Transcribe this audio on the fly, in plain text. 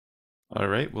All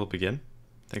right, we'll begin.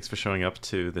 Thanks for showing up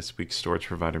to this week's storage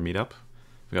provider meetup.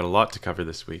 We got a lot to cover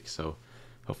this week, so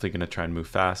hopefully going to try and move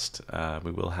fast.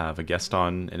 We will have a guest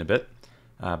on in a bit,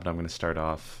 but I'm going to start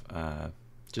off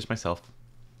just myself.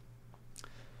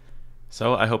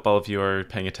 So I hope all of you are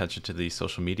paying attention to the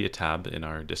social media tab in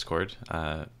our Discord,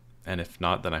 and if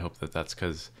not, then I hope that that's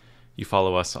because you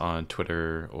follow us on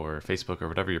Twitter or Facebook or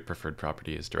whatever your preferred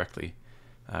property is directly.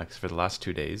 Because for the last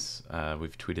 2 days,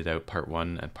 we've tweeted out part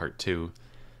 1 and part 2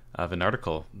 of an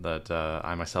article that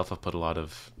I myself have put a lot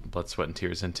of blood, sweat, and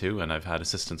tears into, and I've had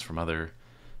assistance from other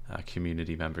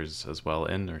community members as well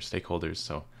or stakeholders.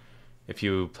 So if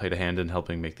you played a hand in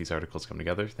helping make these articles come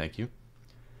together, thank you.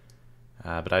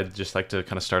 But I'd just like to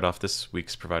kind of start off this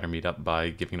week's provider meetup by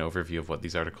giving an overview of what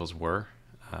these articles were.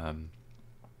 I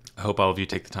hope all of you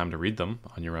take the time to read them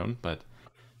on your own, but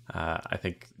I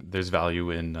think there's value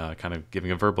in kind of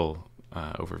giving a verbal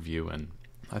overview, and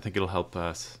I think it'll help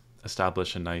us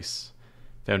establish a nice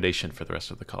foundation for the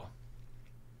rest of the call.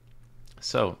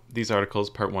 So these articles,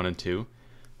 part 1 and 2,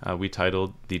 we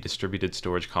titled The Distributed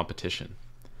Storage Competition.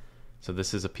 So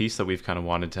this is a piece that we've kind of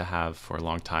wanted to have for a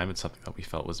long time. It's something that we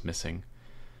felt was missing,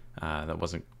 that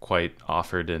wasn't quite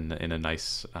offered in a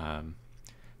nice,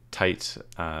 tight,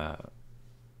 and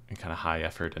kind of high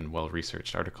effort and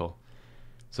well-researched article.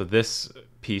 So this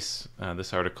piece,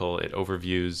 this article, it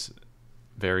overviews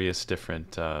various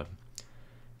different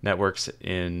networks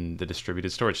in the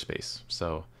distributed storage space.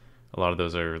 So a lot of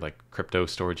those are like crypto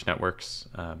storage networks,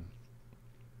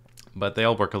 but they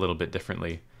all work a little bit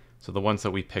differently. So the ones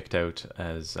that we picked out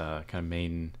as kind of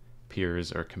main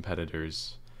peers or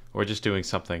competitors, or just doing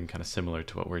something kind of similar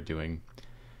to what we're doing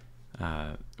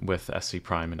with SC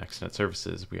Prime and Extenet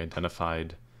services, we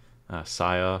identified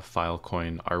Sia,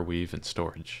 Filecoin, Arweave, and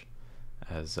Storage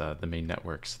as the main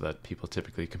networks that people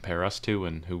typically compare us to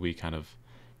and who we kind of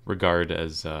regard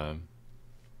as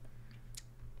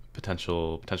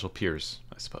potential peers,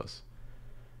 I suppose.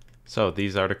 So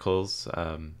these articles,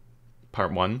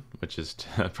 part 1, which is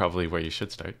probably where you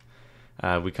should start,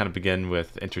 we kind of begin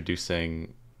with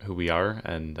introducing who we are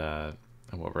and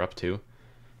what we're up to,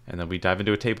 and then we dive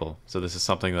into a table. So this is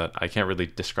something that I can't really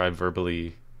describe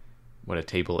verbally what a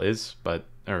table is,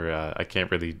 I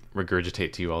can't really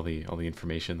regurgitate to you all the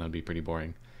information. That'd be pretty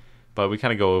boring. But we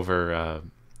kind of go over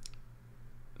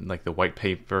like the white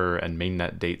paper and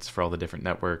mainnet dates for all the different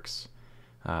networks.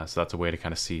 So that's a way to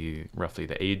kind of see roughly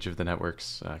the age of the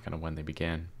networks, kind of when they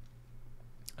began.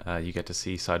 You get to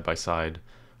see side by side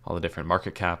all the different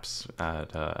market caps at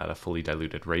a fully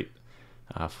diluted rate.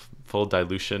 Full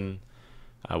dilution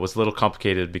was a little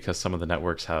complicated because some of the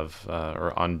networks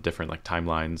are on different like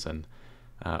timelines, and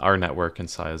our network and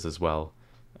size as well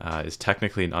is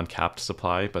technically an uncapped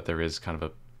supply, but there is kind of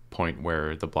a point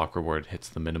where the block reward hits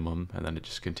the minimum, and then it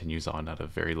just continues on at a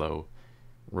very low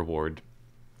reward.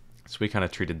 So we kind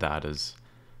of treated that as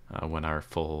when our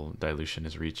full dilution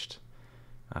is reached.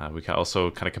 We can also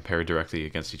kind of compare directly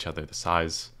against each other the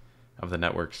size of the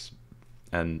networks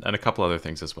and a couple other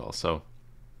things as well. So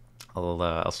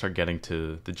I'll start getting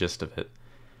to the gist of it.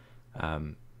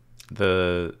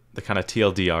 The kind of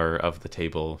TLDR of the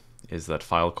table is that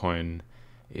Filecoin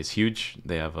is huge.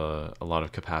 They have a lot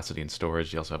of capacity and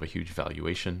storage. They also have a huge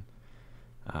valuation.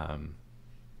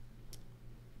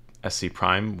 SC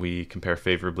Prime, we compare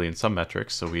favorably in some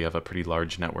metrics, so we have a pretty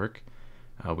large network.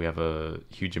 We have a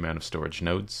huge amount of storage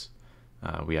nodes.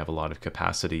 We have a lot of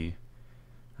capacity,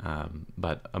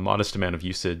 but a modest amount of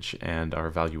usage, and our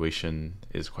valuation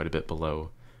is quite a bit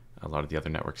below a lot of the other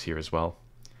networks here as well.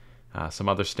 Some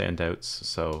other standouts,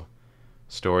 so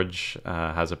storage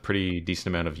has a pretty decent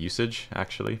amount of usage,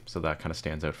 actually, so that kind of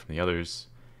stands out from the others.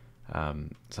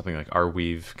 Something like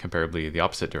Arweave, comparably the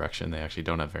opposite direction, they actually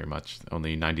don't have very much,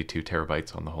 only 92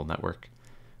 terabytes on the whole network,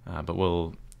 but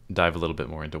we'll dive a little bit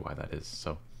more into why that is.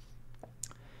 So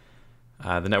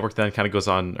the network then kind of goes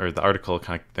on, or the article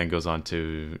kind of then goes on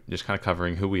to just kind of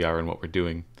covering who we are and what we're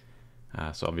doing.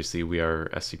 So obviously we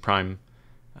are SC Prime,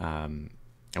 and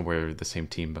we're the same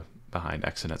team behind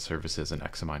Extenet services and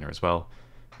Examiner as well.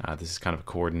 This is kind of a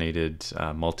coordinated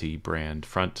multi-brand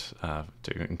front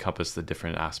to encompass the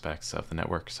different aspects of the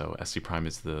network. So SC Prime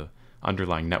is the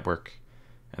underlying network,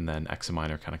 and then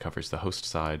Examiner kind of covers the host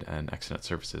side, and Extenet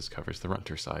services covers the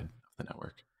runter side of the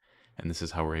network. And this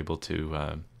is how we're able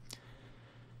to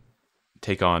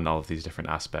take on all of these different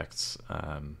aspects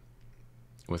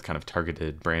with kind of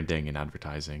targeted branding and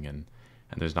advertising, and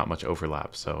there's not much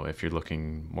overlap. So if you're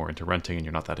looking more into renting and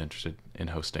you're not that interested in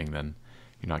hosting, then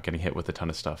you're not getting hit with a ton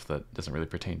of stuff that doesn't really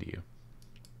pertain to you.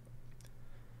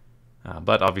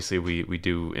 But obviously we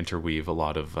do interweave a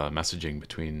lot of messaging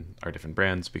between our different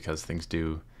brands because things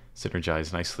do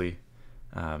synergize nicely.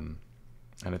 And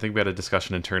I think we had a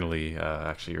discussion internally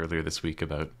actually earlier this week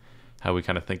about how we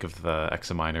kind of think of the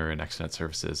Examiner and Exanet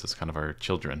services as kind of our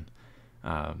children.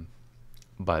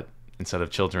 But instead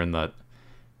of children that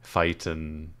fight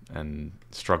and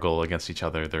struggle against each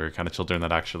other, they're kind of children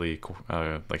that actually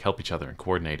like help each other and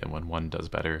coordinate. And when one does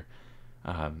better,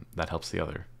 that helps the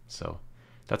other. So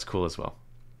that's cool as well.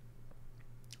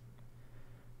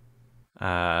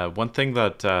 One thing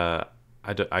that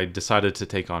I decided to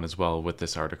take on as well with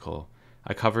this article,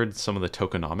 I covered some of the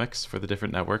tokenomics for the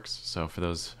different networks. So for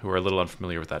those who are a little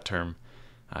unfamiliar with that term,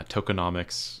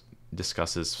 tokenomics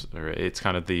discusses, or it's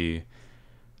kind of the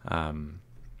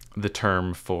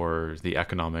term for the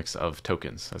economics of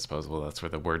tokens, I suppose. Well, that's where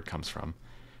the word comes from.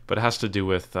 But it has to do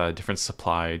with different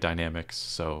supply dynamics.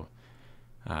 So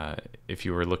if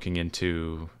you were looking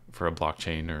into, for a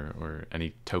blockchain or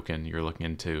any token, you're looking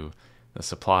into the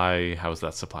supply, how is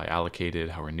that supply allocated,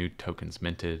 how are new tokens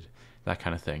minted, that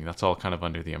kind of thing. That's all kind of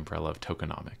under the umbrella of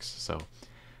tokenomics. So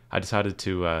I decided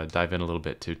to dive in a little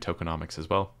bit to tokenomics as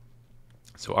well.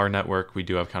 So our network, we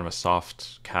do have kind of a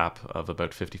soft cap of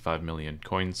about 55 million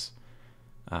coins.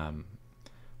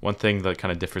 One thing that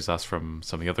kind of differs us from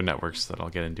some of the other networks that I'll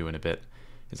get into in a bit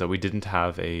is that we didn't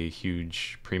have a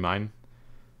huge pre-mine.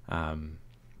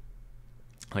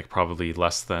 Like probably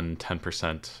less than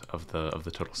 10% of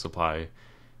the total supply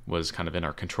was kind of in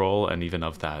our control, and even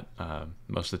of that,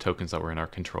 most of the tokens that were in our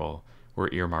control were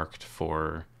earmarked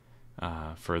for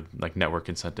like network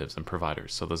incentives and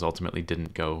providers. So those ultimately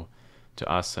didn't go to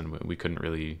us, and we couldn't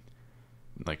really,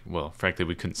 like, well, frankly,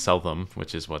 we couldn't sell them,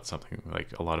 which is what something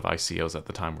like a lot of ICOs at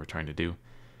the time were trying to do.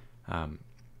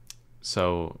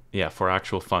 So yeah, for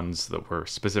actual funds that were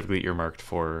specifically earmarked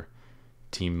for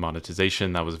team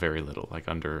monetization, that was very little, like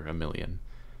under 1 million.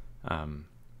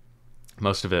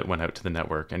 Most of it went out to the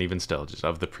network, and even still, just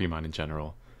of the pre-mine in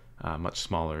general, much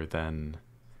smaller than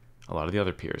a lot of the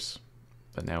other peers.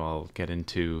 But now I'll get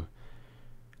into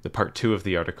the part 2 of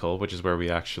the article, which is where we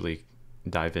actually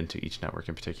dive into each network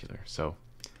in particular. So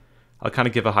I'll kind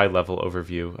of give a high-level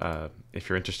overview. If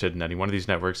you're interested in any one of these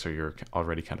networks, or you're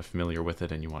already kind of familiar with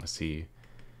it and you want to see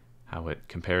how it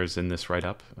compares in this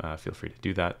write-up, feel free to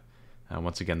do that.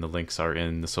 Once again, the links are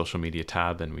in the social media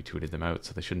tab, and we tweeted them out,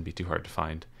 so they shouldn't be too hard to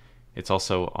find. It's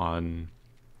also on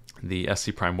the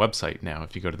SC Prime website now.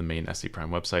 If you go to the main SC Prime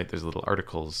website, there's a little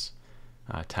articles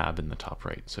tab in the top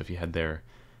right. So if you head there,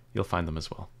 you'll find them as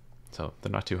well. So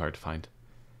they're not too hard to find.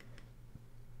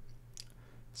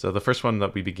 So the first one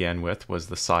that we began with was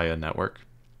the Saya network.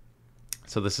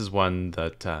 So this is one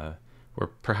that we're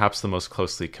perhaps the most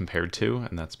closely compared to,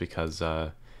 and that's because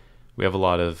we have a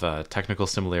lot of technical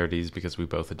similarities because we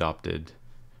both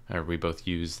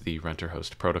use the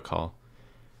renter-host protocol,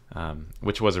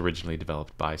 which was originally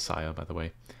developed by Saya, by the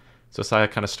way. So Saya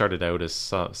kind of started out as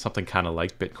something kind of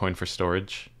like Bitcoin for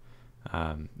storage.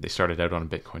 They started out on a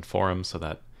Bitcoin forum, so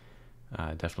that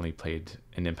definitely played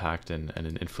an impact and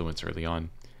an influence early on.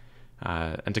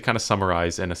 And to kind of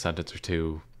summarize in a sentence or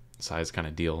two, Saya's kind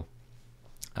of deal.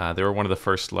 They were one of the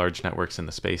first large networks in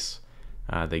the space.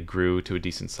 They grew to a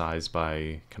decent size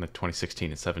by kind of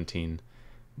 2016 and 17,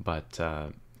 but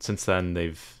since then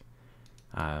they've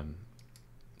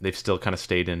still kind of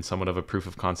stayed in somewhat of a proof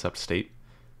of concept state,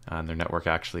 and their network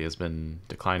actually has been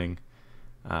declining.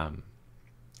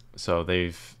 So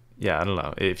they've, I don't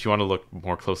know, if you want to look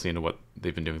more closely into what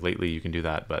they've been doing lately, you can do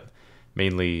that, but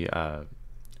mainly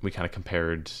we kind of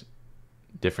compared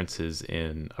differences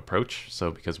in approach.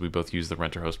 So because we both use the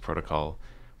renter-host protocol,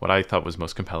 what I thought was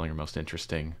most compelling or most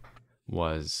interesting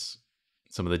was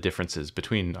some of the differences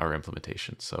between our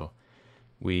implementations. So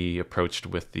we approached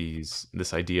with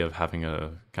this idea of having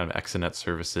a kind of exanet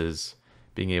services,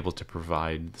 being able to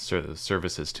provide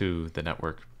services to the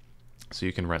network, so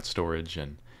you can rent storage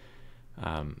and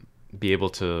be able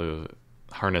to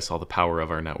harness all the power of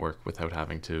our network without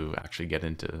having to actually get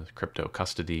into crypto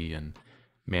custody and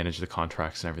manage the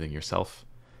contracts and everything yourself.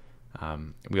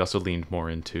 We also leaned more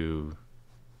into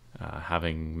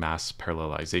having mass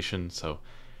parallelization. So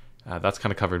that's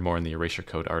kind of covered more in the Erasure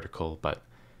Code article, but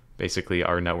basically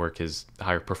our network is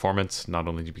higher performance, not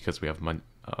only because we have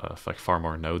like far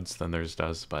more nodes than theirs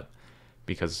does, but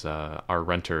because our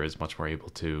renter is much more able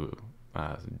to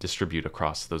distribute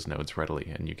across those nodes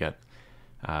readily, and you get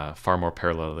far more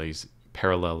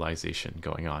parallelization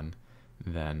going on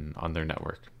than on their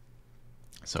network.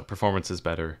 So performance is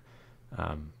better.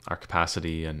 Our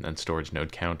capacity and storage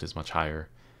node count is much higher.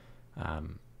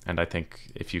 And I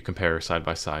think if you compare side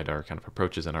by side our kind of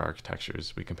approaches and our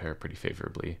architectures, we compare pretty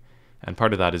favorably. And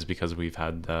part of that is because we've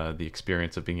had the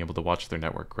experience of being able to watch their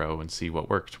network grow and see what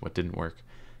worked, what didn't work.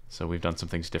 So we've done some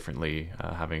things differently,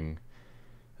 having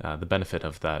the benefit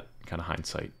of that kind of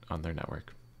hindsight on their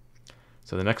network.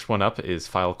 So the next one up is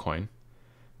Filecoin.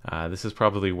 This is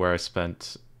probably where I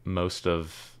spent most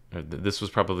of, this was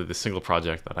probably the single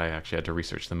project that I actually had to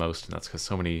research the most, and that's because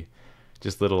so many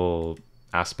just little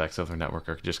aspects of their network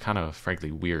are just kind of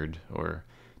frankly weird or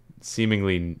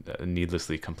seemingly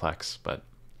needlessly complex. But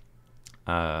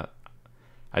I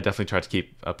definitely tried to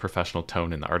keep a professional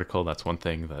tone in the article. That's one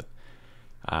thing that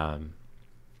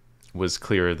was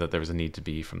clear that there was a need to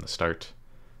be from the start.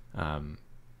 I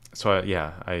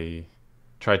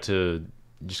tried to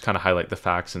just kind of highlight the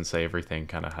facts and say everything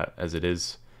kind of as it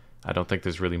is. I don't think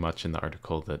there's really much in the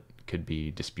article that could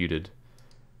be disputed.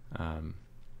 I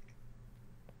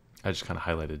just kind of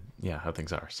highlighted, how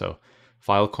things are. So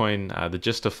Filecoin, the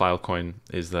gist of Filecoin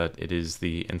is that it is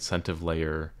the incentive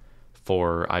layer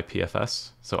for IPFS.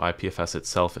 So IPFS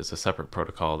itself is a separate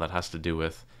protocol that has to do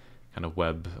with kind of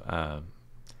web,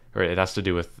 or it has to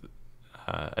do with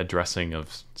addressing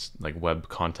of like web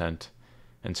content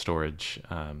and storage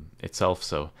itself.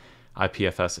 So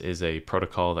IPFS is a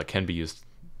protocol that can be used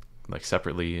like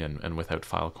separately and without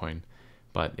Filecoin.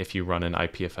 But if you run an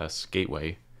IPFS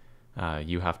gateway,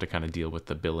 you have to kind of deal with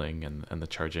the billing and the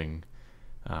charging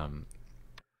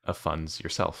of funds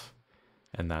yourself.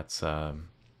 And that's kind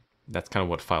of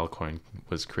what Filecoin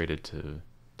was created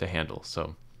to handle.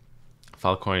 So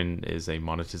Filecoin is a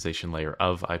monetization layer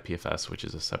of IPFS, which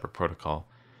is a separate protocol.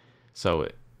 So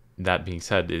that being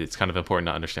said, it's kind of important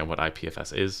to understand what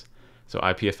IPFS is. So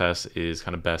IPFS is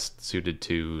kind of best suited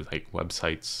to like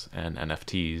websites and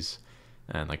NFTs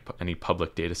and like any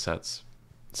public data sets.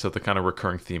 So the kind of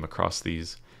recurring theme across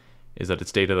these is that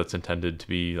it's data that's intended to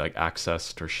be like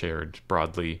accessed or shared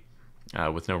broadly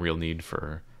with no real need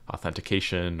for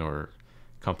authentication or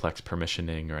complex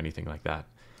permissioning or anything like that.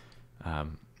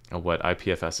 What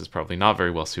IPFS is probably not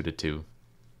very well suited to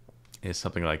is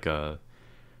something like a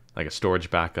storage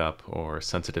backup or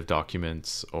sensitive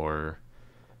documents or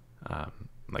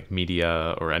like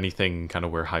media or anything kind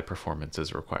of where high performance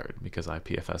is required, because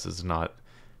IPFS is not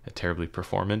a terribly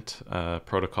performant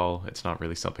protocol. It's not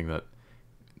really something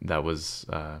that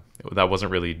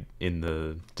wasn't really in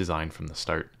the design from the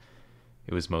start.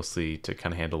 It was mostly to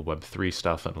kind of handle Web3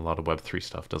 stuff, and a lot of Web3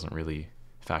 stuff doesn't really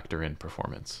factor in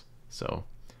performance. So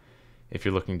if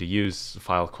you're looking to use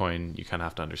Filecoin, you kind of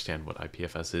have to understand what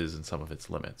IPFS is and some of its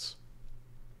limits.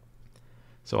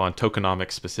 So on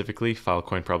tokenomics specifically,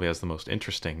 Filecoin probably has the most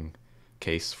interesting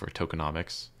case for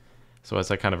tokenomics. So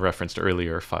as I kind of referenced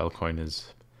earlier, Filecoin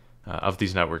is, of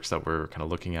these networks that we're kind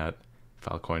of looking at,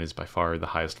 Filecoin is by far the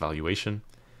highest valuation.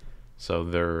 So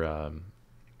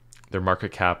their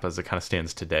market cap as it kind of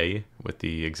stands today with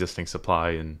the existing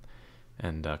supply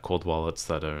and cold wallets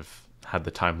that have had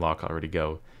the time lock already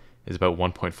go is about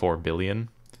 1.4 billion.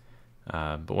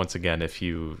 But once again, if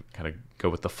you kind of go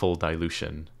with the full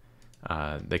dilution,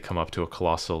 they come up to a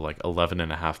colossal like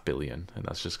 11.5 billion. And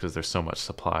that's just because there's so much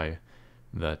supply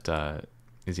that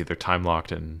is either time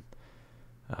locked and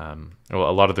a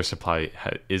lot of their supply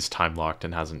is time locked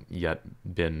and hasn't yet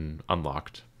been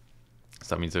unlocked.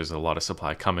 So that means there's a lot of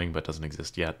supply coming but doesn't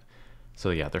exist yet.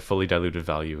 So yeah, their fully diluted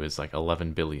value is like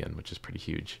 11 billion, which is pretty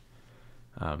huge.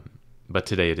 But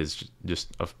today it is just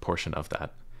a portion of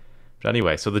that. But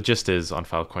anyway, so the gist is on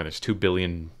Filecoin, there's 2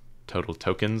 billion total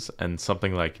tokens, and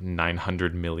something like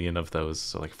 900 million of those,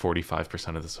 so like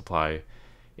 45% of the supply,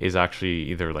 is actually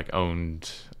either like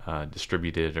owned,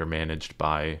 distributed, or managed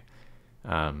by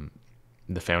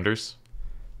the founders.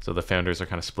 So the founders are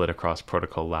kind of split across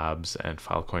Protocol Labs and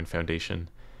Filecoin Foundation.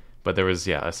 But there was,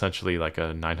 essentially like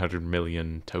a 900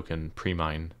 million token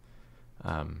pre-mine.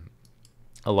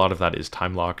 A lot of that is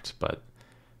time locked, but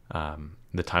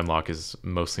the time lock is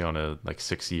mostly on a like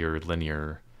 6-year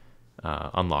linear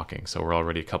unlocking. So we're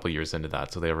already a couple years into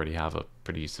that. So they already have a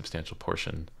pretty substantial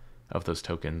portion of those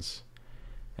tokens.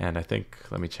 And I think,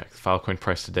 let me check, the Filecoin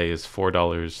price today is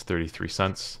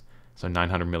 $4.33. So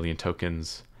 900 million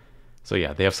tokens. So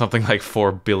yeah, they have something like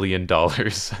 $4 billion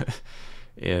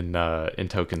in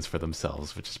tokens for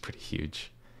themselves, which is pretty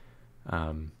huge.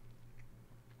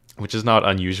 Which is not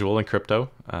unusual in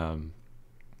crypto. I'm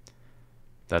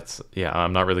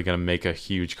not really going to make a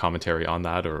huge commentary on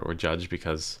that or judge,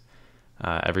 because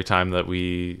every time that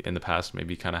we in the past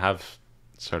maybe kind of have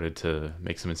started to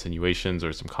make some insinuations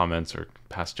or some comments or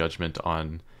pass judgment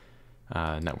on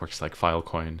networks like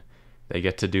Filecoin, they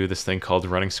get to do this thing called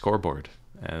running scoreboard.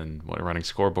 And what a running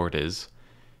scoreboard is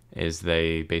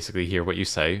they basically hear what you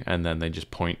say, and then they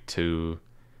just point to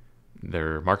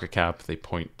their market cap, they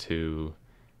point to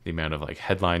the amount of like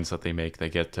headlines that they make. They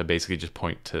get to basically just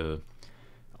point to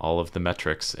all of the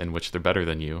metrics in which they're better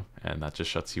than you, and that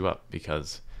just shuts you up,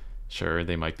 because Sure,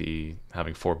 they might be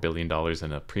having $4 billion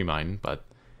in a pre-mine, but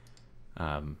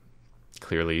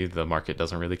clearly the market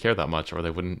doesn't really care that much, or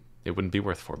it wouldn't be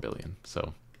worth 4 billion.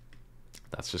 So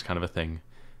that's just kind of a thing.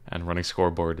 And running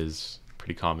scoreboard is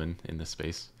pretty common in this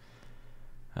space.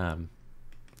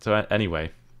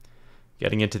 Anyway,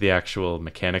 getting into the actual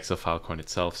mechanics of Filecoin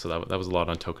itself. So that was a lot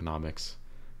on tokenomics.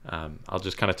 I'll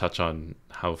just kind of touch on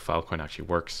how Filecoin actually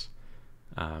works.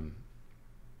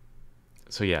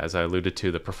 So yeah, as I alluded to,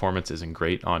 the performance isn't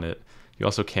great on it. You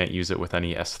also can't use it with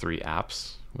any S3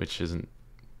 apps, which isn't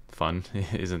fun,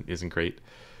 isn't great,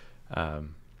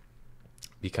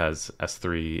 because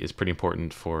S3 is pretty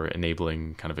important for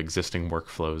enabling kind of existing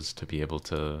workflows to be able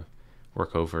to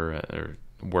work over or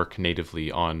work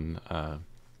natively on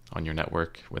your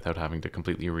network without having to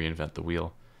completely reinvent the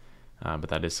wheel. But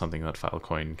that is something that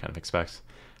Filecoin kind of expects.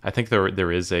 I think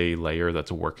there is a layer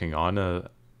that's working on a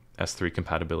S3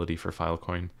 compatibility for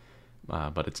Filecoin,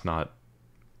 but it's not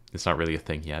really a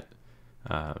thing yet.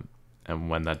 And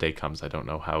when that day comes, I don't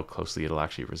know how closely it'll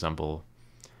actually resemble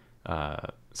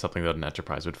something that an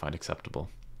enterprise would find acceptable.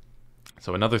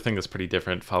 So another thing that's pretty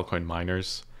different, Filecoin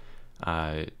miners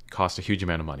cost a huge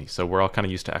amount of money. So we're all kind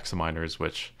of used to EXA miners,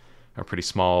 which are pretty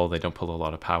small. They don't pull a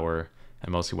lot of power.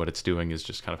 And mostly what it's doing is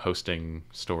just kind of hosting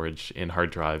storage in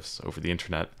hard drives over the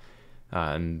internet.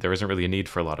 And there isn't really a need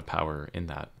for a lot of power in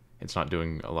that. It's not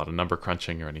doing a lot of number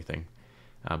crunching or anything.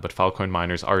 But Filecoin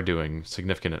miners are doing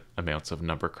significant amounts of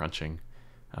number crunching.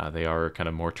 They are kind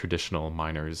of more traditional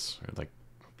miners, or like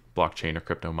blockchain or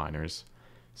crypto miners.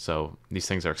 So these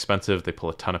things are expensive. They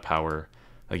pull a ton of power,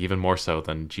 like even more so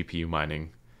than GPU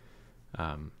mining.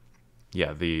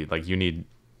 You need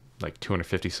like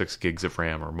 256 gigs of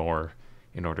RAM or more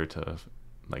in order to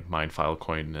like mine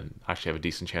Filecoin and actually have a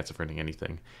decent chance of earning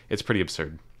anything. It's pretty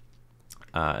absurd.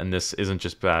 And this isn't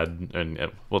just bad,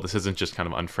 this isn't just kind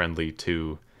of unfriendly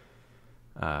to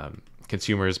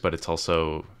consumers, but it's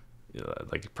also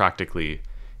like practically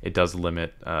it does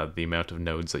limit the amount of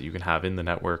nodes that you can have in the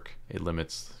network. It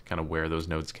limits kind of where those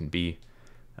nodes can be,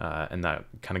 and that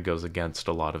kind of goes against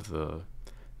a lot of the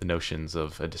notions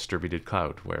of a distributed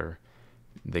cloud, where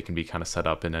they can be kind of set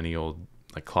up in any old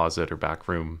like closet or back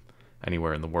room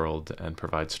anywhere in the world and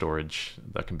provide storage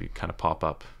that can be kind of pop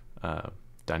up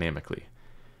dynamically.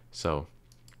 So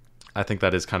I think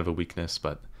that is kind of a weakness,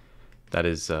 but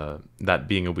that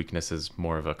being a weakness is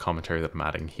more of a commentary that I'm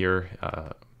adding here,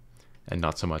 and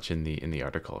not so much in the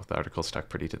article. The article stuck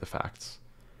pretty to the facts.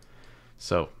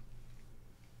 So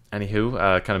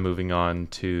anywho, kind of moving on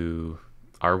to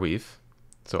Arweave.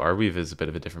 So Arweave is a bit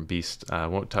of a different beast. I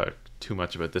won't talk too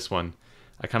much about this one.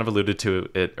 I kind of alluded to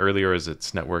it earlier, as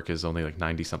its network is only like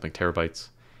 90 something terabytes.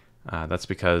 That's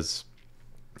because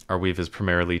Arweave is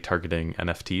primarily targeting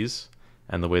NFTs,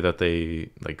 and the way that they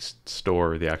like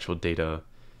store the actual data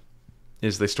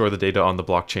is they store the data on the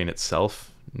blockchain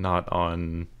itself, not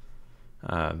on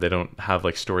they don't have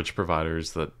like storage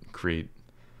providers that create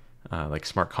like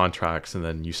smart contracts and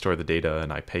then you store the data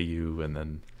and I pay you, and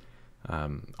then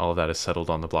all of that is settled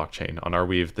on the blockchain. On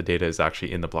Arweave, the data is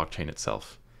actually in the blockchain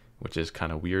itself, which is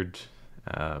kind of weird,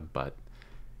 but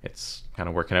it's kind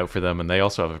of working out for them. And they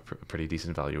also have a pretty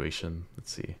decent valuation.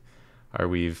 Let's see.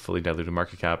 Arweave fully diluted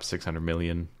market cap, 600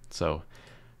 million. So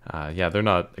they're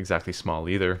not exactly small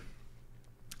either,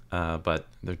 but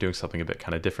they're doing something a bit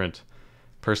kind of different.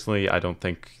 Personally, I don't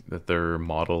think that their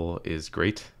model is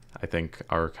great. I think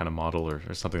our kind of model,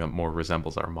 or something that more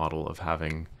resembles our model of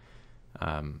having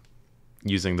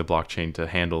using the blockchain to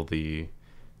handle the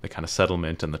kind of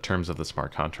settlement and the terms of the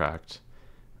smart contract,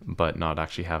 but not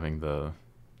actually having the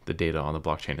data on the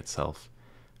blockchain itself.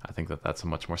 I think that's a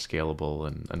much more scalable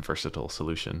and versatile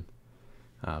solution.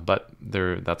 But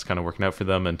that's kind of working out for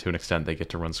them, and to an extent they get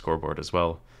to run scoreboard as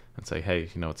well and say, hey,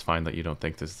 it's fine that you don't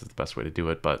think this is the best way to do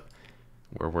it, but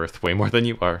we're worth way more than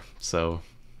you are. So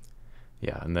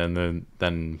yeah, and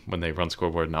then when they run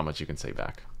scoreboard, not much you can say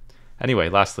back. Anyway,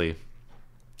 lastly,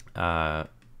 I'll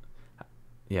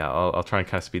try and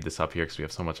kind of speed this up here because we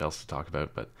have so much else to talk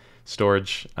about. But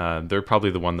storage, they're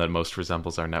probably the one that most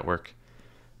resembles our network,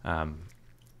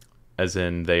 as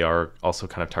in they are also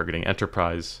kind of targeting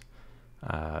enterprise.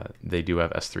 They do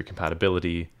have S3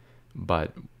 compatibility,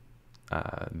 but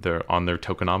they're on their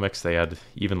tokenomics. They had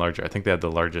even larger. I think they had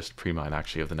the largest pre-mine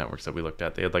actually of the networks that we looked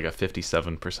at. They had like a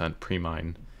 57%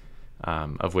 pre-mine,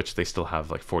 of which they still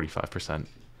have like 45%,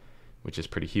 which is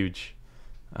pretty huge.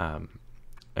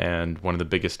 And one of the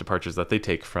biggest departures that they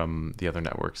take from the other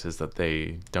networks is that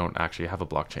they don't actually have a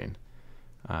blockchain.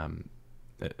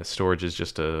 Storage is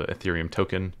just a Ethereum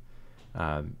token.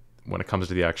 When it comes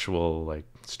to the actual like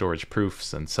storage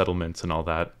proofs and settlements and all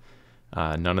that,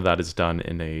 None of that is done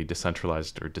in a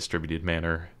decentralized or distributed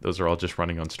manner. Those are all just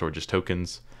running on stored as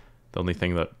tokens. The only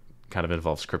thing that kind of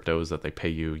involves crypto is that they pay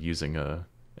you using a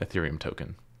Ethereum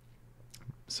token.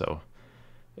 So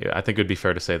I think it would be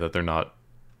fair to say that they're not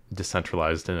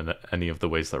decentralized in any of the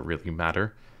ways that really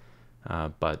matter.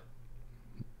 But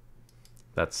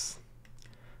that's,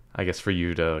 I guess, for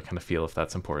you to kind of feel if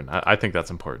that's important. I think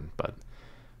that's important, but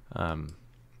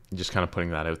just kind of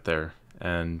putting that out there.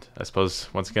 And I suppose,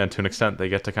 once again, to an extent, they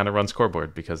get to kind of run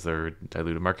scoreboard because they're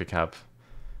diluted market cap,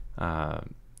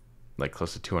 like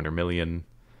close to 200 million.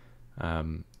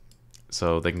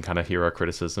 So they can kind of hear our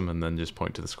criticism and then just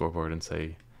point to the scoreboard and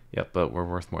say, yep, but we're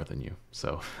worth more than you.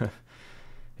 So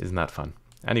isn't that fun?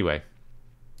 Anyway,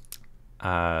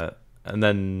 and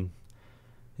then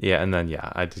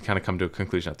I did kind of come to a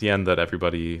conclusion at the end that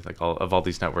everybody, like all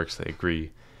these networks, they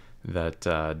agree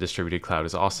that distributed cloud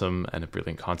is awesome and a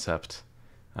brilliant concept.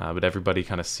 But everybody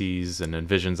kind of sees and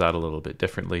envisions that a little bit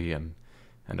differently and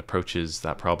approaches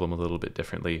that problem a little bit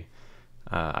differently.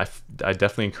 I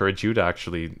definitely encourage you to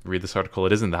actually read this article.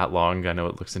 It isn't that long. I know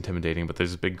it looks intimidating, but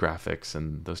there's big graphics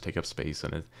and those take up space,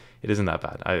 and it isn't that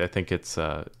bad. I think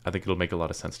it'll make a lot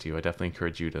of sense to you. I definitely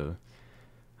encourage you to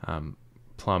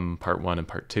plumb part 1 and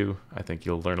part 2. I think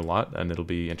you'll learn a lot and it'll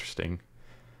be interesting,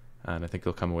 and I think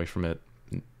you'll come away from it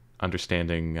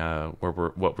understanding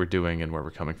what we're doing and where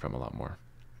we're coming from a lot more.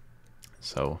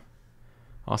 So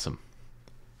awesome.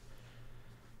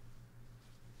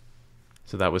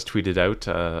 So that was tweeted out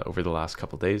over the last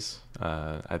couple days.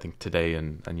 I think today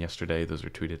and yesterday those were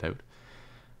tweeted out.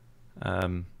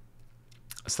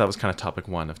 So that was kind of topic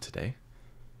 1 of today.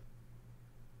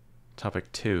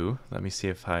 Topic 2, let me see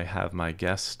if I have my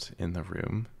guest in the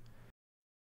room.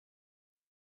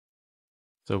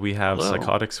 So we have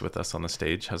Cykotix with us on the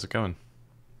stage. How's it going?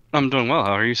 I'm doing well.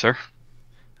 How are you, sir?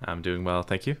 I'm doing well,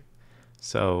 thank you.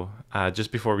 So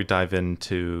just before we dive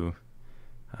into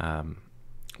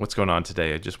what's going on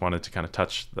today, I just wanted to kind of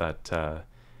touch that, the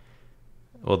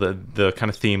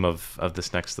kind of theme of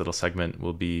this next little segment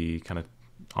will be kind of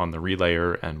on the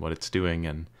relayer and what it's doing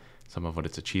and some of what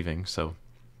it's achieving. So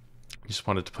I just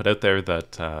wanted to put out there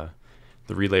that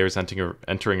the relayer is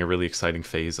entering a really exciting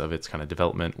phase of its kind of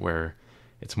development where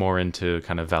it's more into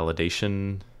kind of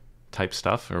validation type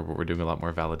stuff, or we're doing a lot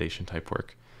more validation type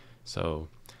work. So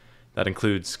that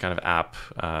includes kind of app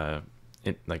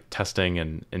like testing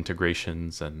and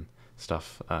integrations and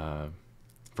stuff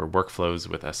for workflows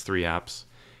with S3 apps.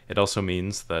 It also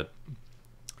means that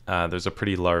there's a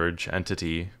pretty large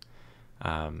entity.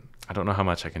 I don't know how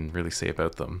much I can really say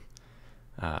about them.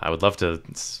 I would love to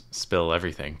spill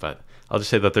everything, but I'll just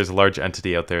say that there's a large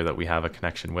entity out there that we have a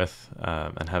connection with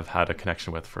and have had a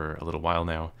connection with for a little while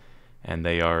now. And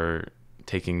they are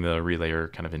taking the relayer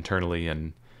kind of internally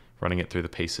and running it through the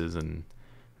paces and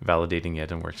validating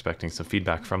it, and we're expecting some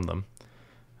feedback from them.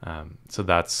 So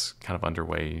that's kind of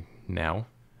underway now,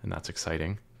 and that's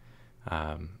exciting.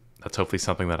 That's hopefully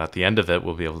something that at the end of it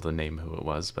we'll be able to name who it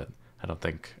was, but I don't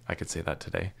think I could say that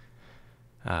today.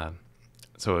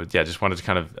 So yeah, just wanted to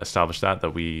kind of establish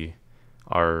that we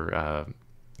are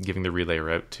giving the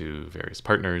relayer out to various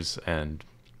partners and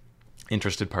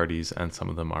interested parties, and some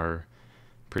of them are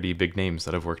pretty big names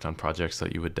that have worked on projects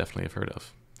that you would definitely have heard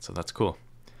of. So that's cool.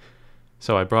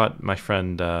 So I brought my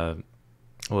friend,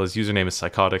 his username is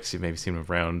Cykotix. You've maybe seen him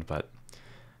around, but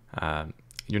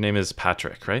your name is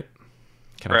Patrick, right?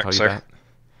 Can I call you that?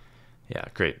 Yeah,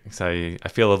 great. Because I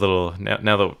feel a little,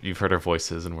 now that you've heard our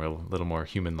voices and we're a little more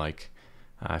human-like,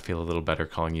 I feel a little better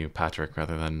calling you Patrick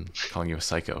rather than calling you a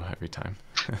psycho every time.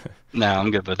 No, I'm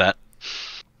good with that.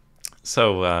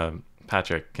 So,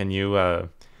 Patrick, can you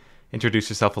introduce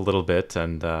yourself a little bit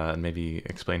and maybe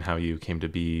explain how you came to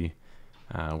be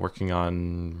working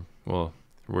on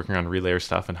relayer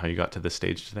stuff and how you got to this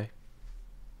stage today?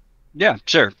 Yeah,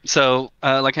 sure. So,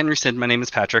 like Henry said, my name is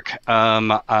Patrick.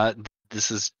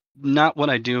 This is not what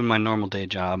I do in my normal day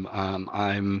job.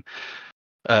 I'm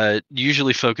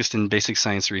usually focused in basic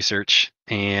science research,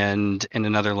 and in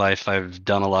another life, I've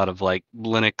done a lot of like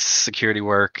Linux security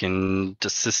work and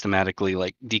just systematically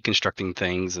like deconstructing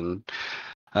things and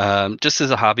just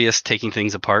as a hobbyist, taking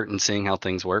things apart and seeing how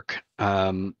things work.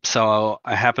 So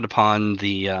I happened upon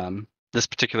the this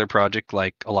particular project,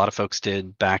 like a lot of folks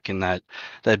did back in that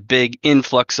big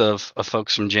influx of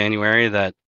folks from January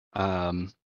that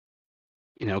caused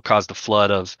a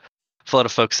flood of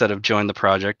folks that have joined the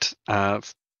project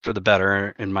for the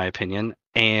better, in my opinion,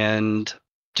 and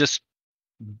just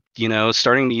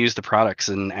starting to use the products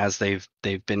and as they've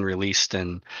been released,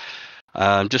 and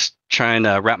just trying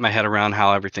to wrap my head around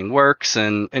how everything works,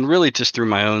 and really just through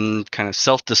my own kind of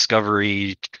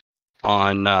self-discovery,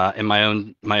 on in my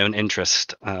own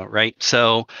interest, right?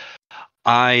 So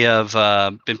I have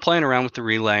been playing around with the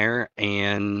relayer,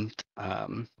 and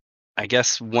I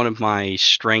guess one of my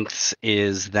strengths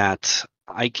is that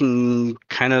I can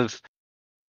kind of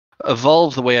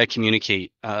evolve the way I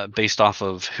communicate based off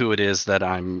of who it is that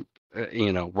I'm,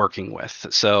 working with.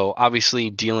 So obviously,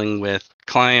 dealing with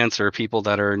clients or people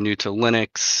that are new to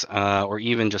Linux, or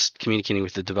even just communicating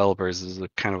with the developers is a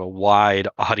kind of a wide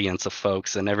audience of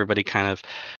folks, and everybody kind of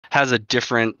has a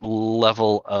different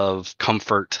level of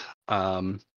comfort,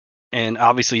 and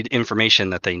obviously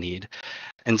information that they need.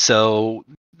 And so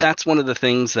that's one of the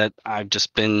things that I've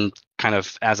just been kind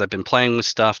of, as I've been playing with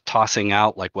stuff, tossing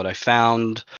out like what I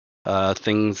found,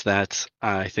 things that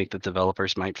I think that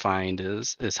developers might find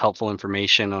is helpful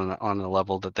information on a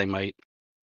level that they might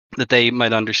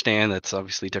understand. That's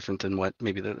obviously different than what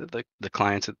maybe the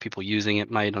clients and people using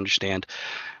it might understand.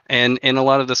 And a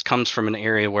lot of this comes from an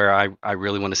area where I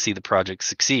really want to see the project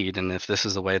succeed. And if this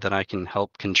is a way that I can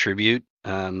help contribute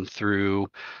through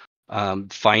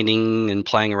finding and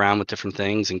playing around with different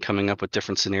things and coming up with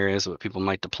different scenarios that people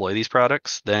might deploy these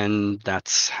products, then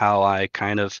that's how I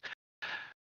kind of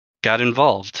got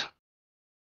involved.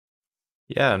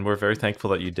 Yeah, and we're very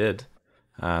thankful that you did.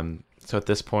 So at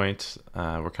this point,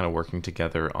 we're kind of working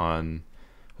together on,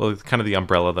 well, kind of the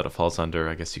umbrella that it falls under.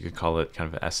 I guess you could call it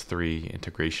kind of S3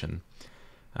 integration.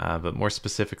 But more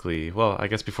specifically, well, I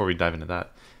guess before we dive into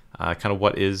that, kind of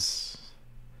what is,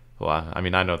 well, I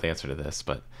mean, I know the answer to this,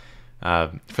 but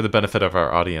for the benefit of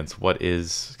our audience, what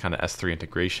is kind of S3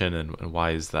 integration, and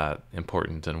why is that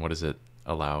important, and what does it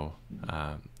allow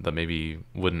that maybe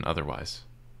wouldn't otherwise?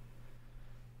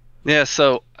 Yeah,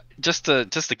 so just a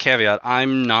caveat,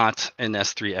 I'm not an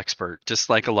S3 expert. Just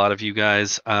like a lot of you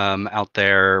guys out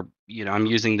there, I'm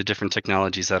using the different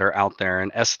technologies that are out there,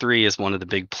 and S3 is one of the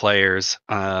big players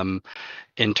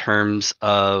in terms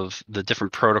of the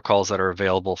different protocols that are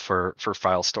available for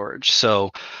file storage.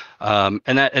 So,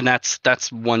 and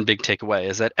that's one big takeaway,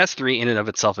 is that S3 in and of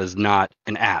itself is not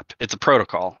an app; it's a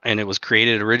protocol, and it was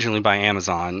created originally by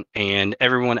Amazon, and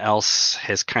everyone else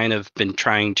has kind of been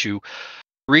trying to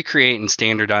recreate and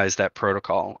standardize that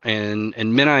protocol. And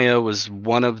MinIO was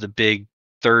one of the big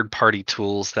third-party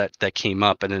tools that came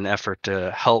up in an effort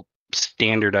to help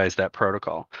standardize that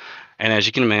protocol. And as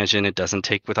you can imagine, it doesn't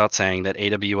take without saying that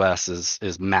AWS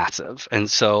is massive.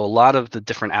 And so a lot of the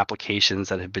different applications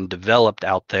that have been developed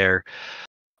out there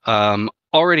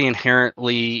already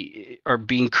inherently are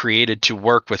being created to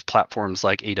work with platforms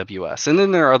like AWS. And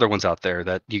then there are other ones out there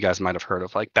that you guys might have heard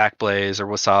of, like Backblaze or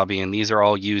Wasabi, and these are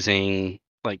all using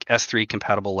like S3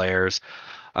 compatible layers.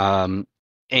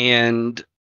 And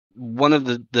one of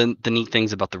the neat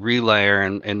things about the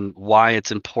relayer, and why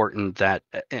it's important that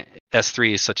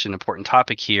S3 is such an important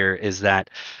topic here, is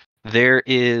that there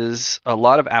is a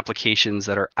lot of applications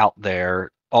that are out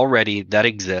there already that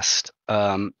exist,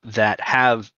 that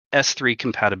have S3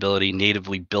 compatibility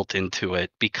natively built into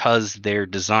it, because they're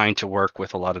designed to work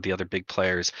with a lot of the other big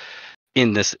players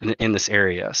in this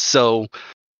area. So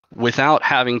without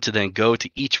having to then go to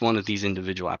each one of these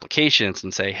individual applications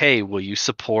and say, hey, will you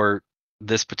support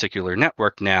this particular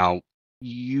network now?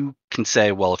 You can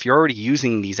say, well, if you're already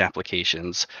using these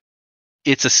applications,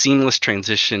 it's a seamless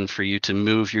transition for you to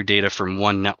move your data from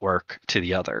one network to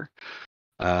the other.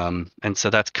 And so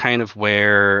that's kind of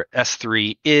where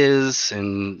S3 is,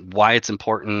 and why it's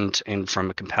important, and from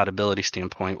a compatibility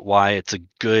standpoint, why it's a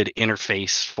good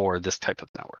interface for this type of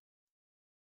network.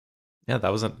 Yeah,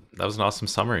 that was an awesome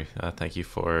summary. Thank you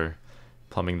for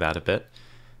plumbing that a bit.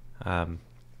 I'll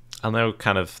now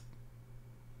kind of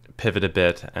pivot a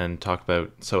bit and talk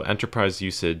about enterprise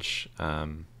usage,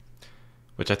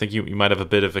 which I think you might have a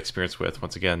bit of experience with.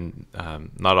 Once again,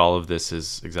 not all of this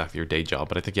is exactly your day job,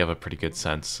 but I think you have a pretty good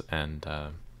sense, and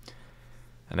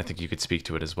I think you could speak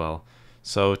to it as well.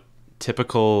 So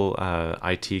typical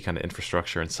IT kind of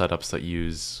infrastructure and setups that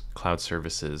use cloud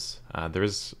services,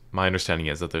 my understanding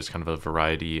is that there's kind of a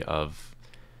variety of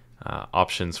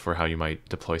options for how you might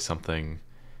deploy something,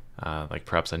 like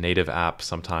perhaps a native app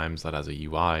sometimes that has a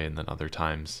UI, and then other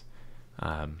times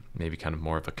maybe kind of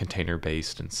more of a container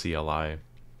based and CLI.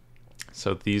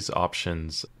 So these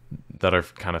options that are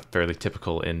kind of fairly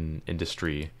typical in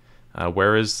industry,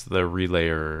 where is the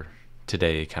relayer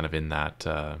today kind of in that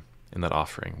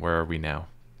offering? Where are we now?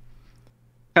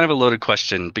 Kind of a loaded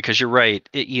question, because you're right.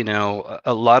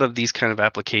 A lot of these kind of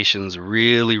applications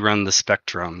really run the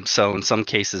spectrum. So in some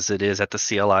cases, it is at the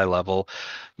CLI level,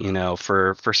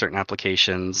 for certain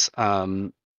applications.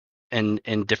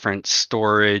 and different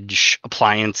storage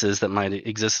appliances that might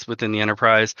exist within the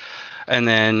enterprise. And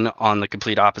then on the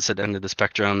complete opposite end of the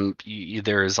spectrum,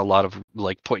 there's a lot of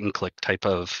like point and click type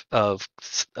of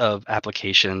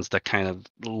applications that kind of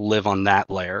live on that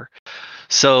layer.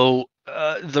 So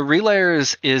the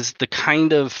relayer is the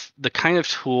kind of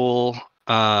tool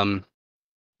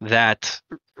that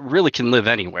really can live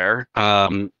anywhere,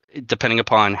 depending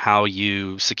upon how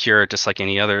you secure it, just like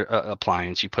any other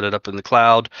appliance. You put it up in the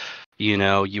cloud,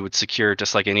 you would secure it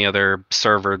just like any other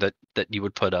server that you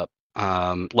would put up.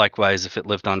 Likewise, if it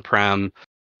lived on-prem,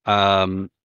 um,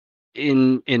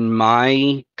 in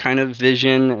my kind of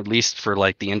vision, at least for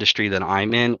like the industry that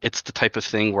I'm in, it's the type of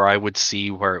thing where I would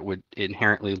see where it would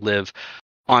inherently live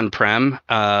on-prem,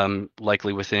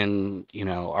 likely within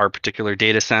our particular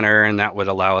data center, and that would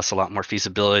allow us a lot more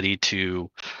feasibility to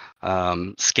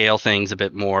scale things a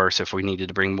bit more. So if we needed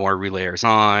to bring more relayers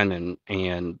on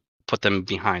and put them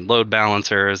behind load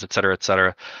balancers, et cetera, et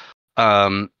cetera.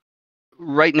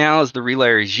 Right now, as the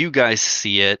relayer as you guys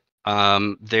see it,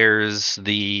 there's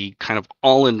the kind of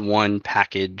all-in-one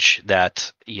package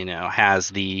that has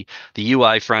the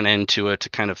UI front end to it to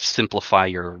kind of simplify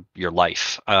your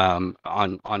life on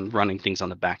running things on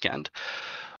the back end.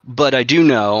 But I do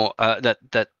know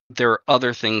that there are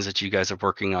other things that you guys are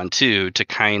working on too to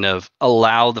kind of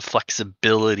allow the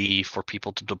flexibility for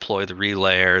people to deploy the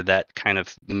relayer that kind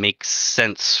of makes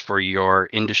sense for your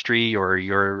industry or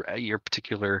your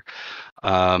particular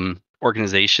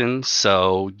organization.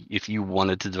 So if you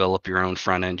wanted to develop your own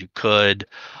front end, you could,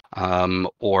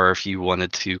 or if you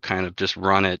wanted to kind of just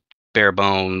run it bare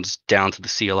bones down to the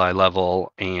CLI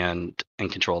level and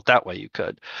control it that way, you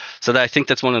could. So I think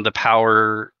that's one of the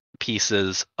power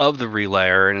pieces of the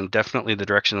relayer, and definitely the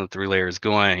direction that the relayer is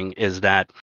going, is that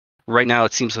right now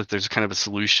it seems like there's kind of a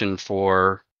solution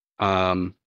for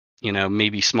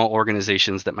maybe small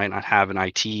organizations that might not have an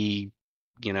IT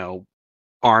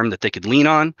arm that they could lean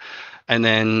on. And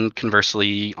then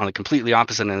conversely, on the completely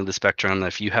opposite end of the spectrum,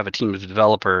 if you have a team of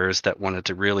developers that wanted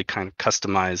to really kind of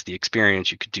customize the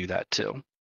experience, you could do that too.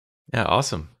 Yeah,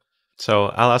 awesome. So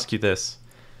I'll ask you this.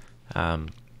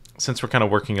 Since we're kind of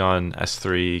working on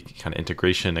S3 kind of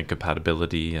integration and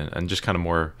compatibility and just kind of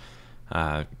more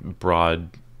broad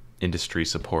industry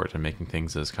support and making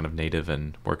things as kind of native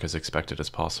and work as expected as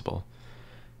possible,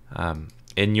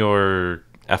 in your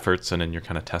efforts and in your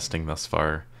kind of testing thus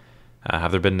far,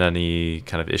 have there been any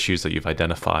kind of issues that you've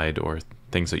identified or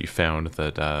things that you found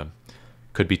that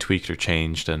could be tweaked or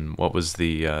changed, and what was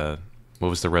the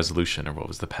resolution, or what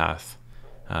was the path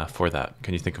for that?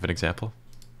 Can you think of an example?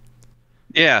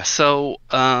 Yeah, so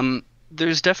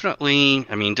there's definitely,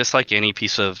 I mean, just like any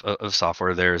piece of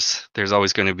software, there's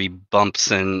always going to be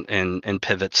bumps and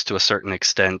pivots to a certain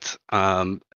extent.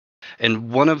 And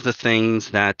one of the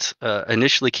things that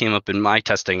initially came up in my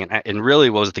testing and really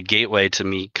was the gateway to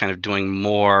me kind of doing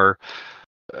more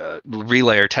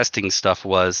relayer testing stuff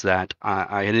was that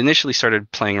I had initially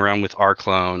started playing around with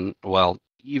rclone. Well,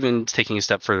 even taking a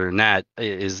step further than that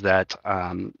is that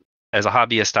as a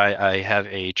hobbyist, I have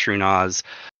a TrueNAS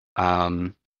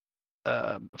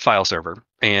file server,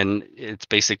 and it's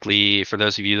basically, for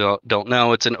those of you that don't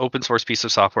know, it's an open source piece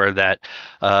of software that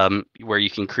where you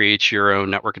can create your own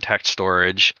network attached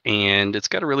storage, and it's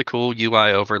got a really cool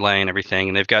UI overlay and everything.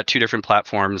 And they've got two different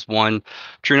platforms: one,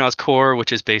 TrueNAS Core,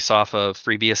 which is based off of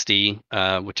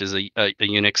FreeBSD, which is a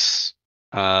Unix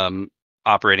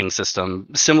operating system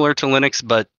similar to Linux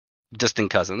but distant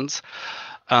cousins.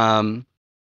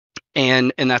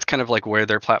 And that's kind of like where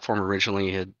their platform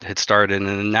originally had started,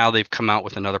 and now they've come out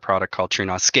with another product called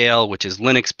TrueNAS Scale, which is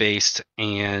Linux based,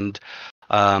 and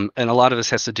a lot of this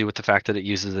has to do with the fact that it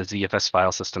uses a ZFS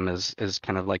file system as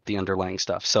kind of like the underlying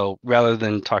stuff. So rather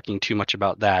than talking too much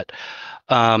about that,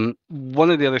 one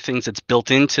of the other things that's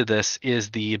built into this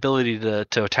is the ability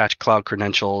to attach cloud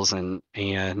credentials, and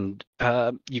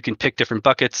you can pick different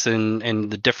buckets and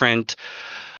the different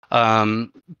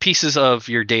pieces of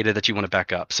your data that you want to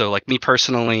back up. So like me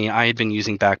personally, I had been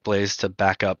using Backblaze to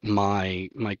back up my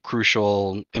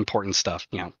crucial important stuff,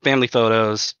 family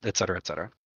photos, et cetera, et cetera.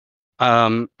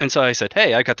 And so I said,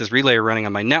 hey, I got this relayer running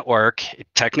on my network.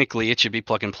 Technically, it should be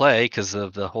plug and play because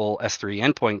of the whole S3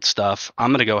 endpoint stuff. I'm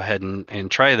going to go ahead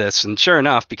and try this. And sure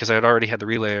enough, because I had already had the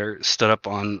relayer stood up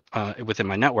on within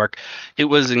my network, it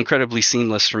was incredibly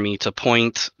seamless for me to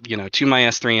point, to my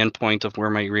S3 endpoint of where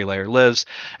my relayer lives,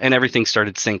 and everything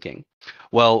started syncing.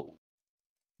 Well,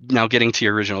 now getting to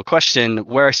your original question,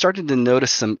 where I started to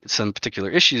notice some particular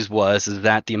issues is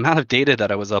that the amount of data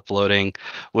that I was uploading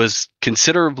was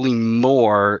considerably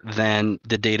more than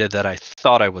the data that I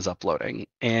thought I was uploading.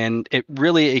 And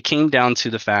it came down to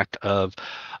the fact of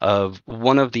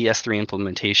one of the S3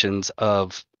 implementations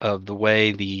of the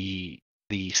way the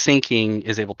syncing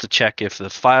is able to check if the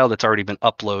file that's already been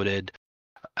uploaded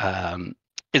um,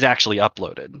 is actually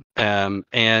uploaded.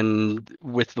 And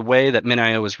with the way that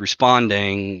MinIO was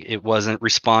responding, it wasn't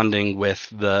responding with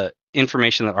the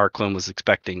information that rclone was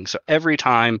expecting. So every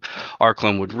time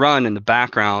rclone would run in the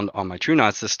background on my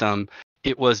TrueNAS system,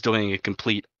 it was doing a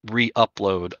complete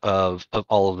re-upload of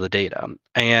all of the data.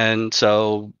 And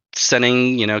so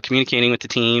communicating with the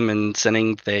team and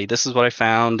sending, this is what I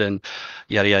found, and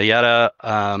yada, yada,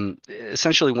 yada.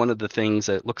 Essentially, one of the things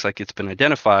that looks like it's been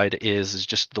identified is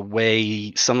just the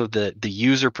way some of the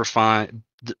user provided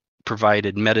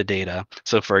metadata.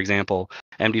 So, for example,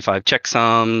 MD5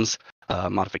 checksums,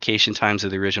 modification times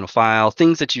of the original file,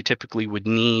 things that you typically would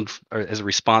need as a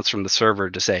response from the server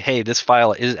to say, hey, this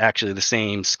file is actually the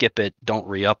same, skip it, don't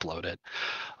re-upload it.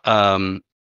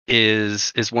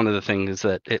 Is one of the things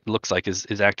that it looks like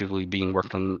is actively being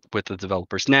worked on with the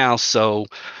developers now. So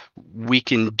we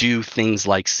can do things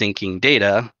like syncing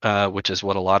data, which is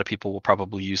what a lot of people will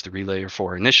probably use the relayer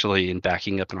for initially, in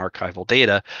backing up an archival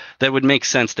data. That would make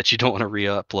sense that you don't want to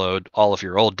re-upload all of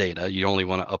your old data. You only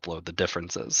want to upload the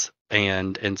differences.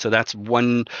 And so that's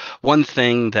one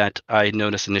thing that I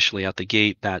noticed initially out the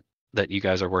gate that you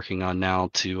guys are working on now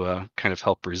to kind of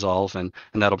help resolve, and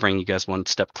that'll bring you guys one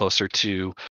step closer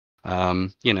to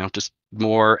just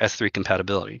more S3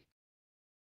 compatibility.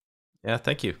 Yeah,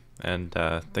 thank you. And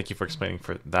thank you for explaining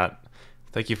for that.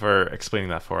 Thank you for explaining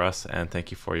that for us, and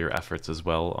thank you for your efforts as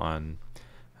well on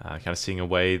kind of seeing a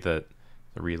way that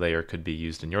the relayer could be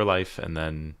used in your life, and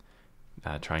then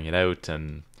trying it out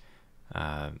and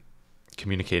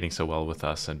communicating so well with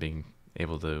us, and being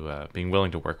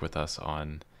willing to work with us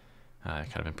on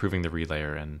kind of improving the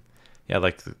relayer. And yeah,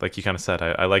 like you kind of said,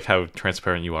 I like how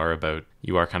transparent you are about,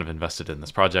 you are kind of invested in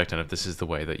this project, and if this is the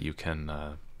way that you can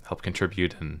help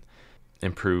contribute and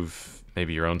improve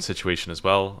maybe your own situation as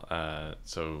well,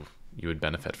 so you would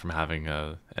benefit from having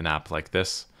an app like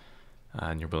this,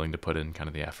 and you're willing to put in kind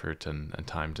of the effort and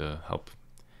time to help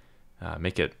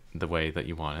make it the way that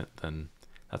you want it, then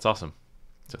that's awesome.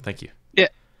 So thank you.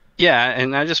 Yeah,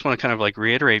 and I just want to kind of like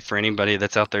reiterate for anybody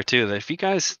that's out there too, that if you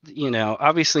guys,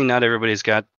 obviously not everybody's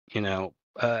got,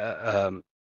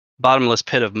 bottomless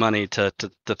pit of money to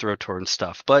throw towards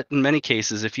stuff. But in many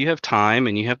cases, if you have time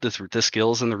and you have the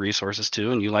skills and the resources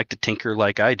too, and you like to tinker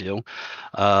like I do,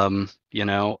 I'm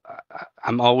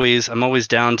always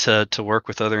down to work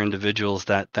with other individuals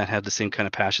that have the same kind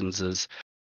of passions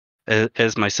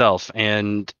as myself,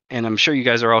 and I'm sure you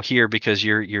guys are all here because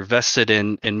you're vested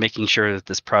in making sure that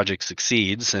this project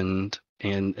succeeds, and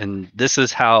this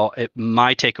is how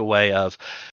my takeaway of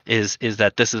is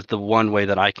that this is the one way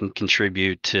that I can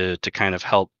contribute to kind of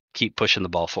help keep pushing the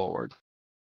ball forward.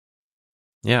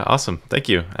 Yeah, awesome. Thank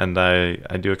you. And I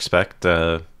do expect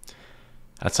at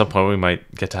some point we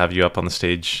might get to have you up on the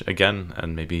stage again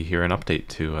and maybe hear an update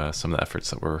to some of the efforts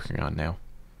that we're working on now.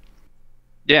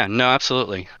 Yeah, no,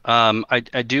 absolutely.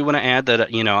 I do want to add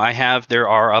that there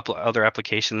are other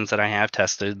applications that I have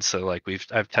tested. So like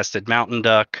I've tested Mountain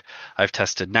Duck, I've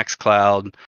tested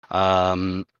Nextcloud,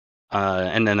 and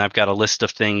then I've got a list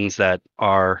of things that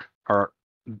are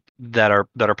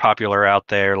popular out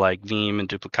there, like Veeam and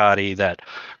Duplicati, that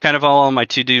kind of all on my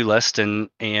to-do list, and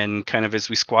kind of as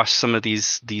we squash some of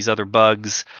these other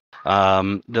bugs,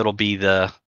 that'll be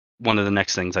one of the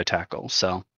next things I tackle.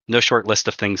 So no short list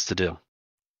of things to do.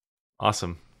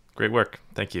 Awesome. Great work.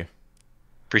 Thank you.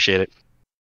 Appreciate it.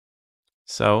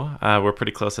 So we're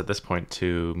pretty close at this point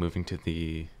to moving to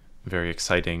the very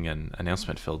exciting and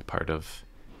announcement-filled part of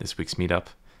this week's meetup.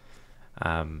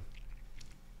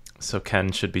 So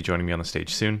Ken should be joining me on the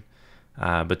stage soon.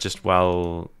 But just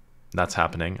while that's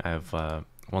happening, I have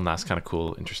one last kind of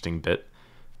cool, interesting bit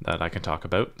that I can talk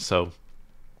about. So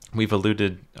we've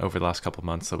alluded over the last couple of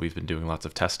months that we've been doing lots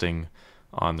of testing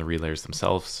on the relayers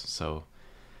themselves. So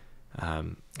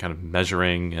kind of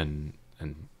measuring and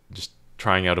just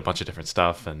trying out a bunch of different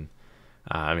stuff. And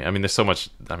I mean, there's so much.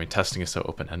 I mean, testing is so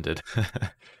open-ended.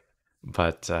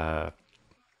 But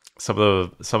some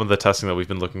of the testing that we've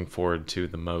been looking forward to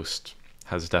the most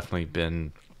has definitely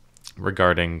been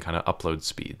regarding kind of upload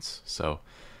speeds. So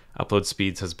upload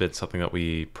speeds has been something that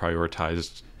we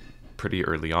prioritized pretty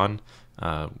early on.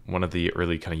 One of the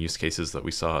early kind of use cases that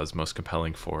we saw as most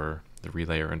compelling for the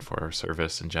relayer and for our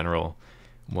service in general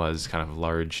was kind of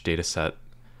large data set,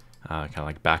 kind of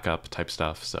like backup type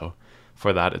stuff. So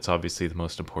for that, it's obviously the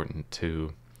most important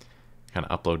to kind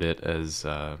of upload it as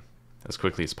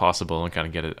quickly as possible and kind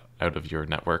of get it out of your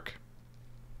network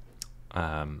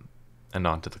and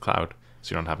onto the cloud,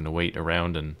 so you're not having to wait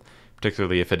around. And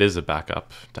particularly if it is a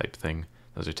backup type thing,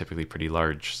 those are typically pretty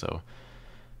large. So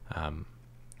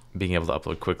being able to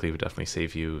upload quickly would definitely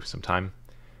save you some time.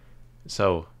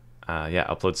 So yeah,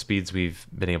 upload speeds we've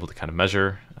been able to kind of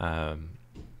measure.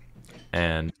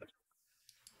 And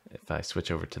if I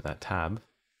switch over to that tab,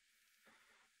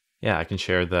 yeah, I can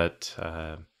share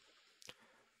that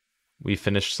we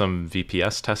finished some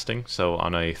VPS testing. So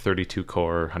on a 32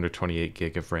 core, 128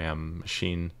 gig of RAM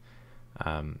machine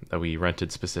that we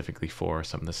rented specifically for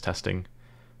some of this testing,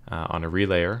 on a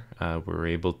relayer, we were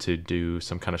able to do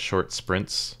some kind of short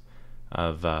sprints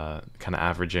of kind of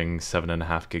averaging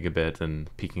 7.5 gigabit and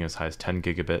peaking as high as 10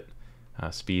 gigabit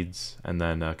speeds, and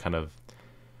then kind of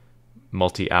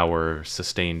multi-hour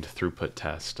sustained throughput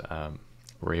test.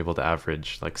 We're able to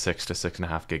average like 6 to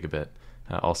 6.5 gigabit,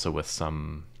 also with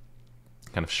some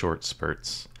kind of short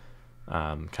spurts,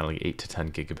 kind of like 8 to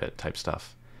 10 gigabit type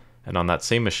stuff. And on that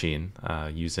same machine,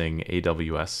 using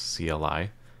AWS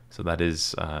CLI, so that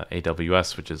is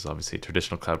AWS, which is obviously a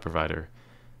traditional cloud provider,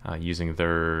 using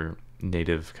their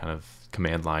native kind of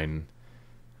command line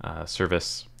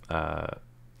service,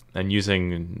 and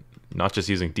using not just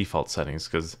using default settings,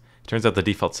 because it turns out the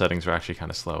default settings are actually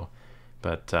kind of slow,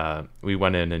 but we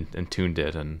went in and tuned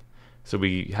it, and so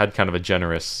we had kind of a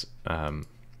generous,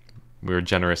 we were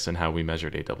generous in how we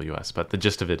measured AWS, but the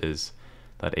gist of it is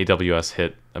that AWS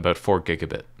hit about 4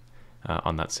 gigabit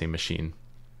on that same machine.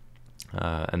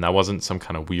 And that wasn't some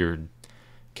kind of weird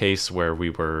case where we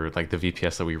were like the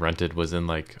VPS that we rented was in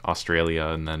like Australia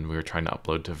and then we were trying to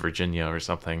upload to Virginia or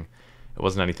something. It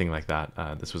wasn't anything like that.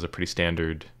 This was a pretty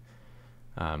standard,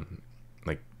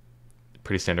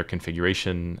 pretty standard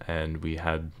configuration, and we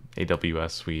had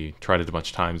AWS. We tried it a bunch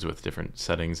of times with different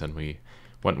settings, and we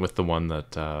went with the one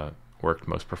that worked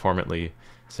most performantly.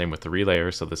 Same with the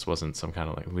relayer. So this wasn't some kind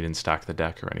of like, we didn't stack the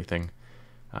deck or anything.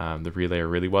 The relayer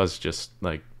really was just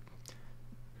like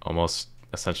almost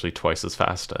essentially twice as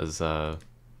fast as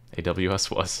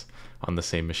AWS was on the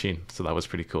same machine. So that was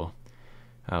pretty cool.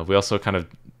 We also kind of,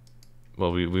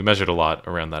 well, we measured a lot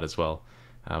around that as well.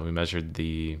 We measured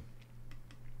the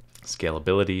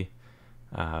scalability.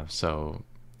 So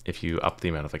if you up the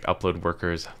amount of like upload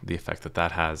workers, the effect that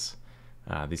that has,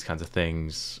 these kinds of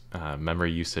things,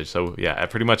 memory usage. So yeah,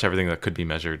 pretty much everything that could be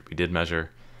measured, we did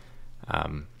measure,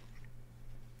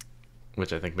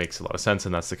 which I think makes a lot of sense.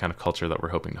 And that's the kind of culture that we're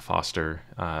hoping to foster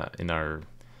in our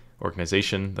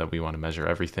organization, that we want to measure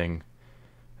everything,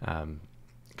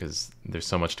 because there's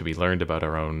so much to be learned about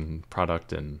our own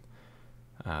product, and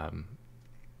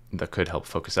that could help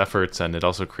focus efforts. And it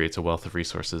also creates a wealth of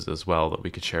resources as well that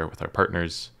we could share with our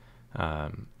partners,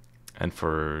 and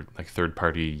for like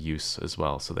third-party use as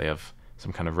well, so they have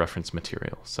some kind of reference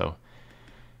material. So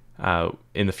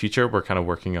in the future, we're kind of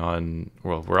working on,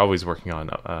 well, we're always working on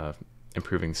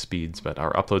improving speeds, but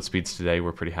our upload speeds today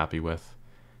we're pretty happy with.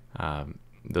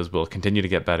 Those will continue to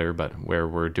get better, but where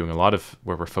we're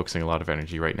focusing a lot of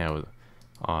energy right now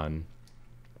on,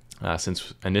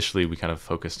 since initially we kind of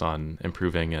focused on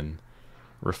improving and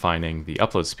refining the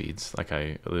upload speeds, like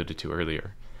I alluded to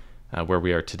earlier. Where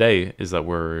we are today is that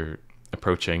we're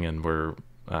approaching, and we're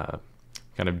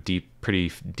kind of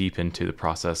pretty deep into the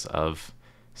process of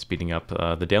speeding up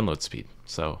the download speed.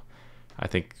 So I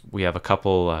think we have a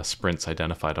couple sprints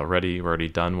identified already. We're already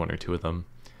done one or two of them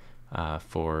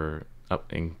for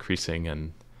increasing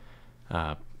and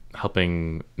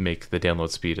helping make the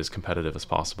download speed as competitive as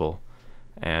possible.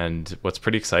 And what's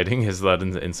pretty exciting is that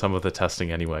in some of the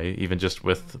testing anyway, even just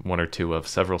with one or two of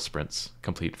several sprints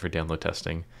complete for download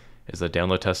testing, is that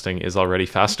download testing is already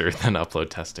faster than upload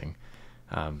testing.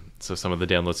 So some of the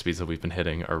download speeds that we've been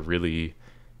hitting are really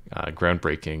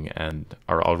groundbreaking and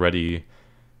are already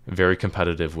very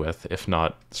competitive with, if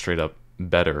not straight up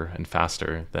better and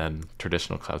faster than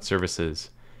traditional cloud services.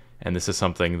 And this is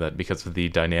something that, because of the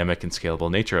dynamic and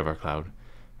scalable nature of our cloud,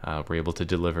 we're able to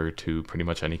deliver to pretty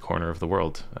much any corner of the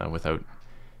world without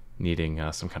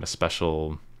needing some kind of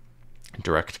special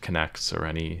direct connects or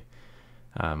any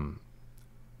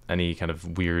kind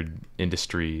of weird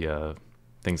industry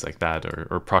things like that,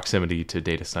 or proximity to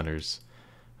data centers,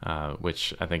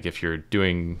 which I think if you're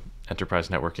doing enterprise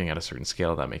networking at a certain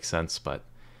scale, that makes sense. But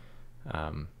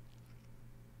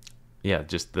yeah,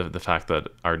 just the fact that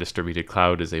our distributed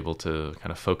cloud is able to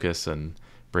kind of focus and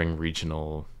bring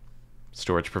regional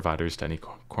storage providers to any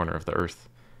corner of the earth.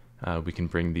 We can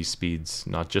bring these speeds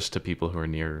not just to people who are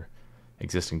near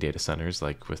existing data centers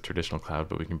like with traditional cloud,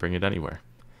 but we can bring it anywhere.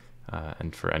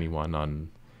 And for anyone on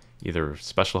either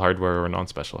special hardware or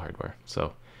non-special hardware.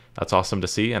 So that's awesome to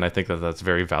see, and I think that that's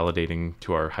very validating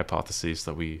to our hypotheses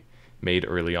that we made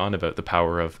early on about the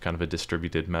power of kind of a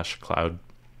distributed mesh cloud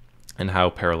and how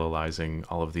parallelizing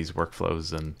all of these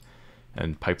workflows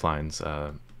and pipelines,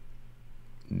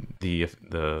 the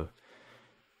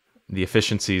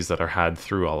efficiencies that are had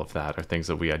through all of that are things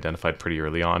that we identified pretty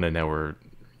early on, and now we're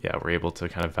able to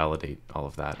kind of validate all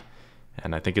of that.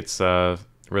 And I think it's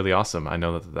really awesome. I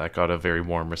know that got a very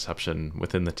warm reception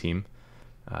within the team,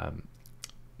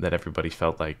 that everybody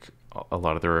felt like a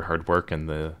lot of their hard work and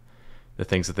the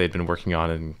things that they'd been working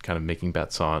on and kind of making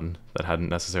bets on that hadn't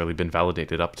necessarily been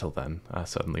validated up till then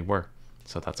suddenly were.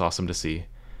 So that's awesome to see,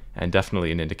 and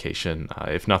definitely an indication,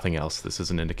 if nothing else, this is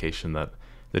an indication that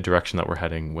the direction that we're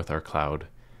heading with our cloud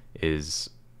is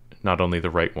not only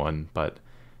the right one, but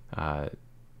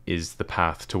is the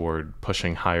path toward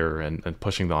pushing higher and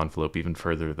pushing the envelope even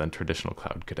further than traditional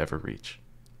cloud could ever reach.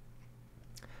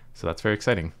 So that's very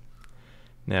exciting.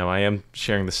 Now I am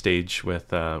sharing the stage with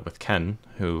Ken,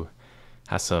 who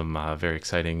has some very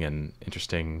exciting and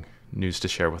interesting news to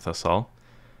share with us all.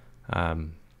 How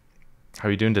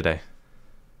are you doing today?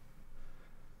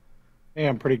 Hey,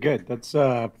 I'm pretty good. That's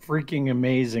freaking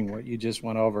amazing what you just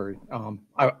went over.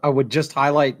 I would just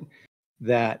highlight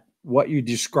that what you're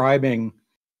describing,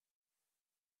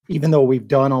 even though we've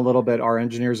done a little bit, our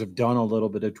engineers have done a little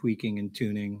bit of tweaking and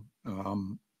tuning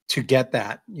to get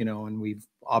that, and we've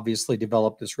obviously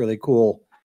developed this really cool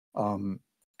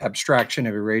abstraction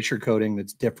of erasure coding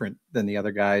that's different than the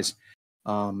other guys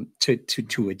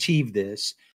to achieve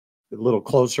this. A little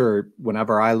closer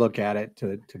whenever I look at it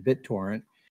to BitTorrent.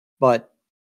 But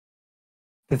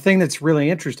the thing that's really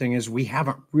interesting is we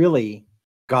haven't really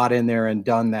got in there and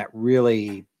done that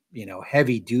really,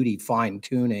 heavy duty fine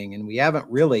tuning. And we haven't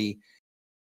really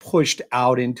pushed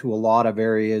out into a lot of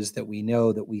areas that we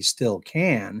know that we still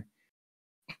can.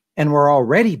 And we're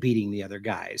already beating the other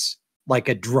guys like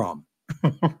a drum,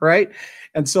 right?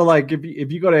 And so like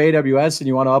if you go to AWS and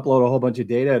you want to upload a whole bunch of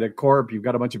data to Corp, you've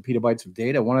got a bunch of petabytes of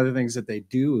data. One of the things that they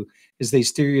do is they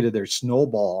steer you to their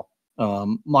Snowball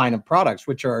line of products,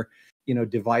 which are,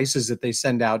 devices that they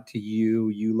send out to you.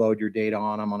 You load your data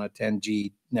on them on a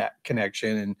 10G net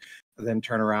connection and then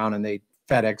turn around and they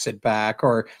FedEx it back.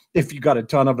 Or if you got a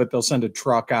ton of it, they'll send a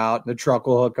truck out and the truck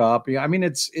will hook up. I mean,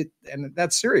 and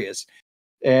that's serious.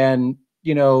 And,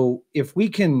 if we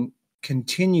can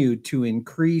continue to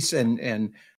increase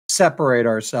and separate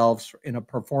ourselves in a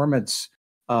performance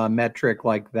metric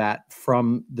like that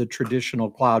from the traditional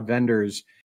cloud vendors,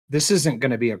 this isn't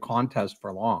going to be a contest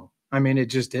for long. I mean, it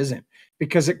just isn't,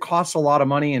 because it costs a lot of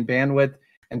money and bandwidth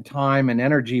and time and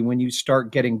energy when you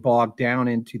start getting bogged down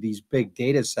into these big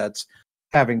data sets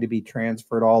having to be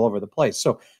transferred all over the place.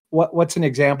 So what's an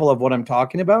example of what I'm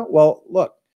talking about? Well,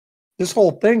 look, this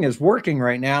whole thing is working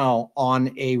right now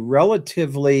on a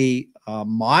relatively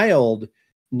mild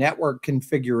network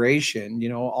configuration.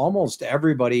 Almost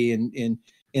everybody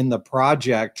in the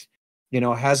project,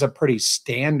 has a pretty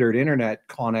standard internet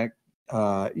connect,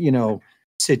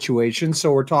 situation.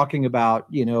 So we're talking about,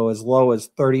 as low as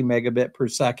 30 megabit per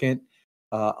second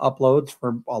uploads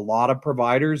for a lot of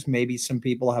providers. Maybe some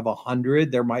people have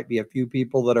 100. There might be a few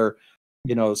people that are,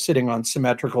 sitting on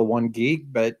symmetrical 1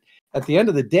 gig, but at the end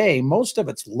of the day, most of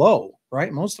it's low,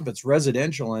 right? Most of it's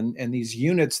residential, and these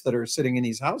units that are sitting in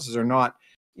these houses are not,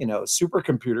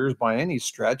 supercomputers by any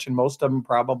stretch, and most of them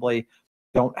probably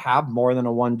don't have more than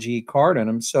a 1G card in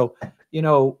them. So,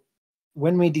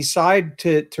 when we decide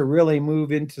to really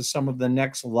move into some of the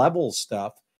next level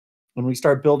stuff, when we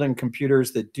start building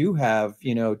computers that do have,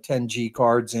 10G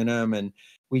cards in them, and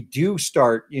we do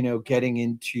start, getting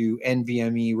into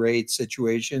NVMe RAID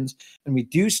situations, and we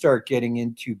do start getting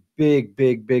into big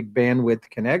bandwidth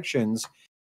connections,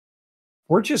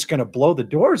 we're just going to blow the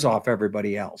doors off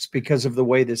everybody else because of the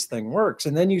way this thing works.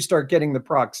 And then you start getting the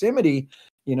proximity,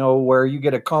 where you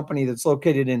get a company that's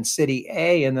located in city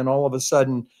A, and then all of a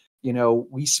sudden,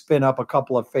 we spin up a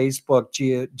couple of Facebook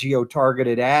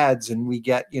geo-targeted ads, and we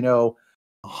get,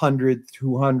 100,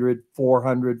 200,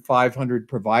 400, 500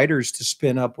 providers to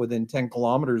spin up within 10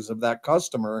 kilometers of that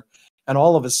customer. And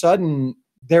all of a sudden,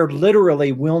 there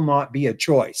literally will not be a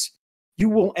choice. You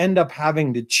will end up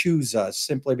having to choose us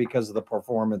simply because of the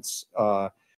performance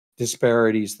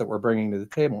disparities that we're bringing to the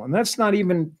table. And that's not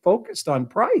even focused on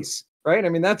price, right? I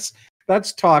mean, that's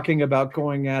talking about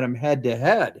going at them head to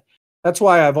head. That's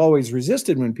why I've always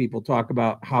resisted when people talk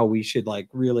about how we should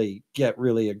really get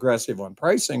really aggressive on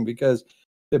pricing, because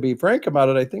to be frank about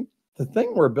it, I think the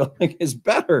thing we're building is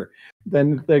better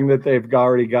than the thing that they've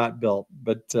already got built.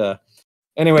 But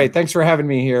anyway, thanks for having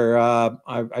me here.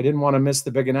 I didn't want to miss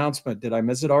the big announcement. Did I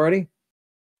miss it already?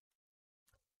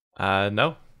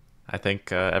 No, I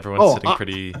think everyone's Oh,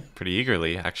 sitting pretty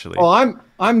eagerly, actually. oh,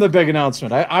 I'm the big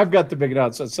announcement. I've got the big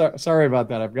announcement. Sorry about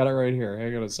that. I've got it right here.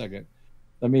 Hang on a second.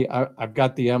 I've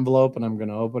got the envelope, and I'm going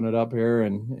to open it up here,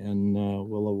 and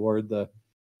we'll award the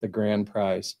grand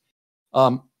prize.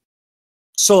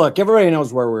 So look, everybody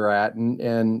knows where we're at,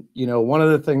 and you know, one of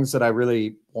the things that I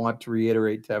really want to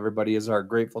reiterate to everybody is our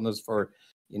gratefulness for,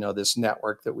 you know, this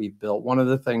network that we've built. One of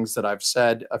the things that I've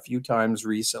said a few times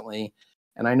recently,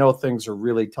 and I know things are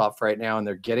really tough right now, and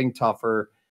they're getting tougher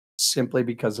simply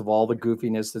because of all the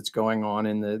goofiness that's going on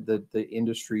in the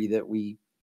industry that we,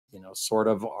 you know, sort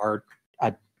of are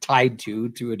tied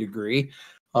to a degree.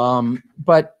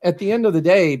 But at the end of the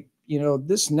day, you know,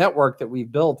 this network that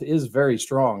we've built is very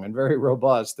strong and very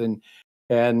robust. And,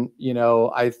 you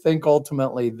know, I think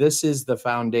ultimately this is the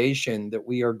foundation that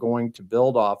we are going to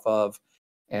build off of.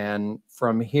 And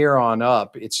from here on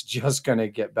up, it's just going to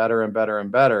get better and better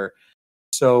and better.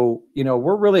 So, you know,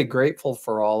 we're really grateful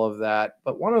for all of that.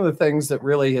 But one of the things that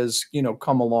really has, you know,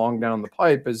 come along down the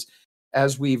pipe is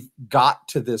as we've got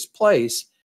to this place,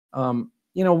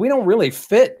 you know, we don't really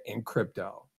fit in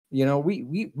crypto. You know,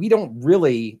 we don't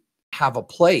really have a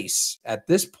place at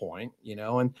this point, you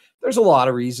know, and there's a lot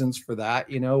of reasons for that.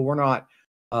 You know, we're not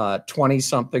 20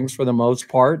 somethings for the most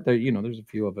part. There, you know, there's a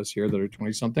few of us here that are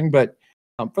 20 something, but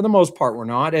for the most part, we're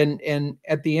not. And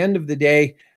at the end of the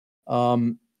day,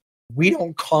 we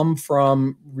don't come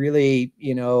from really,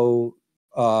 you know,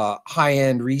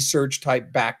 high-end research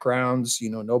type backgrounds.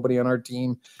 You know, nobody on our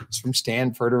team is from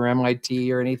Stanford or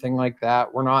MIT or anything like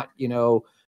that. We're not, you know,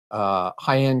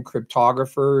 high-end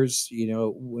cryptographers. You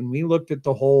know, when we looked at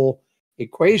the whole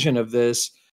equation of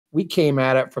this, we came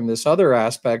at it from this other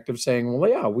aspect of saying, well,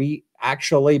 yeah, we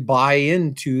actually buy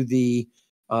into the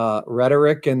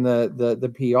rhetoric and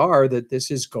the PR that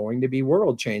this is going to be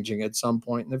world changing at some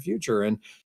point in the future. And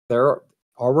there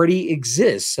already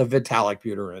exists a Vitalik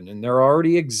Buterin, and there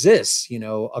already exists, you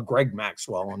know, a Greg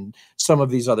Maxwell and some of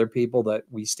these other people that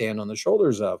we stand on the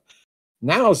shoulders of.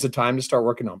 Now is the time to start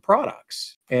working on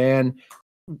products. And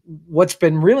what's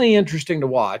been really interesting to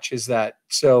watch is that,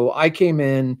 so I came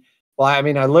in, well, I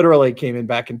mean, I literally came in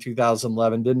back in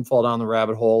 2011, didn't fall down the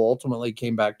rabbit hole, ultimately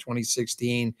came back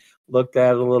 2016, looked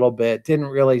at it a little bit, didn't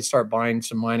really start buying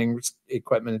some mining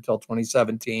equipment until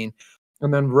 2017,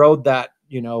 and then rode that,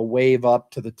 you know, wave up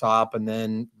to the top, and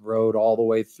then rode all the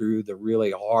way through the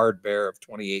really hard bear of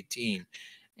 2018.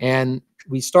 And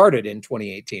we started in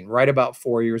 2018, right about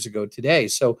 4 years ago today.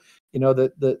 So, you know,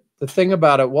 the thing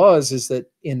about it is that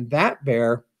in that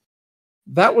bear,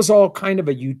 that was all kind of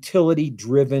a utility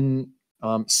driven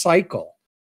cycle.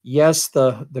 Yes,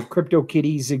 the crypto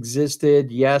kitties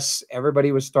existed. Yes,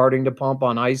 everybody was starting to pump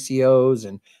on ICOs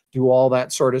and do all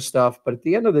that sort of stuff. But at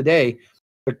the end of the day,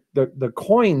 the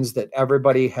coins that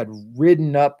everybody had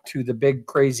ridden up to the big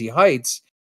crazy heights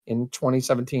in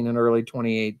 2017 and early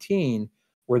 2018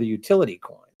 were the utility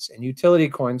coins. And utility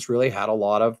coins really had a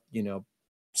lot of, you know,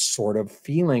 sort of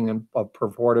feeling of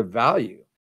purported value.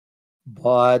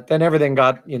 But then everything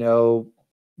got, you know,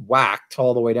 whacked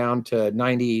all the way down to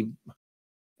 90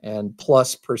 and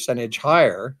plus percentage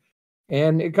higher.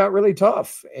 And it got really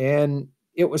tough. And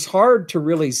it was hard to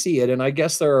really see it. And I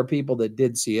guess there are people that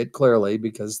did see it clearly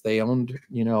because they owned,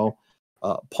 you know,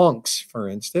 punks, for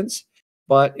instance.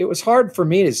 But it was hard for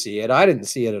me to see it. I didn't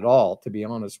see it at all, to be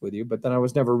honest with you. But then I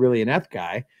was never really an ETH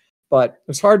guy. But it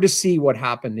was hard to see what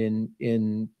happened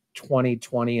in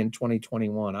 2020 and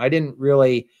 2021. I didn't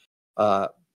really, I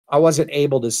wasn't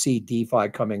able to see DeFi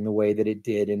coming the way that it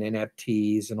did, and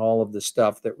NFTs and all of the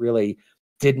stuff that really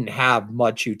didn't have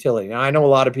much utility. Now, I know a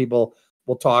lot of people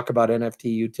will talk about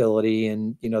NFT utility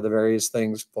and, you know, the various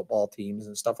things, football teams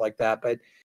and stuff like that, but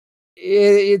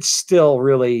it's still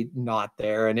really not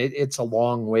there, and it's a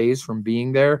long ways from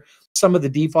being there. Some of the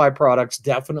DeFi products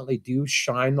definitely do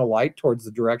shine the light towards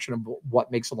the direction of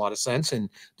what makes a lot of sense in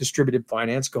distributed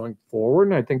finance going forward.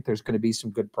 And I think there's going to be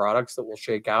some good products that will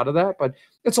shake out of that, but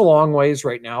it's a long ways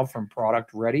right now from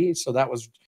product ready. So that was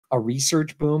a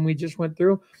research boom we just went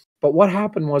through. But what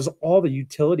happened was all the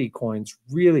utility coins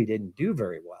really didn't do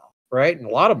very well, right? And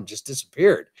a lot of them just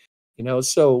disappeared. You know,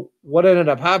 so what ended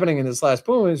up happening in this last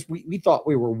boom is we thought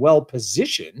we were well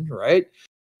positioned, right?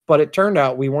 But it turned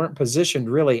out we weren't positioned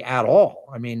really at all.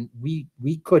 I mean, we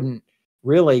couldn't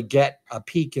really get a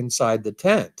peek inside the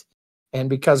tent. And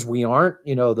because we aren't,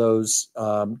 you know, those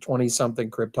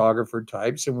 20-something cryptographer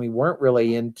types, and we weren't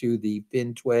really into the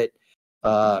FinTwit,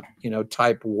 you know,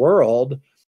 type world,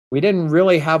 we didn't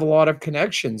really have a lot of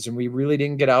connections, and we really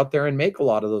didn't get out there and make a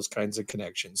lot of those kinds of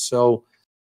connections. So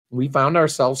we found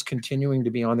ourselves continuing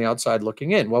to be on the outside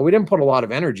looking in. Well, we didn't put a lot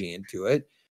of energy into it.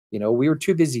 You know, we were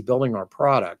too busy building our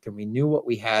product, and we knew what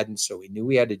we had, and so we knew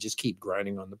we had to just keep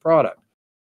grinding on the product.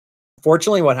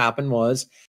 Fortunately, what happened was,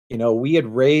 you know, we had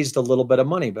raised a little bit of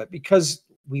money, but because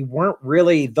we weren't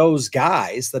really those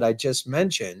guys that I just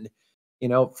mentioned, you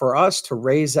know, for us to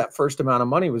raise that first amount of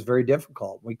money was very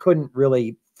difficult. We couldn't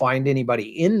really find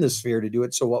anybody in the sphere to do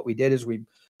it. So what we did is we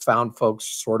found folks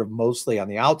sort of mostly on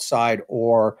the outside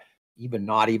or even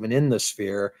not even in the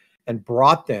sphere and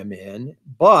brought them in.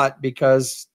 But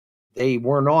because they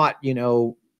were not, you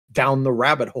know, down the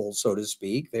rabbit hole, so to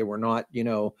speak, they were not, you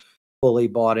know, fully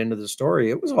bought into the story.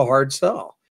 It was a hard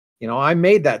sell. You know, I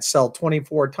made that sell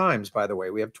 24 times, by the way.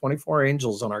 We have 24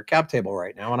 angels on our cap table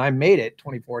right now, and I made it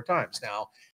 24 times. Now,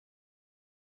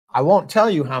 I won't tell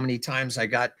you how many times I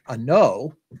got a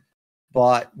no,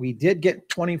 but we did get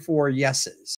 24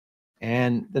 yeses.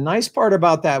 And the nice part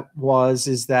about that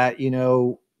is that, you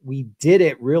know, we did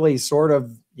it really sort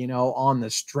of, you know, on the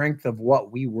strength of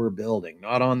what we were building,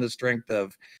 not on the strength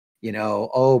of, you know,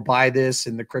 oh, buy this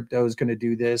and the crypto is going to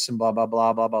do this and blah, blah,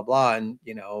 blah, blah, blah, blah. And,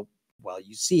 you know, well,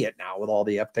 you see it now with all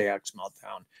the FTX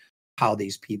meltdown, how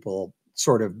these people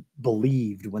sort of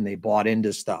believed when they bought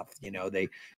into stuff. You know, they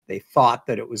thought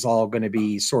that it was all going to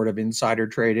be sort of insider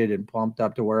traded and pumped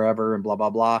up to wherever and blah,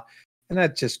 blah, blah. And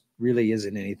that just really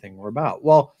isn't anything we're about.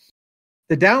 Well,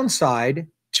 the downside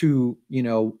to, you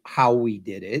know, how we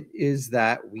did it is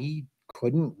that we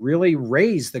couldn't really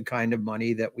raise the kind of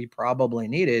money that we probably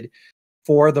needed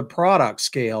for the product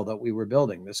scale that we were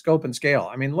building, the scope and scale.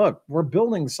 I mean, look, we're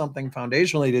building something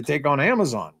foundationally to take on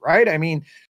Amazon, right? I mean,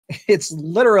 it's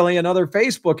literally another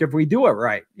Facebook if we do it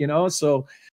right, you know? So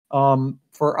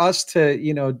for us to,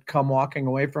 you know, come walking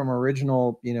away from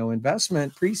original, you know,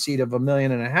 investment pre-seed of $1.5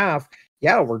 million,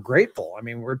 yeah, we're grateful. I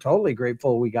mean, we're totally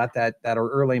grateful we got that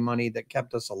early money that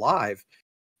kept us alive.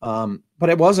 But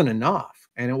it wasn't enough,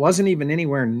 and it wasn't even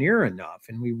anywhere near enough.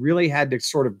 And we really had to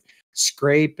sort of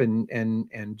scrape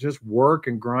and just work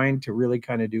and grind to really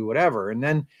kind of do whatever. And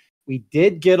then we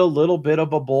did get a little bit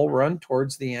of a bull run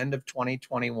towards the end of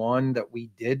 2021 that we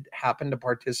did happen to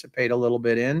participate a little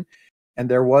bit in. And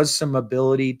there was some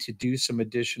ability to do some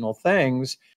additional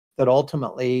things that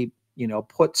ultimately, you know,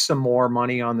 put some more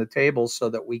money on the table so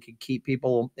that we could keep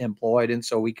people employed. And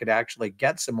so we could actually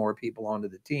get some more people onto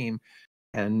the team.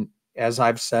 And as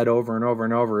I've said over and over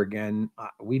and over again,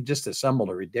 we've just assembled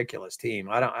a ridiculous team.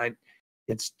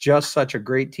 It's just such a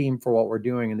great team for what we're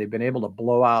doing. And they've been able to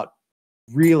blow out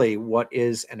really what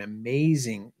is an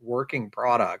amazing working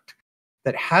product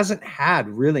that hasn't had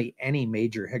really any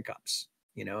major hiccups,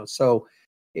 you know? So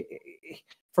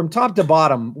from top to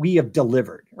bottom, we have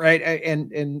delivered, right?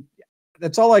 And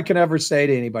that's all I can ever say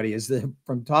to anybody is that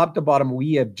from top to bottom,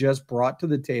 we have just brought to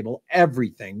the table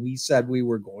everything we said we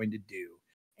were going to do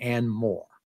and more.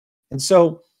 And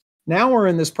so now we're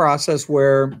in this process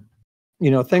where,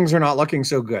 you know, things are not looking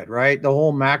so good, right? The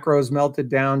whole macro's melted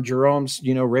down. Jerome's,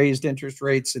 you know, raised interest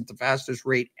rates at the fastest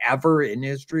rate ever in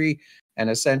history. And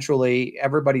essentially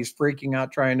everybody's freaking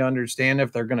out trying to understand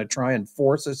if they're going to try and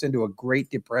force us into a Great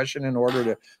Depression in order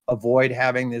to avoid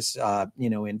having this, you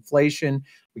know, inflation.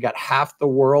 We got half the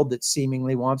world that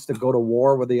seemingly wants to go to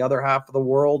war with the other half of the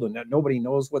world, and that nobody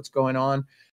knows what's going on.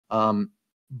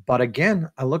 But again,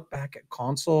 I look back at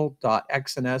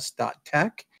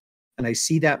console.xns.tech and I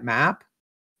see that map,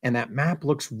 and that map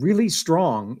looks really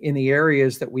strong in the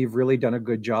areas that we've really done a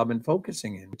good job in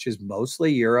focusing in, which is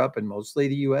mostly Europe and mostly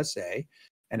the USA.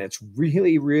 And it's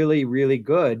really, really, really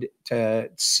good to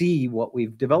see what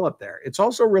we've developed there. It's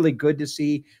also really good to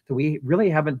see that we really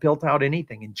haven't built out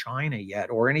anything in China yet,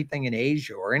 or anything in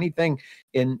Asia, or anything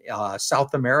in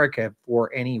South America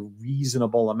for any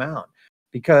reasonable amount,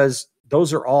 because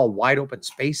those are all wide open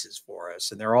spaces for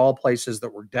us. And they're all places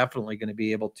that we're definitely going to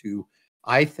be able to,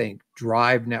 I think,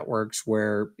 drive networks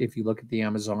where, if you look at the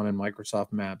Amazon and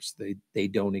Microsoft maps, they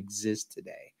don't exist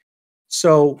today.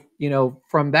 So, you know,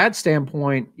 from that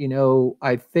standpoint, you know,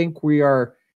 I think we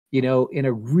are, you know, in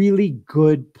a really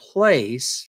good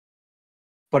place,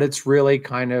 but it's really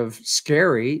kind of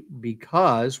scary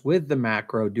because with the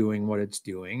macro doing what it's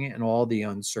doing and all the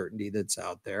uncertainty that's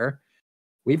out there,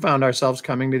 we found ourselves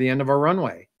coming to the end of our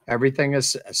runway. Everything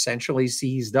is essentially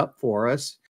seized up for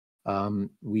us.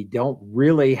 We don't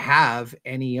really have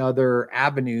any other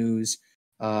avenues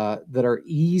that are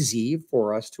easy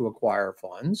for us to acquire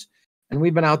funds. And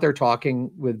we've been out there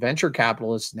talking with venture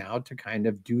capitalists now to kind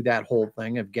of do that whole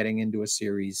thing of getting into a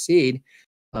series seed.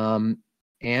 And,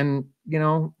 you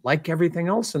know, like everything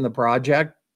else in the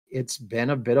project, it's been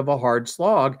a bit of a hard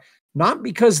slog, not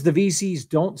because the VCs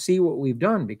don't see what we've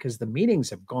done, because the meetings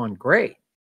have gone great.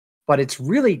 But it's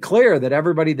really clear that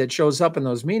everybody that shows up in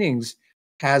those meetings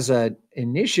has an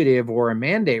initiative or a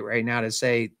mandate right now to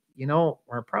say, you know,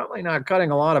 we're probably not cutting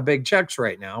a lot of big checks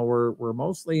right now. We're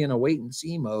mostly in a wait and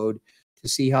see mode to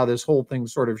see how this whole thing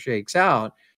sort of shakes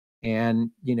out.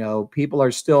 And, you know, people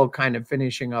are still kind of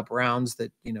finishing up rounds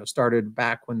that, you know, started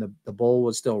back when the bull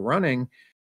was still running.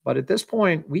 But at this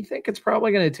point, we think it's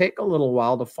probably going to take a little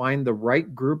while to find the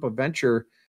right group of venture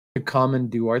to come and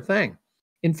do our thing.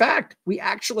 In fact, we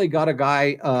actually got a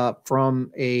guy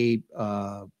from a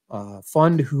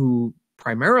fund who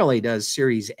primarily does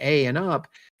Series A and up,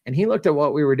 and he looked at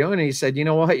what we were doing and he said, you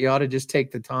know what, you ought to just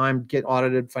take the time, get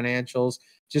audited financials,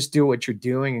 just do what you're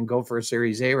doing and go for a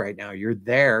Series A right now. You're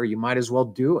there. You might as well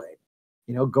do it.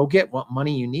 You know, go get what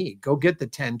money you need. Go get the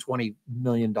 $10-20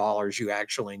 million you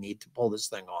actually need to pull this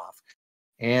thing off.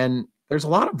 And there's a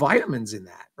lot of vitamins in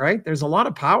that, right? There's a lot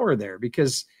of power there,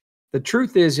 because the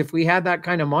truth is, if we had that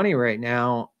kind of money right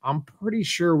now, I'm pretty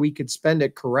sure we could spend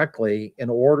it correctly in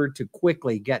order to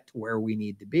quickly get to where we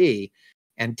need to be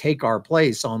and take our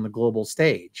place on the global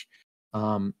stage.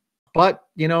 But,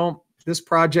 you know, this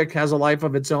project has a life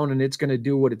of its own and it's going to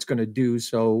do what it's going to do.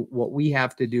 So what we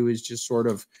have to do is just sort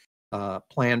of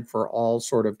plan for all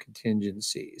sort of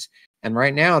contingencies. And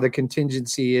right now the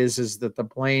contingency is that the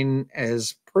plane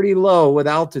is pretty low with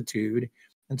altitude.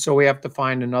 And so we have to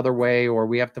find another way, or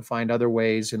we have to find other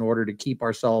ways in order to keep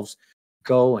ourselves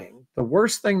going. The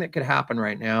worst thing that could happen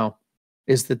right now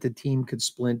is that the team could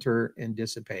splinter and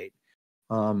dissipate.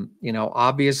 You know,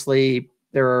 obviously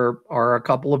there are a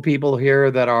couple of people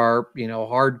here that are, you know,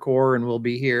 hardcore and will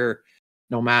be here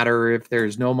no matter if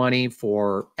there's no money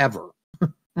forever.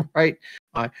 Right.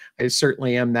 I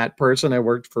certainly am that person. I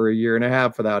worked for a year and a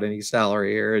half without any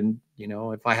salary here. And, you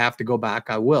know, if I have to go back,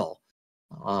 I will.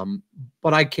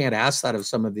 But I can't ask that of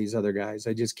some of these other guys.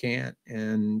 I just can't.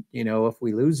 And, you know, if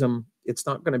we lose them, it's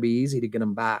not going to be easy to get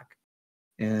them back.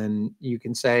 And you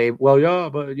can say, well, yeah,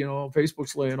 but, you know,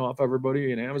 Facebook's laying off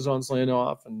everybody and Amazon's laying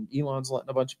off and Elon's letting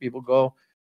a bunch of people go.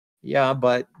 Yeah,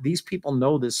 but these people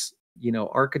know this, you know,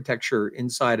 architecture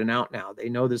inside and out now. They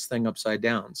know this thing upside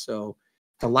down. So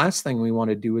the last thing we want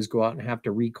to do is go out and have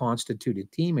to reconstitute a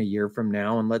team a year from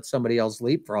now and let somebody else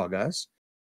leapfrog us.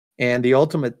 And the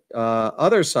ultimate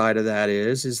other side of that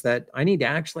is that I need to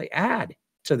actually add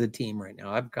to the team right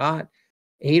now. I've got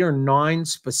 8 or 9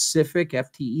 specific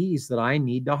FTEs that I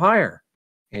need to hire.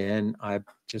 And I'm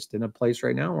just in a place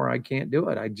right now where I can't do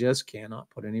it. I just cannot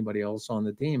put anybody else on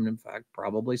the team. In fact,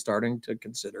 probably starting to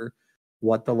consider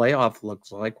what the layoff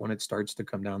looks like when it starts to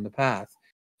come down the path.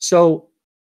 So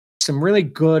some really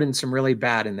good and some really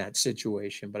bad in that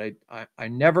situation. But I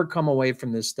never come away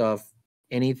from this stuff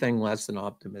anything less than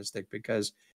optimistic,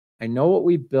 because I know what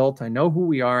we've built. I know who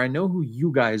we are. I know who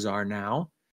you guys are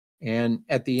now. And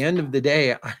at the end of the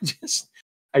day,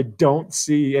 I don't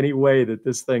see any way that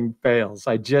this thing fails.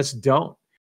 I just don't.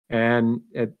 And,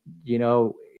 you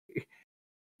know,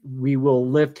 we will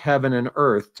lift heaven and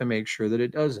earth to make sure that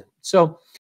it doesn't. So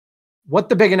what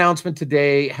the big announcement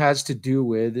today has to do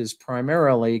with is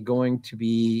primarily going to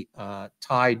be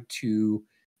tied to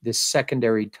this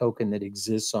secondary token that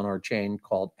exists on our chain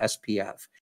called SPF.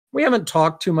 We haven't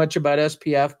talked too much about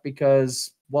SPF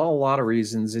because, well, a lot of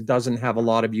reasons. It doesn't have a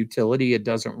lot of utility. It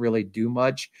doesn't really do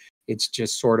much. It's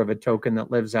just sort of a token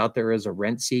that lives out there as a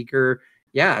rent seeker.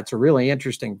 Yeah, it's a really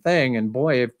interesting thing. And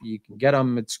boy, if you can get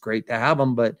them, it's great to have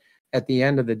them. But at the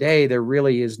end of the day, there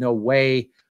really is no way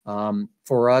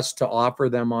for us to offer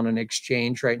them on an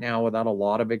exchange right now without a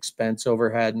lot of expense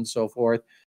overhead and so forth.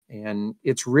 And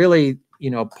it's really, you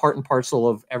know, part and parcel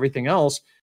of everything else.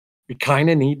 We kind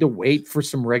of need to wait for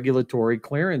some regulatory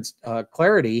clearance,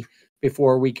 clarity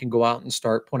before we can go out and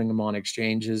start putting them on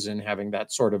exchanges and having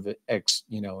that sort of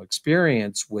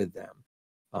experience with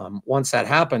them. Once that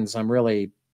happens, I'm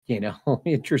really, you know,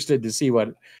 interested to see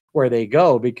where they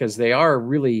go, because they are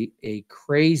really a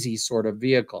crazy sort of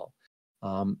vehicle.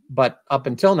 But up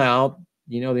until now,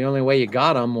 you know, the only way you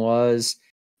got them was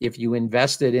if you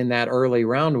invested in that early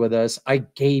round with us. I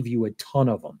gave you a ton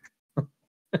of them.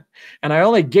 And I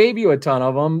only gave you a ton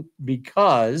of them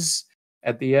because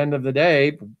at the end of the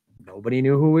day, nobody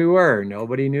knew who we were.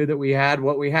 Nobody knew that we had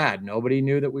what we had. Nobody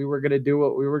knew that we were going to do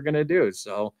what we were going to do.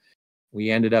 So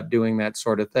we ended up doing that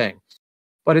sort of thing.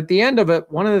 But at the end of it,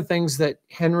 one of the things that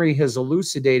Henry has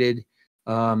elucidated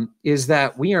is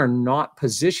that we are not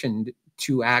positioned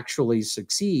to actually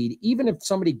succeed, even if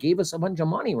somebody gave us a bunch of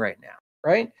money right now,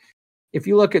 right? If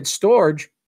you look at Storage,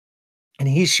 and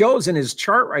he shows in his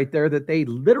chart right there that they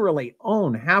literally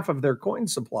own half of their coin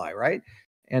supply, right?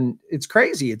 And it's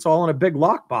crazy. It's all in a big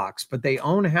lockbox, but they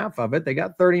own half of it. They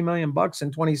got 30 million bucks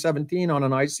in 2017 on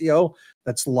an ICO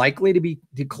that's likely to be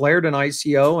declared an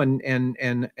ICO and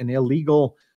an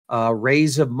illegal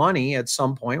raise of money at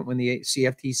some point when the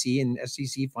CFTC and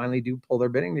SEC finally do pull their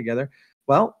bidding together.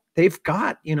 Well, they've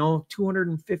got,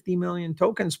 250 million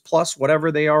tokens plus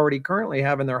whatever they already currently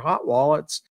have in their hot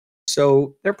wallets.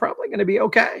 So they're probably going to be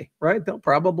okay, right? They'll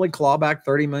probably claw back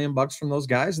 30 million bucks from those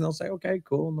guys and they'll say, okay,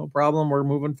 cool, no problem. We're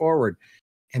moving forward.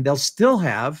 And they'll still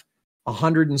have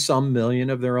 100 and some million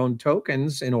of their own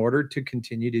tokens in order to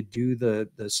continue to do the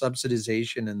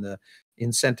subsidization and the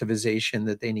incentivization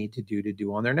that they need to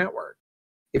do on their network.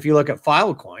 If you look at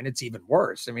Filecoin, it's even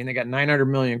worse. I mean, they got 900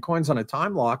 million coins on a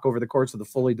time lock over the course of the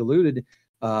fully diluted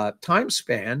time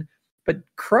span. But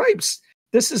cripes,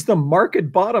 this is the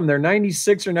market bottom. They're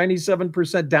 96 or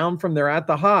 97% down from their at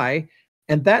the high.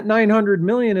 And that 900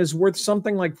 million is worth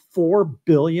something like $4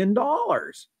 billion.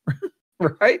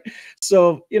 Right?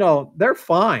 So, they're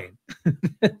fine.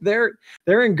 they're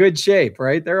in good shape,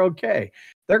 right? They're okay.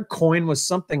 Their coin was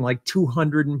something like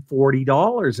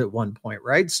 $240 at one point,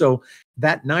 right? So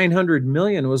that 900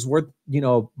 million was worth,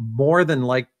 more than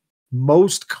like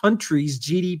most countries'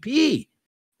 GDP.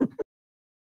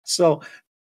 So,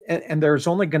 and there's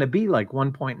only going to be like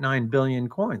 1.9 billion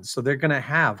coins. So they're going to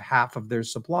have half of their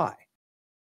supply.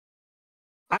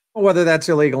 I don't know whether that's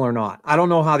illegal or not. I don't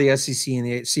know how the SEC and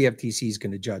the CFTC is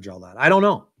going to judge all that. I don't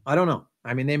know.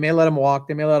 I mean, they may let them walk.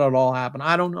 They may let it all happen.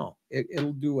 I don't know.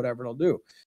 It'll do whatever it'll do.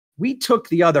 We took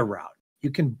the other route.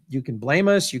 You can blame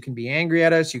us. You can be angry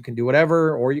at us. You can do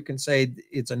whatever, or you can say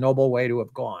it's a noble way to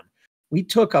have gone. We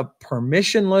took a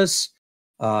permissionless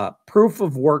proof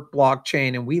of work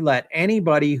blockchain, and we let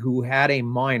anybody who had a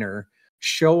miner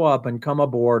show up and come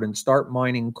aboard and start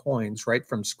mining coins right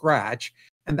from scratch.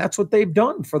 And that's what they've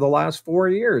done for the last 4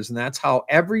 years. And that's how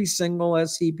every single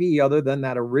SCP, other than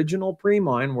that original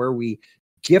pre-mine where we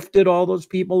gifted all those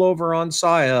people over on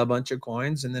Saya a bunch of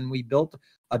coins, and then we built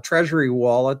a treasury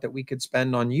wallet that we could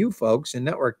spend on you folks in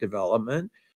network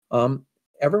development.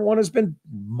 Everyone has been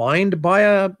mined by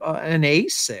an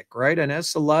ASIC, right? An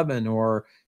S11 or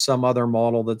some other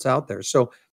model that's out there.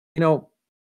 So,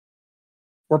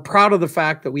 we're proud of the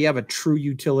fact that we have a true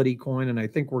utility coin, and I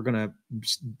think we're going to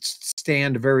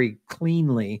stand very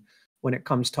cleanly when it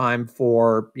comes time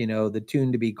for, the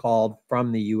tune to be called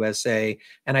from the USA.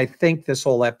 And I think this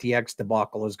whole FTX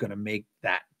debacle is going to make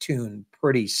that tune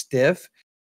pretty stiff.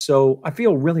 So I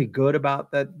feel really good about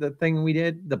the thing we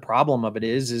did. The problem of it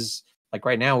is like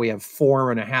right now we have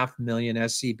 4.5 million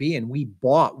SCP, and we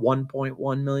bought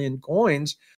 1.1 million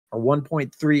coins or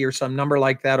 1.3 or some number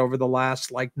like that over the last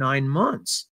like 9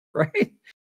 months, right?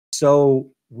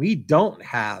 So we don't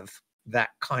have that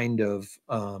kind of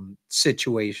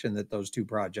situation that those two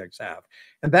projects have.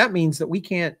 And that means that we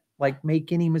can't like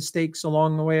make any mistakes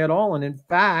along the way at all. And in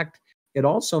fact, it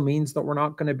also means that we're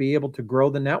not going to be able to grow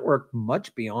the network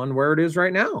much beyond where it is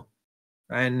right now.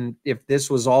 And if this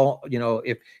was all,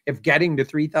 if getting to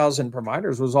 3,000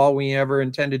 providers was all we ever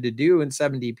intended to do in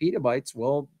 70 petabytes,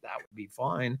 well, that would be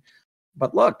fine.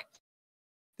 But look,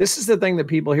 this is the thing that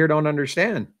people here don't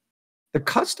understand. The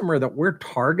customer that we're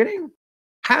targeting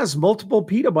has multiple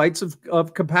petabytes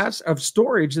of capacity of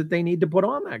storage that they need to put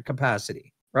on that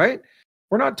capacity, right?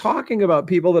 We're not talking about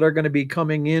people that are going to be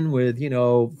coming in with,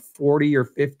 40 or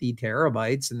 50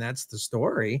 terabytes, and that's the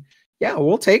story. Yeah,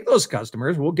 we'll take those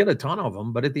customers. We'll get a ton of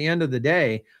them. But at the end of the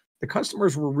day, the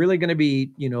customers we're really going to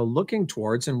be, looking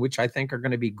towards, and which I think are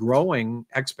going to be growing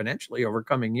exponentially over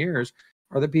coming years,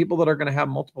 are the people that are going to have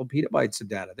multiple petabytes of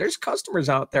data. There's customers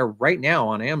out there right now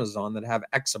on Amazon that have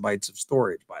exabytes of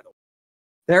storage, by the way.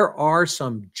 There are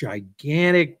some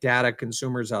gigantic data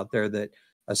consumers out there that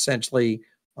essentially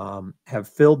have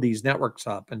filled these networks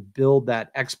up and build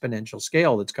that exponential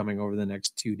scale that's coming over the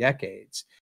next 2 decades.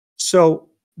 So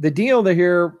the deal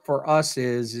here for us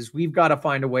is we've got to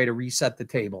find a way to reset the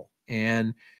table.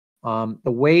 And the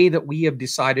way that we have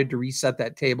decided to reset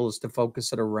that table is to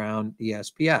focus it around the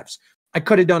SPFs. I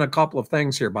could have done a couple of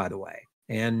things here, by the way.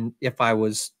 And if I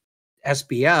was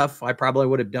SPF, I probably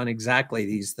would have done exactly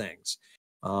these things.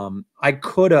 I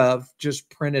could have just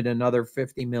printed another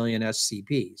 50 million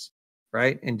SCPs,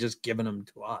 right? And just given them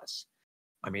to us.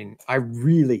 I mean, I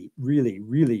really, really,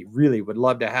 really, really would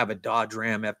love to have a Dodge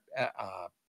Ram. I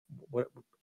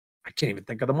can't even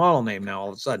think of the model name now all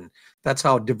of a sudden. That's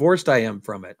how divorced I am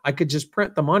from it. I could just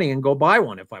print the money and go buy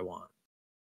one if I want.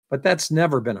 But that's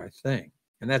never been our thing.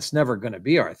 And that's never going to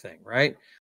be our thing, right?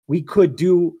 We could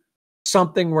do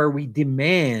something where we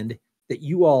demand that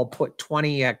you all put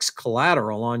 20x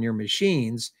collateral on your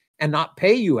machines and not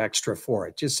pay you extra for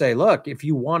it. Just say, look, if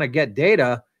you want to get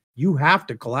data, you have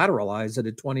to collateralize it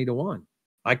at 20-1.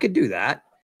 I could do that.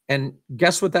 And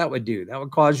guess what that would do? That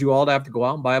would cause you all to have to go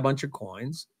out and buy a bunch of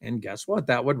coins. And guess what?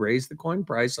 That would raise the coin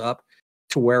price up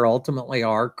to where ultimately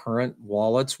our current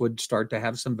wallets would start to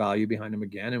have some value behind them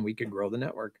again, and we could grow the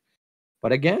network.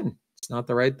 But again, it's not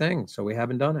the right thing, so we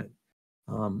haven't done it.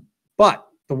 But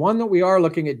the one that we are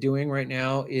looking at doing right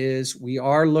now is we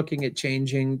are looking at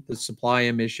changing the supply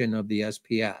emission of the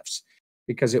SPFs,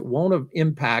 because it won't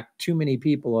impact too many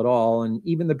people at all. And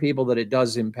even the people that it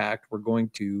does impact, we're going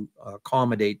to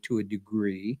accommodate to a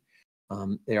degree.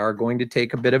 They are going to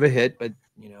take a bit of a hit, but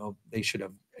they should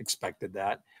have expected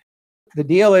that. The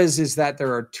deal is that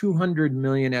there are 200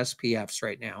 million SPFs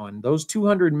right now, and those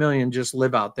 200 million just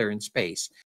live out there in space.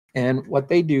 And what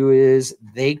they do is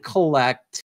they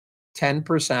collect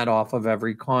 10% off of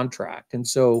every contract. And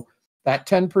so that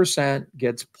 10%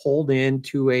 gets pulled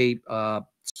into a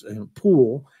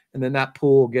pool, and then that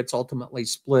pool gets ultimately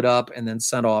split up and then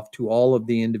sent off to all of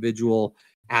the individual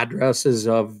addresses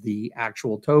of the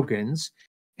actual tokens.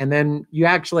 And then you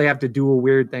actually have to do a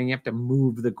weird thing. You have to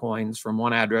move the coins from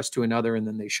one address to another, and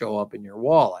then they show up in your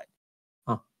wallet.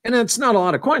 And it's not a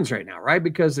lot of coins right now, right?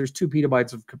 Because there's 2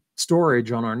 petabytes of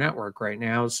storage on our network right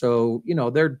now. So,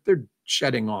 they're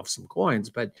shedding off some coins,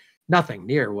 but nothing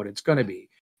near what it's going to be.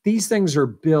 These things are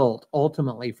built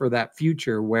ultimately for that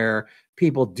future where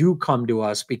people do come to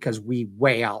us because we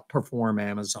way outperform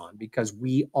Amazon, because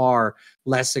we are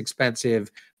less expensive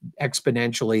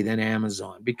exponentially than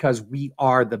Amazon, because we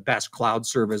are the best cloud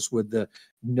service with the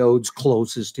nodes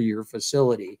closest to your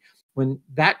facility. When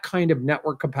that kind of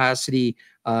network capacity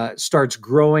starts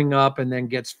growing up and then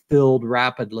gets filled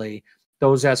rapidly,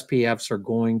 those SPFs are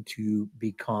going to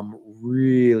become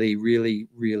really, really,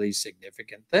 really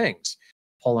significant things,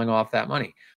 pulling off that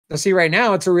money. Now, see, right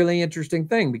now, it's a really interesting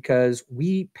thing because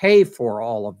we pay for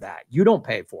all of that. You don't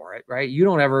pay for it, right?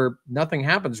 Nothing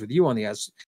happens with you on the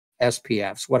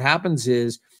SPFs. What happens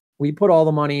is we put all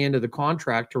the money into the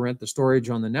contract to rent the storage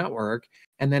on the network.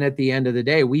 And then at the end of the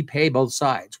day, we pay both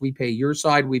sides. We pay your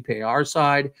side, we pay our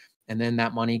side, and then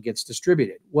that money gets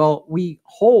distributed. Well, we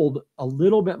hold a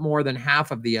little bit more than half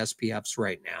of the SPFs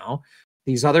right now.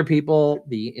 These other people,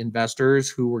 the investors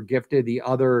who were gifted the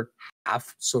other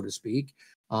half, so to speak,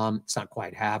 it's not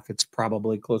quite half, it's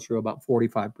probably closer to about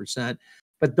 45%.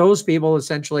 But those people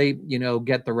essentially,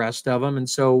 get the rest of them. And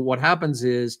so what happens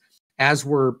is, as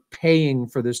we're paying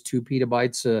for this 2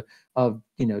 petabytes of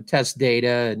test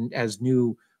data, and as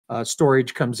new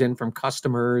storage comes in from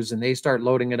customers and they start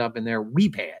loading it up in there, we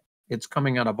pay it. It's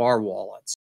coming out of our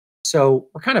wallets. So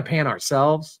we're kind of paying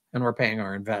ourselves and we're paying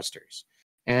our investors.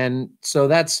 And so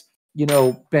that's,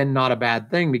 been not a bad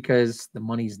thing because the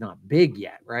money's not big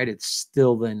yet, right? It's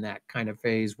still in that kind of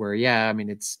phase where,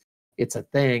 it's a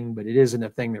thing, but it isn't a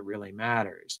thing that really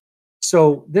matters.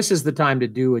 So this is the time to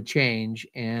do a change.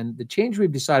 And the change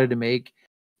we've decided to make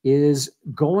is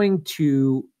going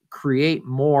to create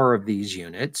more of these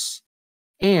units,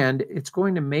 and it's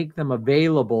going to make them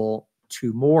available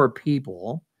to more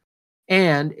people,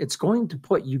 and it's going to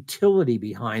put utility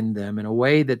behind them in a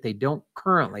way that they don't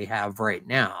currently have right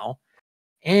now,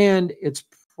 and it's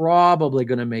probably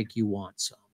going to make you want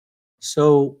some.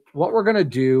 So what we're going to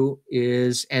do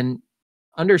is, and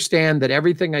understand that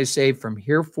everything I say from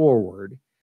here forward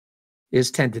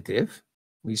is tentative.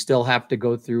 We still have to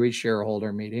go through a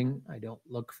shareholder meeting. I don't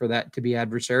look for that to be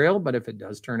adversarial, but if it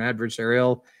does turn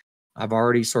adversarial, I've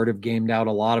already sort of gamed out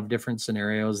a lot of different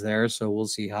scenarios there, so we'll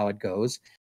see how it goes.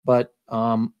 But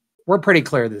we're pretty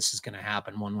clear this is going to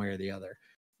happen one way or the other.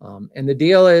 And the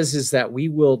deal is that we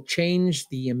will change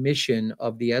the emission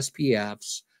of the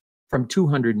SPFs from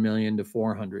 200 million to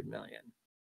 400 million.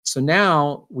 So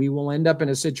now we will end up in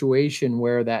a situation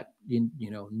where that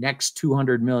next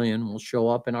 200 million will show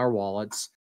up in our wallets,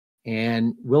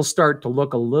 and we'll start to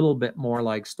look a little bit more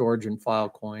like Storage and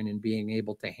Filecoin and being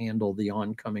able to handle the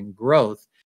oncoming growth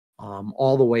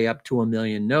all the way up to 1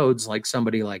 million nodes, like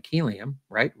somebody like Helium,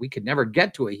 right? We could never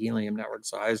get to a Helium network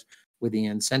size with the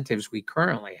incentives we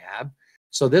currently have.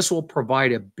 So this will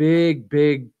provide a big,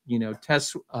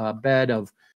 test bed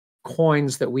of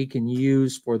coins that we can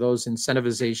use for those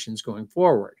incentivizations going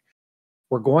forward.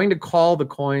 We're going to call the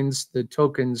coins, the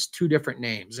tokens, 2 different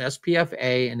names,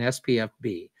 SPF-A and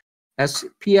SPF-B.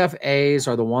 SPF-As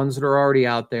are the ones that are already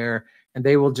out there, and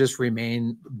they will just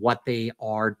remain what they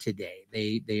are today.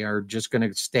 They are just going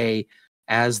to stay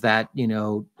as that,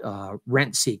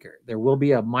 rent seeker. There will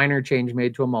be a minor change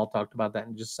made to them. I'll talk about that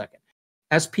in just a second.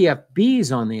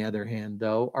 SPF-Bs, on the other hand,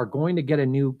 though, are going to get a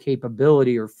new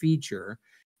capability or feature,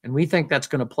 and we think that's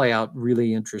going to play out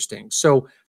really interesting. So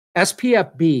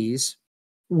SPF-Bs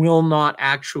will not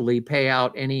actually pay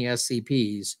out any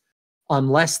SCPs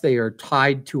unless they are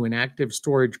tied to an active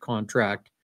storage contract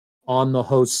on the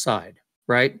host side,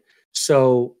 right?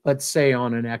 So let's say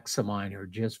on an examiner,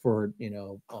 just for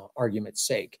argument's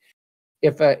sake,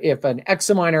 if an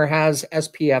examiner has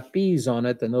SPF-Bs on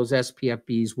it, then those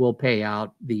SPF-Bs will pay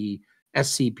out the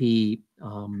SCP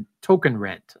token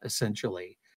rent,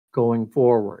 essentially, going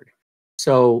forward.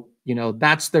 So,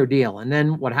 that's their deal. And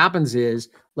then what happens is,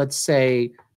 let's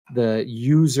say the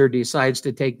user decides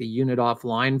to take the unit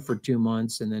offline for 2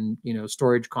 months, and then,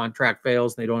 storage contract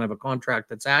fails, and they don't have a contract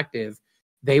that's active,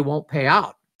 they won't pay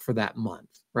out for that month,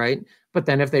 right? But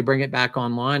then if they bring it back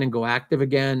online and go active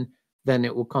again, then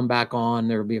it will come back on.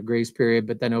 There will be a grace period,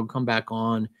 but then it'll come back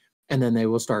on, and then they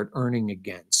will start earning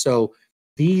again. So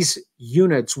these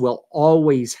units will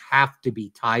always have to be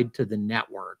tied to the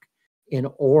network in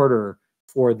order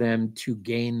for them to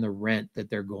gain the rent that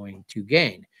they're going to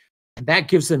gain. And that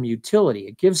gives them utility.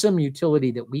 It gives them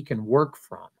utility that we can work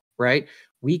from, right?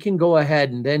 We can go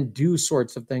ahead and then do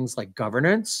sorts of things like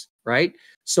governance, right?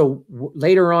 So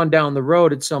later on down the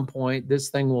road, at some point, this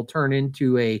thing will turn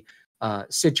into a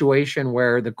situation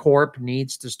where the corp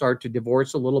needs to start to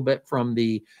divorce a little bit from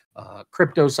the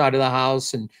crypto side of the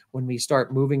house. And when we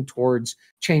start moving towards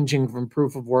changing from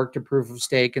proof of work to proof of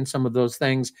stake and some of those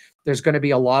things, there's going to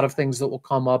be a lot of things that will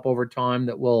come up over time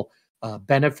that will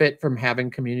benefit from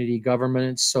having community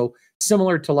governance. So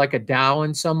similar to like a DAO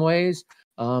in some ways.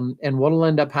 And what will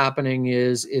end up happening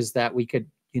is that we could,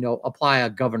 apply a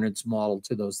governance model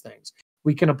to those things.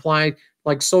 We can apply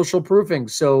like social proofing.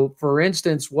 So for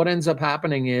instance, what ends up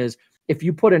happening is if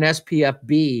you put an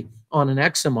SPF-B on an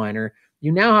examiner,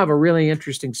 you now have a really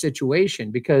interesting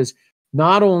situation, because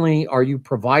not only are you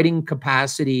providing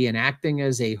capacity and acting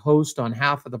as a host on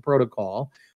half of the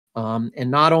protocol, and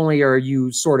not only are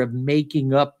you sort of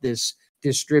making up this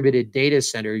distributed data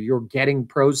center, you're getting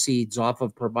proceeds off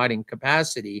of providing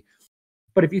capacity.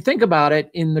 But if you think about it,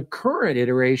 in the current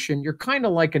iteration, you're kind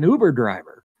of like an Uber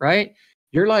driver, right?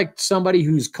 You're like somebody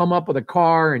who's come up with a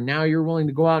car, and now you're willing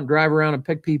to go out and drive around and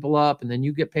pick people up, and then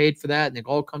you get paid for that, and it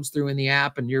all comes through in the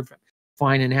app, and you're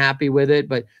fine and happy with it.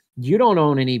 But you don't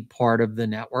own any part of the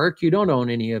network. You don't own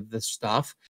any of the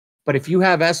stuff. But if you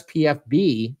have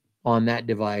SPF-B on that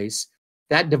device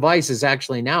is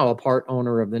actually now a part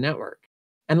owner of the network.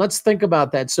 And let's think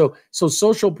about that. So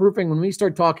social proofing, when we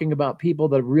start talking about people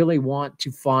that really want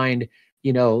to find,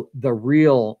 the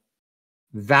real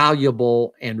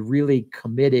valuable and really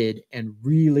committed and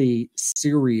really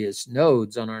serious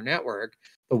nodes on our network,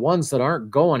 the ones that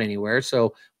aren't going anywhere.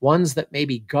 So ones that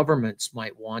maybe governments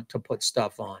might want to put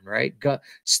stuff on, right?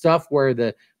 Stuff where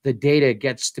the data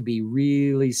gets to be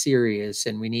really serious,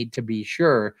 and we need to be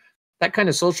sure. That kind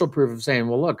of social proof of saying,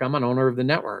 well, look, I'm an owner of the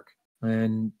network,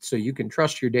 and so you can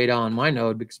trust your data on my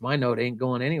node because my node ain't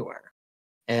going anywhere.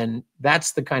 And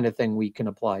that's the kind of thing we can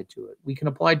apply to it. We can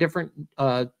apply different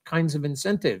kinds of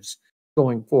incentives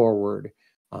going forward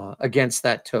against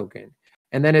that token.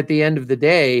 And then at the end of the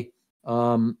day,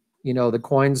 the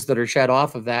coins that are shed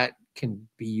off of that can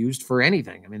be used for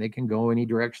anything. I mean, they can go any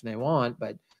direction they want,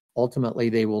 but ultimately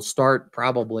they will start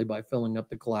probably by filling up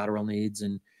the collateral needs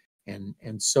and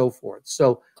so forth.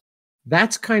 So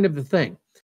that's kind of the thing.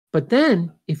 But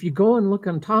then if you go and look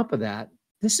on top of that,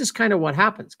 this is kind of what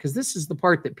happens, because this is the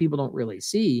part that people don't really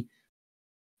see,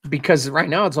 because right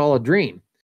now it's all a dream.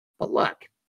 But look,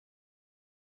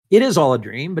 it is all a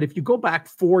dream. But if you go back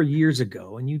 4 years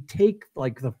ago and you take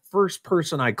like the first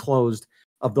person I closed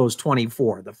of those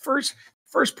 24, the first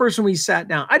person we sat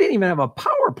down, I didn't even have a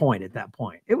PowerPoint at that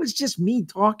point. It was just me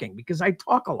talking, because I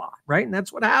talk a lot, right? And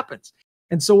that's what happens.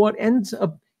 And so what ends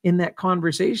up in that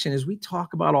conversation is we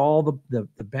talk about all the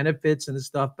benefits and the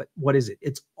stuff, but what is it?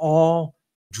 It's all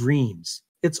dreams.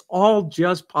 It's all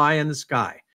just pie in the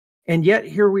sky. And yet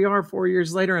here we are 4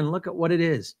 years later, and look at what it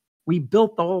is. We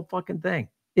built the whole fucking thing.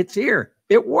 It's here.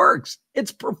 It works.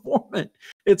 It's performant.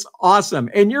 It's awesome.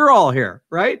 And you're all here,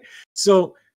 right?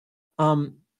 So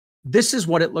this is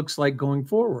what it looks like going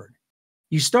forward.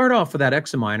 You start off with that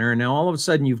examiner, and now all of a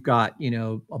sudden you've got,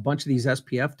 a bunch of these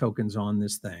SPF tokens on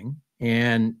this thing.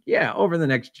 And yeah, over the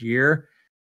next year,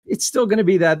 it's still going to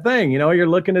be that thing. You're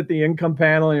looking at the income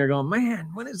panel and you're going, man,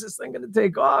 when is this thing going to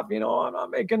take off? I'm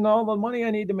not making all the money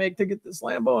I need to make to get this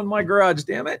Lambo in my garage,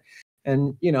 damn it.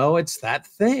 And, it's that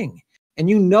thing. And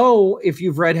if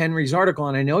you've read Henry's article,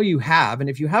 and I know you have, and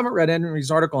if you haven't read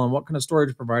Henry's article on what can a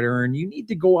storage provider earn, you need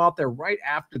to go out there right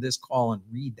after this call and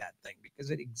read that thing,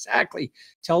 because it exactly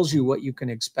tells you what you can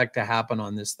expect to happen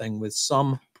on this thing with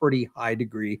some pretty high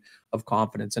degree of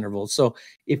confidence intervals. So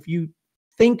if you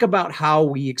think about how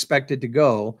we expect it to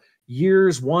go,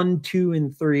 years 1, 2,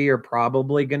 and 3 are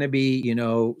probably going to be,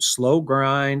 slow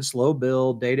grind, slow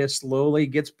build, data slowly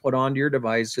gets put onto your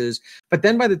devices. But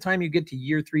then by the time you get to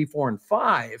year 3, 4, and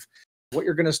 5, what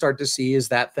you're going to start to see is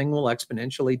that thing will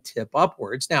exponentially tip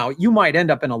upwards. Now, you might end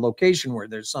up in a location where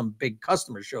there's some big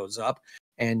customer shows up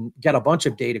and get a bunch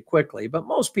of data quickly, but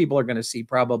most people are going to see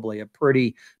probably a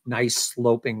pretty nice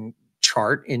sloping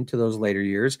chart into those later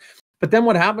years. But then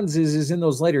what happens is in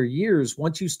those later years,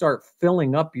 once you start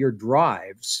filling up your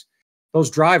drives, those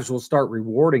drives will start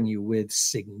rewarding you with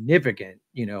significant,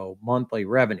 monthly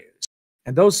revenues.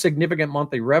 And those significant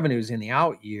monthly revenues in the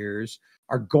out years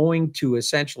are going to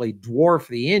essentially dwarf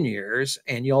the in years,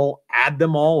 and you'll add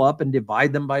them all up and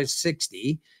divide them by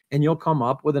 60, and you'll come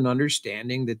up with an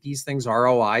understanding that these things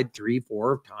ROI'd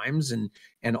 3-4 times, and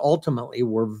ultimately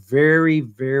were very,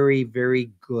 very,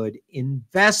 very good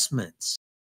investments.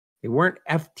 They weren't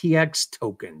FTX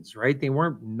tokens, right? They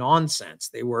weren't nonsense.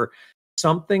 They were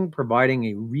something providing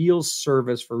a real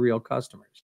service for real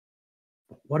customers.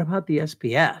 But what about the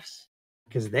SPFs?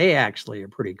 Because they actually are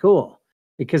pretty cool.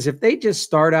 Because if they just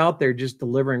start out there just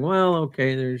delivering, well,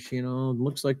 okay, there's,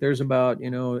 looks like there's about,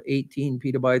 18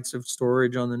 petabytes of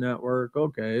storage on the network.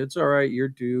 Okay, it's all right, year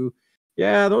 2.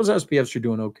 Yeah, those SPFs are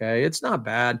doing okay. It's not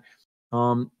bad.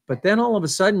 But then all of a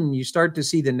sudden you start to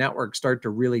see the network start to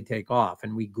really take off,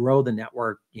 and we grow the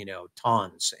network,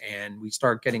 tons, and we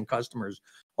start getting customers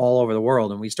all over the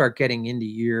world, and we start getting into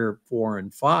year 4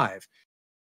 and 5.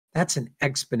 That's an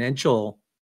exponential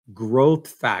growth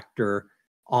factor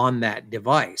on that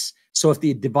device. So if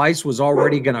the device was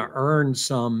already going to earn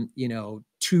some, $200,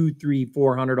 $300,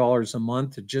 $400 a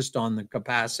month just on the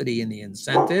capacity and the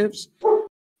incentives,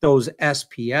 those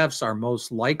SPFs are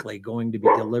most likely going to be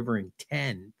delivering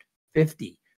 10,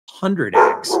 50,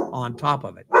 100x on top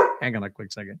of it. Hang on a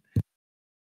quick second.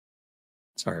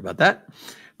 Sorry about that.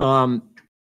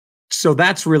 So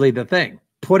that's really the thing.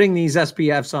 Putting these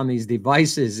SPFs on these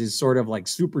devices is sort of like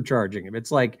supercharging them.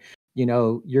 It's like,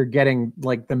 you're getting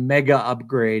like the mega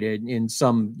upgrade in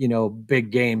some,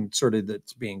 big game sort of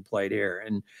that's being played here.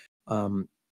 And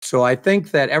so I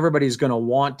think that everybody's going to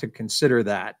want to consider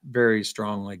that very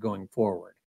strongly going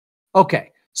forward.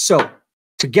 Okay, so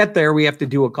to get there, we have to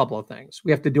do a couple of things.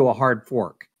 We have to do a hard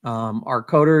fork. Our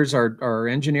coders, our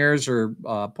engineers are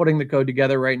putting the code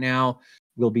together right now.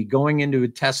 We'll be going into a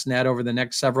test net over the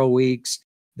next several weeks.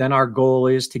 Then our goal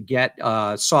is to get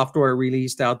software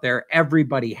released out there.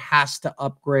 Everybody has to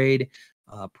upgrade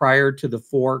prior to the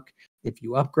fork. If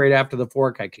you upgrade after the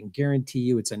fork, I can guarantee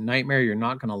you it's a nightmare. You're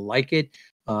not going to like it.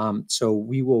 So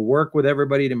we will work with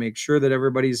everybody to make sure that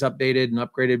everybody's updated and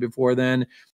upgraded before then.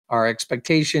 Our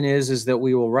expectation is that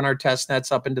we will run our test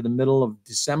nets up into the middle of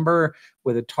December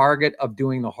with a target of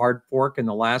doing the hard fork in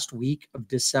the last week of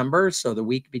December. So the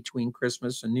week between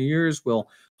Christmas and New Year's, we'll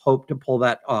hope to pull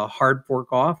that hard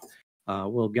fork off.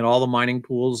 We'll get all the mining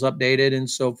pools updated and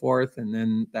so forth, and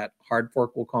then that hard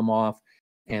fork will come off,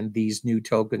 and these new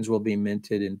tokens will be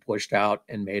minted and pushed out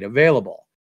and made available.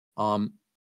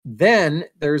 Then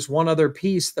there's one other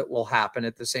piece that will happen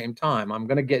at the same time. I'm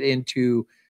going to get into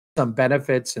some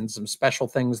benefits and some special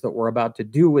things that we're about to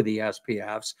do with the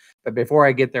SPFs. But before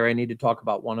I get there, I need to talk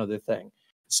about one other thing.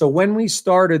 So when we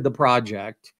started the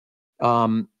project,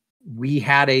 we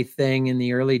had a thing in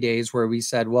the early days where we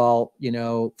said, well,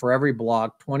 for every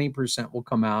block, 20% will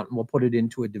come out and we'll put it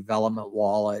into a development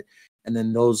wallet. And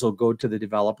then those will go to the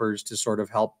developers to sort of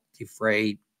help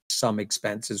defray some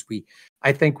expenses.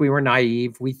 I think we were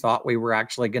naive. We thought we were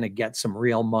actually going to get some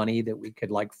real money that we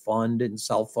could like fund and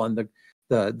self-fund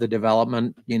the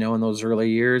development, in those early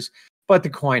years. But the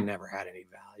coin never had any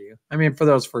value. I mean, for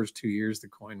those first 2 years, the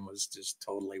coin was just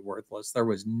totally worthless. There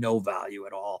was no value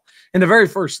at all. In the very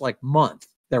first month,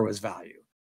 there was value,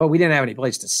 but we didn't have any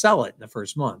place to sell it in the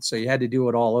first month. So you had to do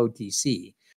it all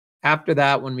OTC. After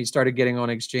that, when we started getting on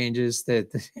exchanges,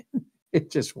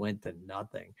 it just went to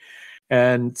nothing.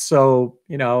 And so,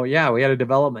 we had a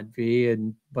development fee,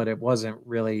 but it wasn't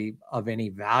really of any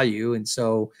value. And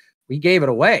so we gave it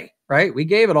away, right? We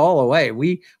gave it all away.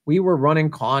 We were running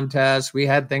contests. We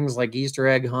had things like Easter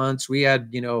egg hunts. We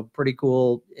had, pretty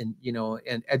cool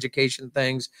and education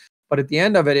things. But at the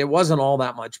end of it, it wasn't all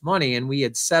that much money. And we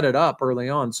had set it up early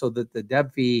on so that the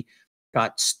dev fee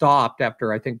got stopped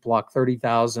after, I think, block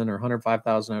 30,000 or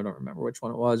 105,000. I don't remember which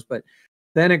one it was. But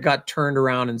then it got turned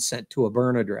around and sent to a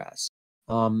burn address.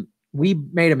 We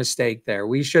made a mistake there.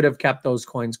 We should have kept those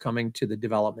coins coming to the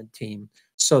development team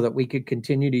so that we could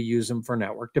continue to use them for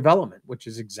network development, which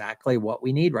is exactly what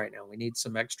we need right now. We need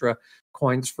some extra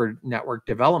coins for network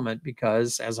development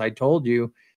because, as I told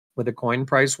you, with the coin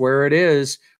price where it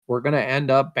is, we're going to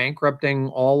end up bankrupting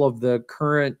all of the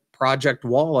current project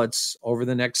wallets over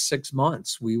the next 6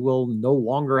 months. We will no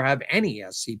longer have any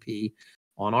SCP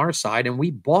on our side, and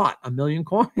we bought 1 million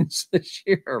coins this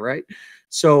year, right?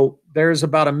 So there's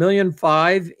about 1.5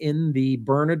 million in the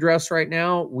burn address right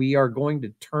now. We are going to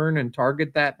turn and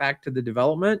target that back to the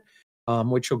development,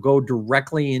 which will go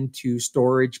directly into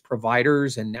storage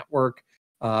providers and network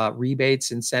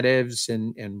rebates, incentives,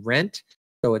 and rent.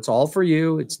 So it's all for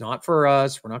you. It's not for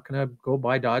us. We're not going to go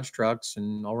buy Dodge trucks,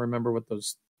 and I'll remember what the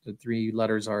 3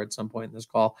 letters are at some point in this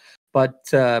call. But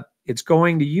it's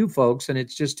going to you folks, and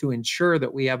it's just to ensure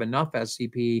that we have enough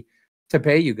SCP to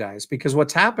pay you guys, because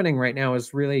what's happening right now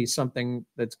is really something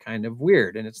that's kind of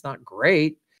weird, and it's not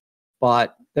great,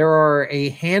 but there are a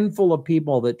handful of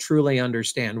people that truly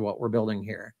understand what we're building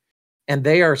here. And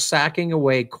they are sacking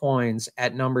away coins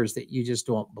at numbers that you just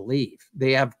don't believe.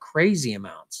 They have crazy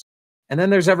amounts. And then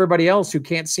there's everybody else who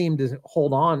can't seem to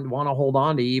want to hold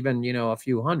on to even, a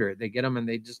few hundred. They get them and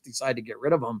they just decide to get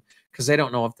rid of them because they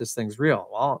don't know if this thing's real.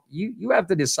 Well, you have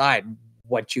to decide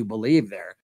what you believe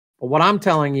there. But what I'm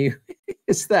telling you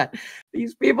is that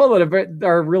these people that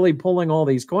are really pulling all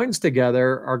these coins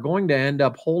together are going to end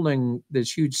up holding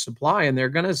this huge supply. And they're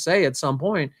going to say at some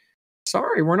point,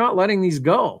 sorry, we're not letting these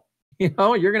go. You're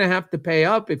going to have to pay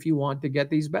up if you want to get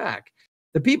these back.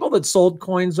 The people that sold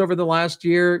coins over the last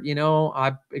year,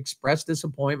 I've expressed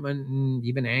disappointment and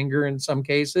even anger in some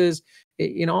cases.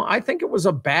 I think it was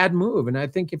a bad move. And I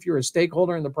think if you're a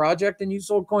stakeholder in the project and you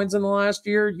sold coins in the last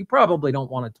year, you probably don't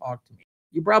want to talk to me.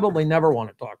 You probably never want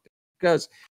to talk to me because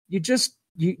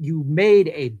you made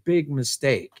a big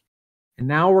mistake. And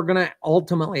now we're going to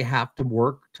ultimately have to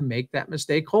work to make that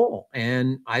mistake whole.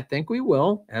 And I think we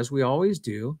will, as we always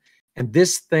do. And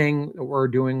this thing that we're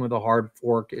doing with a hard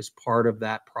fork is part of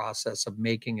that process of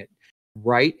making it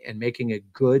right and making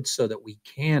it good so that we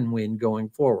can win going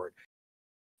forward.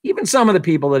 Even some of the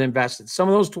people that invested, some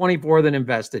of those 24 that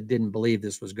invested didn't believe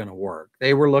this was going to work.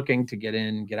 They were looking to get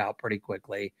in, get out pretty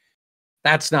quickly.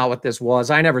 That's not what this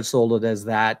was. I never sold it as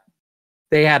that.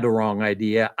 They had the wrong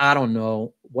idea. I don't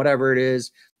know. Whatever it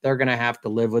is, they're going to have to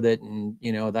live with it. And,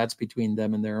 that's between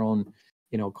them and their own,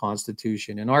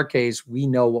 constitution. In our case, we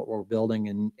know what we're building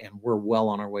and we're well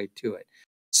on our way to it.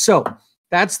 So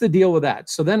that's the deal with that.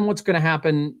 So then what's going to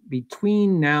happen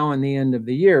between now and the end of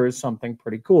the year is something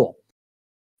pretty cool.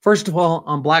 First of all,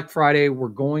 on Black Friday, we're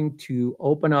going to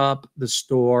open up the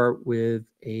store with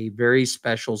a very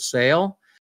special sale.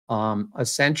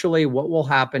 Essentially, what will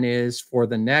happen is for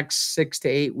the next 6 to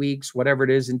 8 weeks, whatever it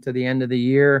is into the end of the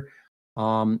year,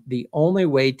 the only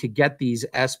way to get these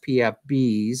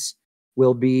SPF-Bs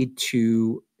will be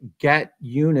to get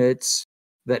units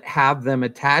that have them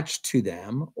attached to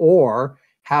them or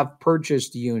have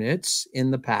purchased units in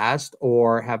the past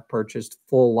or have purchased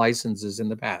full licenses in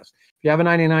the past. If you have a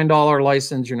 $99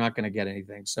 license, you're not going to get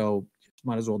anything. So you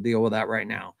might as well deal with that right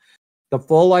now. The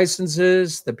full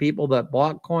licenses, the people that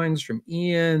bought coins from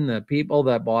Ian, the people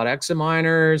that bought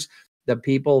Examiners, the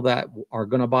people that are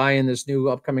going to buy in this new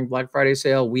upcoming Black Friday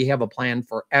sale, we have a plan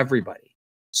for everybody.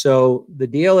 So the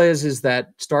deal is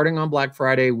that starting on Black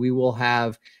Friday, we will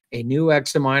have a new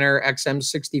Examiner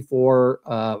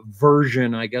XM64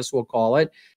 version, I guess we'll call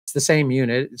it. It's the same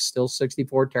unit. It's still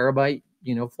 64 terabyte,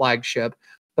 flagship.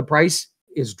 The price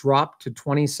is dropped to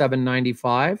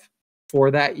 $27.95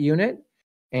 for that unit.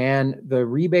 And the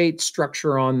rebate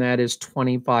structure on that is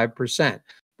 25%.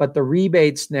 But the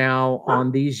rebates now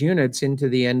on these units into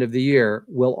the end of the year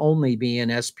will only be in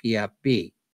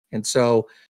SPF-B. And so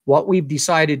what we've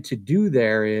decided to do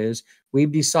there is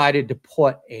we've decided to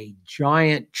put a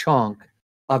giant chunk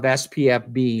of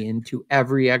SPF-B into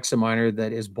every Examiner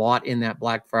that is bought in that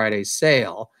Black Friday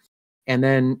sale. And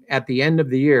then at the end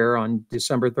of the year on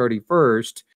December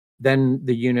 31st, then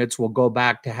the units will go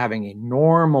back to having a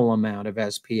normal amount of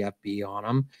SPF-B on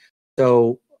them.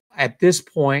 So at this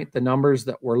point, the numbers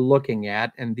that we're looking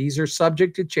at, and these are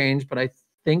subject to change, but I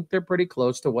think they're pretty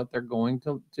close to what they're going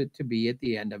to be at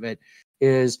the end of it,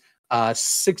 is a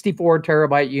 64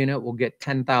 terabyte unit will get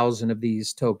 10,000 of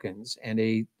these tokens, and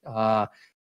a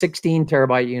 16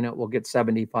 terabyte unit will get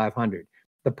 7,500.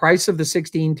 The price of the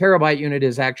 16 terabyte unit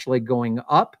is actually going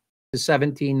up to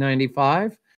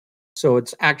 $17.95. So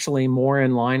it's actually more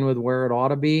in line with where it ought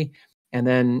to be. And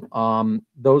then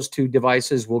those two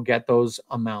devices will get those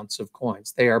amounts of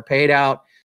coins. They are paid out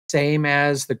same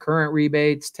as the current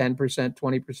rebates, 10%,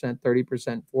 20%,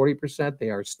 30%, 40%. They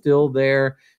are still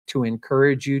there to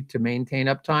encourage you to maintain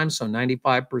uptime. So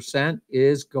 95%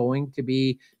 is going to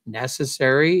be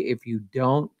necessary. If you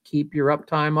don't keep your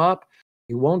uptime up,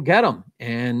 you won't get them.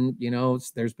 And,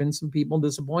 there's been some people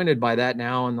disappointed by that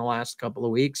now in the last couple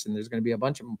of weeks. And there's going to be a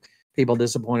bunch of people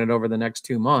disappointed over the next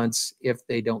 2 months if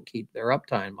they don't keep their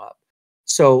uptime up.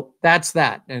 So that's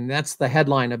that. And that's the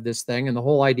headline of this thing. And the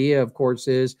whole idea, of course,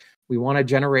 is we want to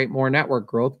generate more network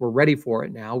growth. We're ready for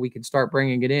it now. We can start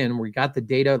bringing it in. We got the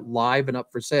data live and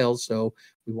up for sales. So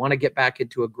we want to get back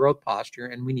into a growth posture,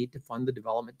 and we need to fund the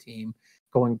development team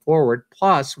going forward.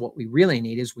 Plus, what we really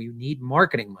need is we need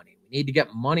marketing money. We need to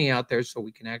get money out there so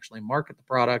we can actually market the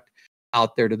product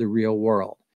out there to the real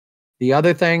world. The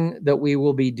other thing that we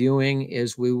will be doing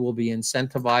is we will be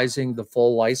incentivizing the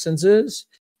full licenses,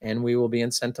 and we will be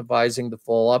incentivizing the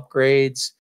full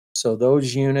upgrades. So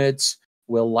those units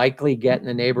will likely get in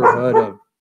the neighborhood of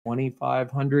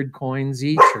 2,500 coins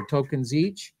each or tokens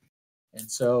each.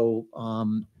 And so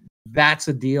that's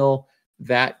a deal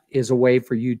that is a way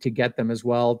for you to get them as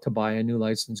well to buy a new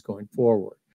license going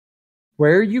forward.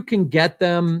 Where you can get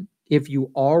them if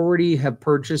you already have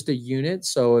purchased a unit.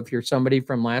 So if you're somebody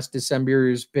from last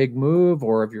December's big move,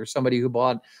 or if you're somebody who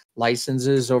bought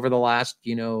licenses over the last,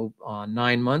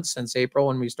 9 months since April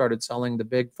when we started selling the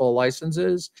big full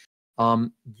licenses,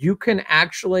 you can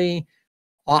actually,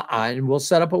 and we'll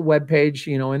set up a web page,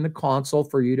 in the console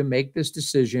for you to make this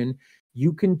decision.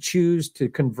 You can choose to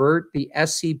convert the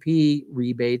SCP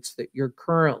rebates that you're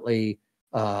currently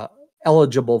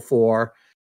eligible for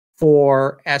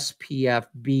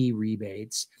SPF-B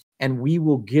rebates, and we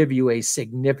will give you a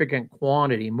significant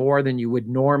quantity, more than you would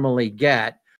normally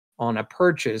get on a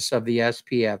purchase of the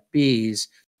SPF-Bs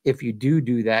if you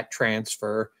do that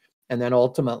transfer. And then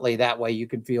ultimately that way you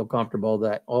can feel comfortable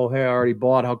that, oh, hey, I already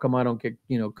bought, how come I don't get,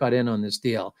 cut in on this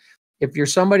deal? If you're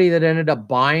somebody that ended up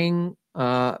buying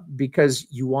because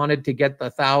you wanted to get the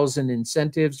 1,000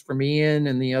 incentives from Ian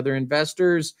and the other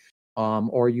investors,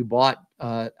 or you bought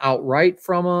outright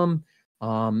from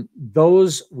them,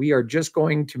 those we are just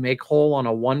going to make whole on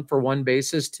a 1-for-1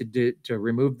 basis to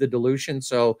remove the dilution.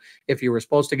 So if you were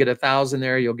supposed to get 1,000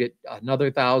 there, you'll get another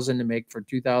 1,000 to make for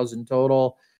 2,000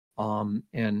 total.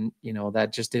 And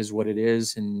that just is what it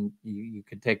is, and you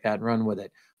could take that and run with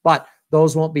it. But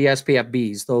those won't be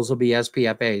SPF-Bs. Those will be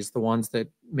SPF-As, the ones that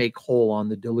make whole on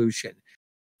the dilution.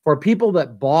 For people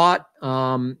that bought,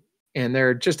 and there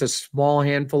are just a small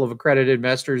handful of accredited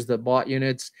investors that bought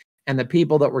units, and the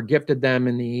people that were gifted them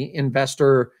in the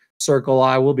investor circle,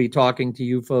 I will be talking to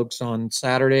you folks on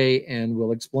Saturday, and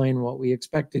we'll explain what we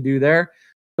expect to do there.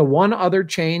 The one other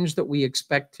change that we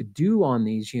expect to do on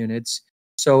these units,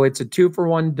 so it's a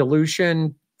 2-for-1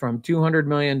 dilution from 200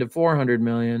 million to 400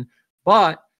 million,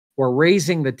 but we're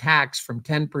raising the tax from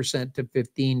 10% to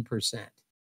 15%.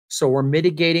 So we're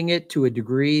mitigating it to a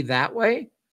degree that way.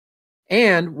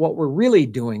 And what we're really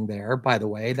doing there, by the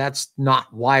way, that's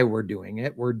not why we're doing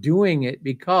it. We're doing it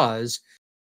because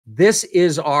this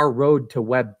is our road to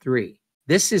Web3.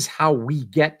 This is how we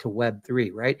get to Web3,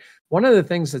 right? One of the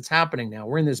things that's happening now,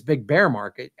 we're in this big bear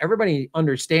market. Everybody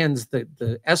understands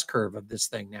the S-curve of this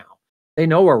thing now. They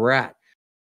know where we're at.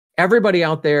 Everybody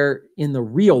out there in the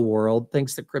real world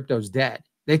thinks that crypto's dead.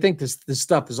 They think this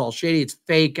stuff is all shady. It's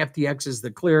fake. FTX is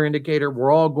the clear indicator.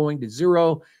 We're all going to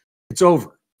zero. It's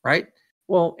over, right?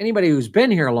 Well, anybody who's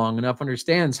been here long enough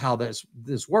understands how this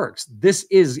works. This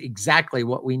is exactly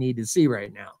what we need to see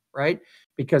right now, right?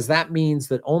 Because that means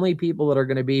that only people that are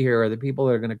going to be here are the people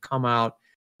that are going to come out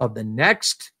of the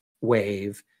next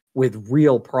wave with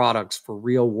real products for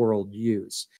real world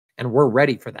use. And we're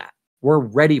ready for that. We're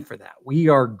ready for that. We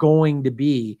are going to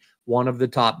be one of the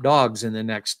top dogs in the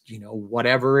next,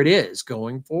 whatever it is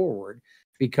going forward,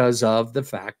 because of the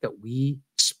fact that we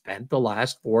spent the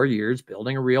last 4 years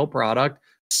building a real product,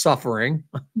 suffering,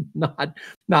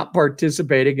 not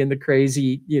participating in the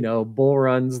crazy, bull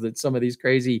runs that some of these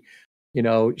crazy,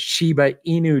 Shiba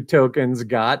Inu tokens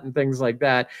got and things like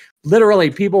that. Literally,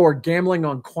 people were gambling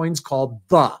on coins called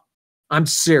I'm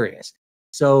serious.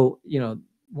 So,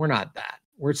 we're not that.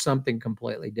 We're something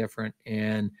completely different.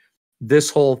 And this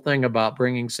whole thing about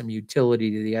bringing some utility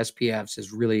to the SPFs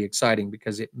is really exciting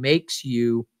because it makes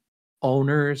you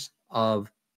owners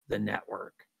of the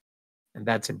network. And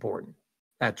that's important.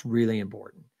 That's really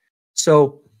important.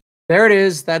 So there it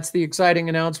is. That's the exciting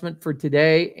announcement for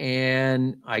today.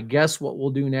 And I guess what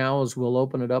we'll do now is we'll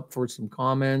open it up for some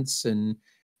comments and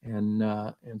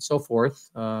so forth.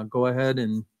 Go ahead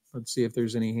and let's see if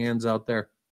there's any hands out there.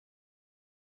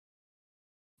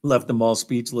 Left them all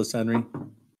speechless, Henry.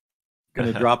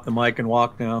 Gonna drop the mic and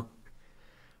walk now.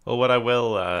 Well, what I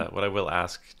will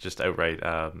ask just outright,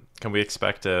 can we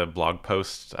expect a blog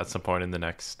post at some point in the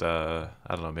next, I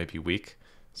don't know, maybe week?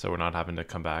 So we're not having to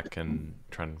come back and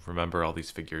try and remember all these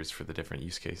figures for the different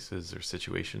use cases or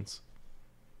situations.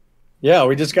 Yeah,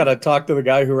 we just got to talk to the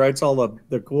guy who writes all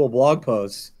the cool blog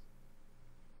posts.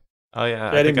 Oh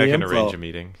yeah, I think I can arrange a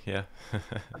meeting. Yeah.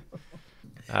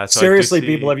 Seriously,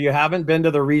 people, if you haven't been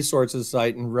to the resources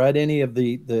site and read any of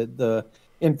the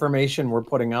information we're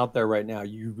putting out there right now,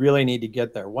 you really need to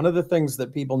get there. One of the things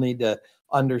that people need to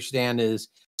understand is,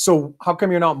 so how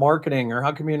come you're not marketing, or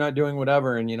how come you're not doing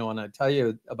whatever? And, you know, and I tell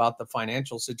you about the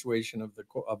financial situation of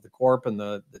the corp and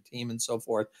the team and so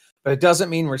forth, but it doesn't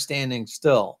mean we're standing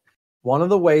still. One of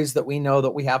the ways that we know that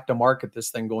we have to market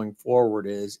this thing going forward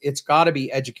is it's got to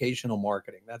be educational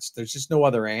marketing. There's just no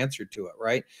other answer to it,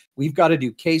 right? We've got to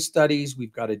do case studies.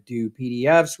 We've got to do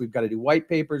PDFs. We've got to do white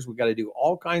papers. We've got to do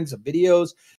all kinds of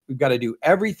videos. We've got to do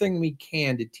everything we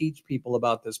can to teach people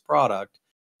about this product.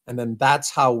 And then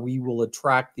that's how we will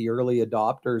attract the early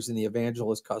adopters and the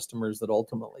evangelist customers that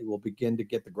ultimately will begin to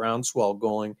get the groundswell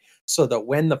going, so that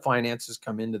when the finances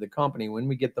come into the company, when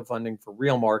we get the funding for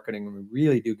real marketing, and we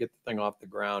really do get the thing off the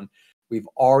ground, we've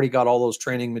already got all those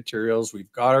training materials. We've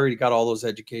already got all those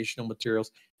educational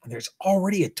materials, and there's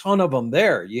already a ton of them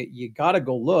there. You got to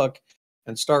go look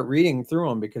and start reading through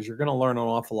them, because you're going to learn an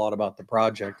awful lot about the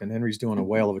project. And Henry's doing a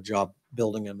whale of a job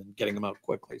building them and getting them out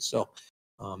quickly. So,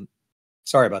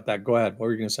 sorry about that. Go ahead. What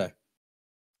were you going to say?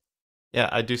 Yeah,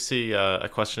 I do see a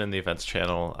question in the events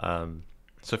channel.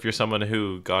 So if you're someone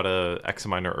who got a X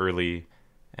miner early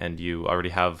and you already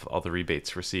have all the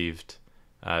rebates received,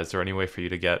 is there any way for you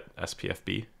to get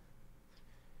SPF-B?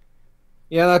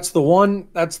 Yeah, that's the one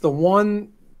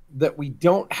that we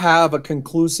don't have a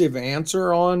conclusive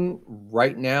answer on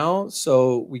right now.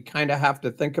 So we kind of have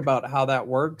to think about how that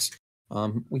works.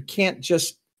 We can't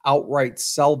just outright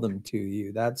sell them to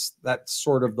you. That's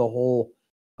sort of the whole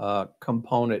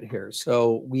component here.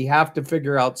 So we have to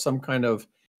figure out some kind of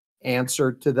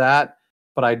answer to that,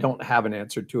 but I don't have an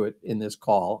answer to it in this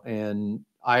call. And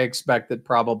I expect that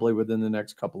probably within the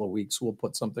next couple of weeks, we'll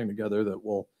put something together that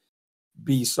will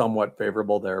be somewhat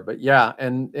favorable there. But yeah,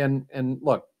 and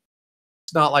look,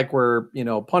 it's not like we're, you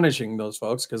know, punishing those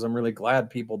folks, because I'm really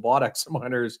glad people bought X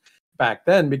miners back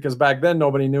then, because back then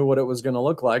nobody knew what it was going to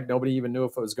look like. Nobody even knew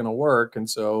if it was going to work. And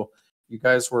so you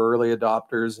guys were early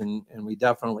adopters, and we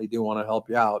definitely do want to help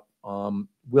you out.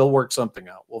 We'll work something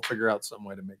out. We'll figure out some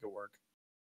way to make it work.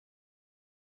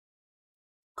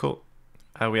 Cool.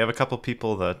 We have a couple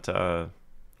people that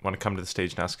want to come to the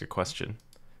stage and ask a question.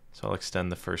 So I'll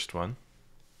extend the first one.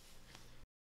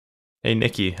 Hey,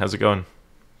 Nikki, how's it going?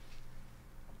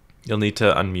 You'll need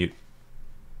to unmute.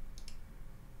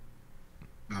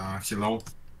 Hello.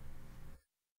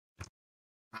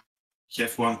 I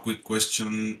have one quick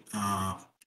question.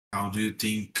 How do you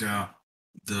think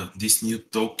this new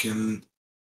token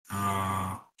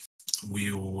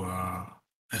will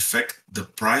affect the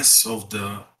price of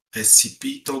the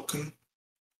SCP token?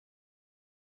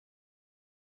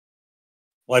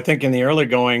 Well, I think in the early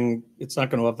going, it's not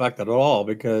going to affect it at all,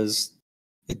 because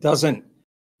it doesn't.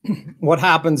 What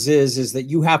happens is that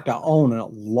you have to own a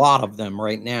lot of them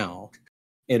right now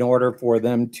in order for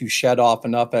them to shed off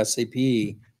enough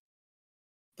SCP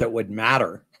that would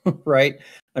matter, right?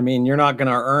 I mean, you're not going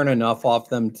to earn enough off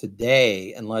them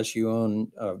today unless you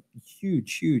own a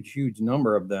huge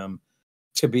number of them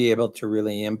to be able to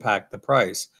really impact the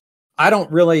price. I don't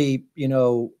really, you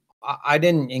know, I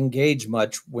didn't engage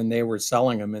much when they were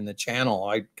selling them in the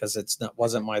channel, because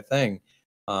wasn't my thing.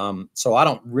 So I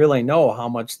don't really know how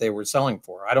much they were selling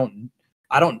for.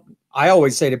 I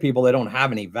always say to people, they don't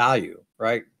have any value,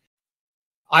 right?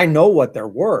 I know what they're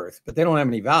worth, but they don't have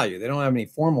any value. They don't have any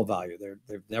formal value.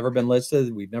 They've never been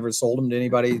listed. We've never sold them to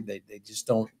anybody. They just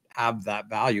don't have that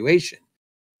valuation.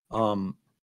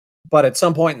 But at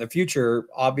some point in the future,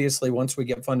 obviously, once we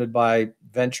get funded by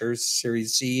Ventures,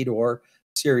 Series Seed or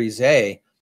Series A,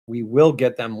 we will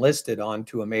get them listed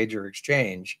onto a major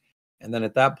exchange. And then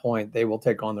at that point, they will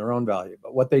take on their own value.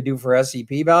 But what they do for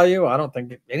SCP value, I don't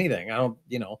think anything. I don't,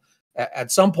 you know,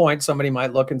 at some point, somebody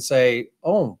might look and say,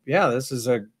 oh, yeah, this is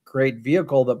a great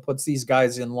vehicle that puts these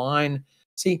guys in line.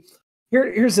 See,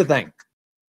 here's the thing.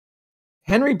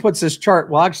 Henry puts this chart.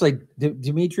 Well, actually,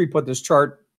 Dimitri put this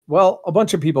chart. Well, a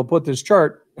bunch of people put this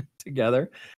chart together.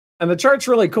 And the chart's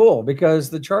really cool, because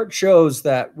the chart shows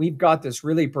that we've got this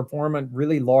really performant,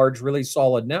 really large, really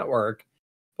solid network.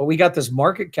 But we got this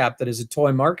market cap that is a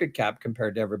toy market cap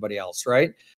compared to everybody else,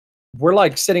 right? We're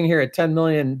like sitting here at $10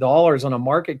 million on a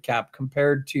market cap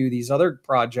compared to these other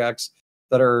projects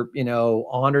that are, you know,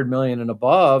 100 million and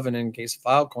above. And in case of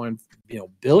Filecoin, you know,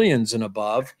 billions and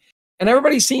above. And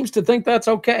everybody seems to think that's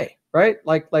okay, right?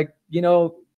 Like, you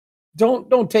know,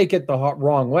 don't take it the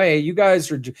wrong way. You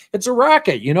guys are, it's a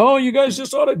racket, you know, you guys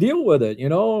just ought to deal with it. You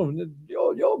know,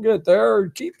 you'll get there.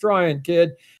 Keep trying,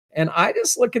 kid. And I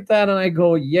just look at that and I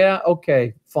go, yeah,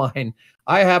 okay, fine.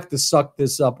 I have to suck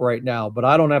this up right now, but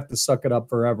I don't have to suck it up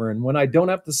forever. And when I don't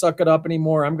have to suck it up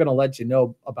anymore, I'm going to let you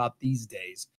know about these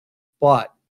days.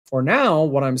 But for now,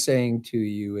 what I'm saying to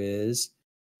you is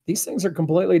these things are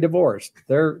completely divorced.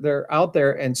 They're out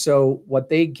there. And so what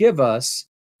they give us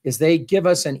is they give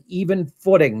us an even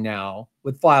footing now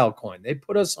with Filecoin. They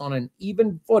put us on an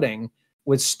even footing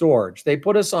with storage. They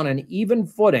put us on an even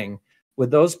footing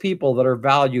with those people that are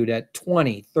valued at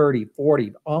 20, 30,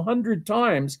 40, 100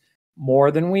 times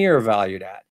more than we are valued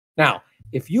at. Now,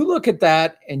 if you look at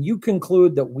that and you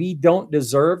conclude that we don't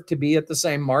deserve to be at the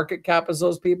same market cap as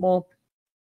those people,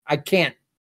 I can't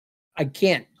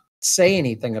say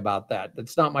anything about that.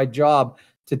 That's not my job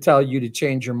to tell you to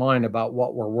change your mind about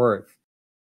what we're worth.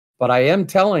 But I am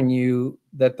telling you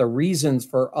that the reasons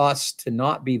for us to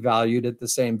not be valued at the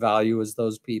same value as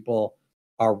those people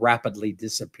are rapidly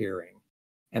disappearing.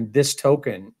 And this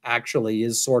token actually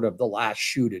is sort of the last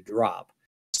shoe to drop.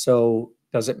 So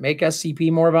does it make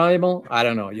SCP more valuable? I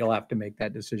don't know. You'll have to make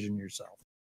that decision yourself.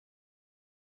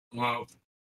 Well,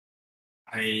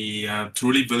 I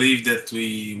truly believe that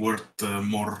we worth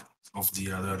more of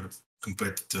the other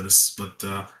competitors, but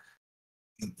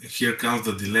here comes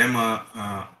the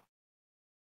dilemma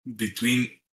between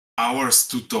ours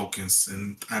two tokens,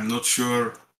 and I'm not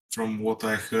sure from what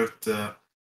I heard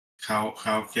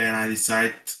how can I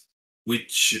decide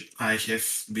which I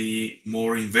have be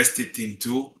more invested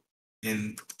into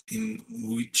and in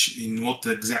what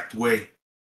exact way.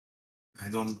 I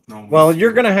don't know. Well,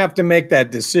 you're going to have to make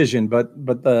that decision, but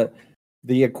the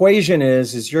equation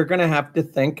is you're going to have to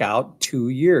think out 2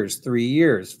 years, 3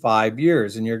 years, 5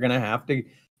 years, and you're going to have to,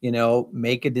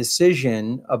 make a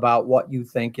decision about what you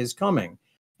think is coming.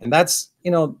 And that's,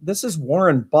 this is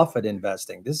Warren Buffett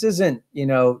investing. This isn't,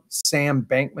 Sam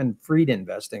Bankman-Fried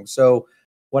investing. So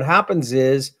what happens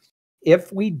is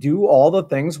if we do all the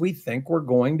things we think we're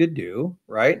going to do,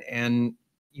 right? And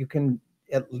you can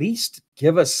at least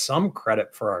give us some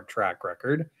credit for our track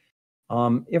record.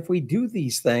 If we do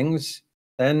these things,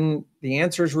 then the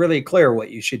answer is really clear what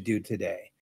you should do today.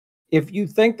 If you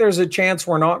think there's a chance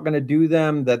we're not going to do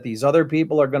them, that these other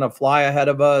people are going to fly ahead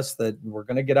of us, that we're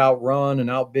going to get outrun and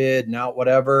outbid and out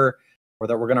whatever, or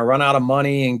that we're going to run out of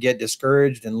money and get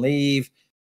discouraged and leave,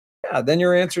 yeah, then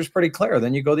your answer is pretty clear.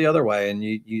 Then you go the other way and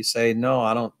you say, no,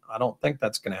 I don't think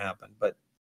that's going to happen. But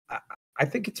I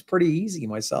think it's pretty easy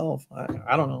myself.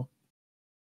 I don't know.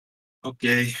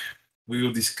 Okay, we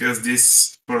will discuss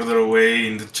this further away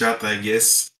in the chat, I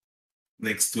guess,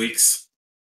 next week's.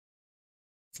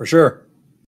 For sure.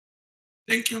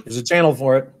 Thank you. There's a channel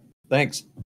for it. Thanks.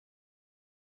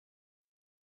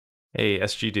 Hey,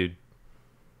 SG dude.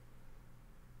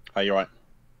 Hi, you right?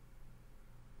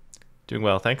 Doing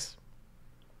well, thanks.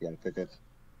 Yeah, good.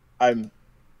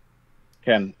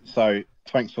 Ken, so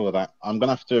thanks for all of that. I'm going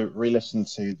to have to re-listen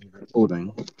to the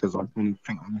recording because I think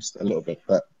I missed it a little bit.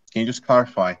 But can you just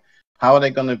clarify, how are they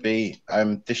going to be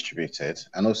distributed?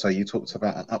 And also, you talked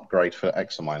about an upgrade for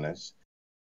examiners.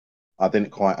 I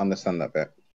didn't quite understand that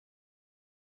bit.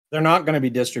 They're not going to be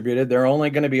distributed. They're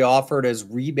only going to be offered as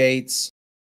rebates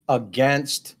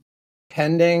against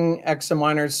pending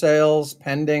examiner sales,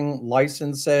 pending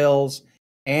license sales,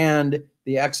 and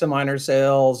the examiner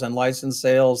sales and license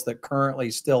sales that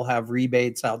currently still have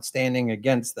rebates outstanding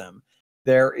against them.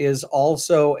 There is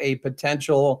also a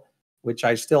potential, which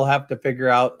I still have to figure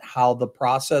out how the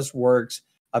process works,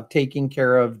 of taking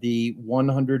care of the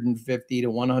 150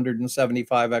 to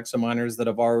 175 examiners that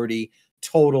have already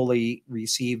totally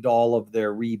received all of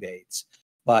their rebates.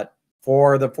 But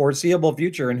for the foreseeable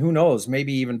future, and who knows,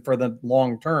 maybe even for the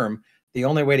long term, the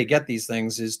only way to get these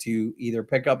things is to either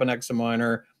pick up an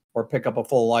examiner or pick up a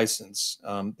full license.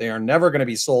 They are never going to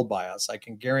be sold by us. I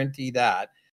can guarantee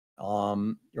that,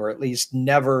 or at least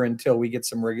never until we get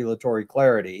some regulatory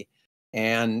clarity.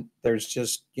 And there's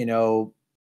just,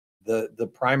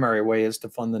 the primary way is to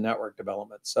fund the network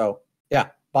development. So yeah,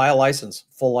 buy a license,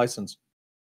 full license,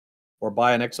 or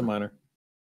buy an examiner.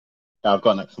 Yeah, I've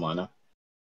got an examiner.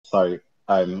 So,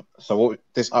 so what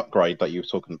this upgrade that you were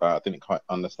talking about, I didn't quite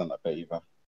understand that bit either. Well,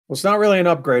 it's not really an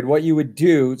upgrade. What you would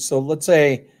do, so let's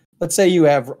say you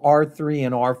have R3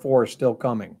 and R4 still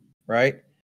coming, right?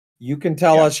 You can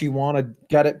tell us you want to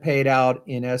get it paid out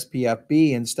in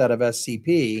SPF-B instead of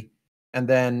SCP, and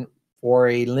then for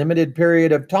a limited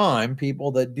period of time,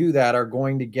 people that do that are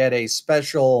going to get a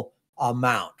special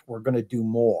amount. We're going to do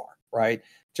more, right?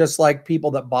 Just like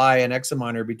people that buy an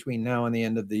examiner between now and the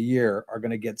end of the year are going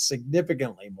to get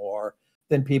significantly more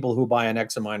than people who buy an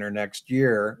examiner next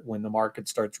year when the market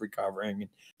starts recovering and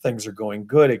things are going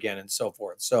good again and so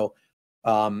forth. So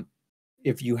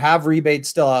if you have rebates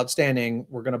still outstanding,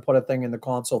 we're going to put a thing in the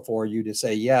console for you to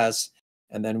say yes.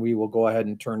 and then we will go ahead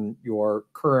and turn your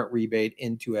current rebate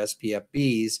into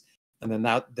SPF-Bs, and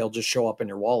then they'll just show up in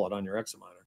your wallet on your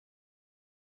Examiner.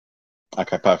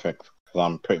 Okay, perfect. Because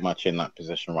I'm pretty much in that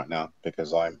position right now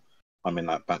because I'm in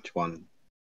that batch 1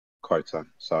 quota.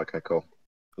 So okay, cool.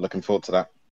 Looking forward to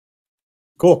that.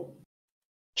 Cool.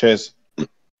 Cheers.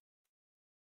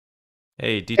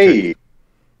 Hey, Dietrich.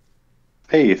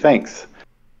 Hey, thanks.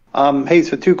 Hey,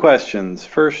 so 2 questions.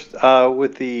 First,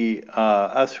 with the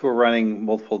us who are running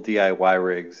multiple DIY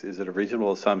rigs, is it a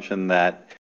reasonable assumption that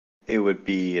it would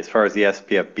be, as far as the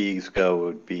SPF-Bs go, it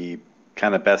would be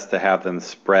kind of best to have them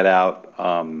spread out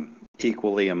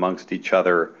equally amongst each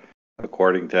other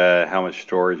according to how much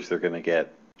storage they're going to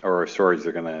get or storage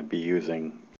they're going to be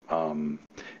using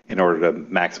in order to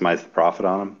maximize the profit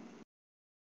on them?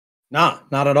 Nah,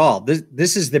 not at all.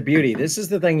 This is the beauty. This is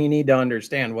the thing you need to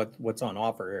understand what's on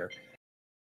offer here.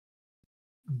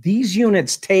 These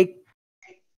units take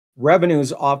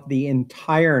revenues off the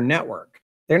entire network.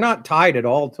 They're not tied at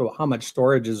all to how much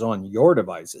storage is on your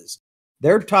devices.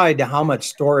 They're tied to how much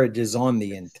storage is on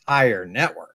the entire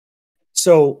network.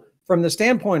 So from the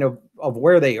standpoint of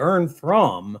where they earn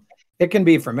from, it can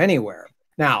be from anywhere.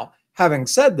 Now, having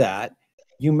said that,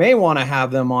 you may want to have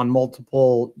them on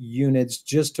multiple units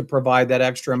just to provide that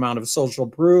extra amount of social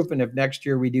proof. And if next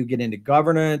year we do get into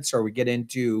governance or we get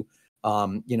into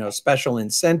special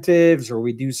incentives, or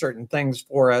we do certain things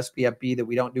for SPF-B that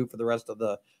we don't do for the rest of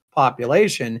the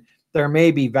population, there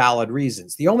may be valid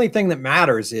reasons. The only thing that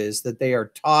matters is that they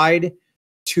are tied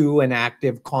to an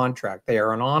active contract. They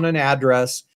are on an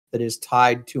address that is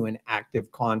tied to an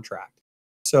active contract.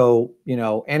 So,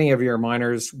 any of your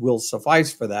miners will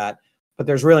suffice for that, but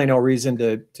there's really no reason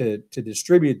to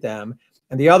distribute them.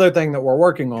 And the other thing that we're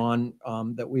working on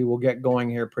that we will get going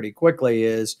here pretty quickly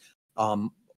is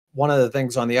one of the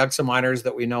things on the Examiners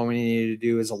that we know we need to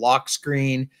do is a lock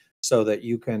screen so that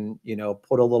you can,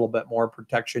 put a little bit more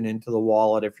protection into the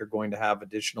wallet if you're going to have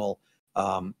additional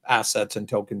assets and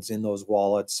tokens in those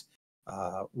wallets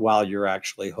while you're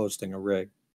actually hosting a rig.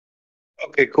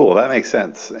 Okay, cool. That makes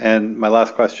sense. And my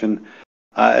last question,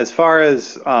 as far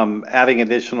as adding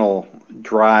additional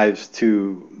drives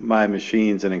to my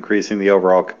machines and increasing the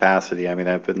overall capacity, I mean,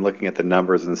 I've been looking at the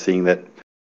numbers and seeing that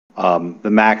the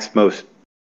max most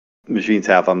machines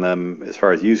have on them as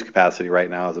far as use capacity right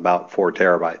now is about 4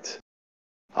 terabytes.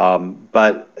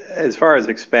 But as far as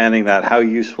expanding that, how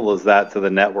useful is that to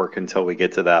the network until we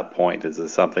get to that point? Is it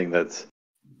something that's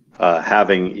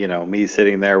having, me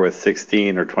sitting there with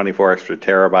 16 or 24 extra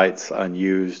terabytes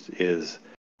unused is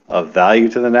of value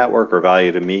to the network or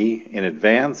value to me in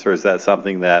advance? Or is that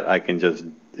something that I can just,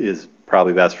 is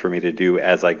probably best for me to do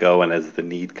as I go and as the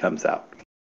need comes out?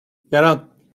 Yeah,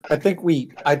 I think we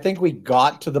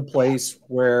got to the place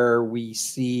where we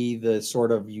see the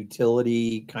sort of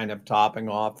utility kind of topping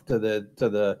off to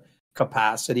the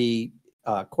capacity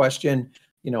question.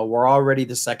 We're already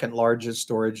the second largest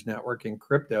storage network in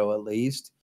crypto, at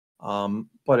least,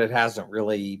 but it hasn't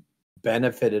really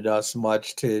benefited us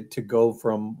much to go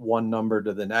from one number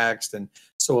to the next. And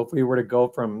so if we were to go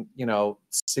from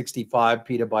 65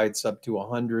 petabytes up to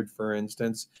 100, for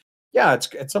instance, yeah,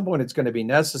 it's at some point it's going to be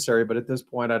necessary, but at this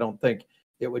point I don't think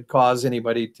it would cause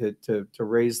anybody to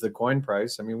raise the coin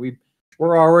price. I mean,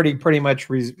 we're already pretty much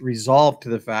resolved to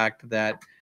the fact that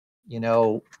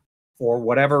for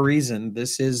whatever reason,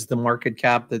 this is the market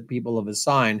cap that people have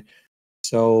assigned.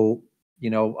 So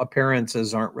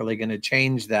appearances aren't really going to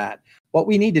change that. What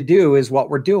we need to do is what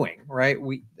we're doing, right?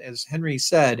 As Henry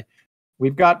said,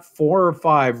 we've got 4 or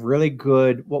 5 really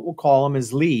good, what we'll call them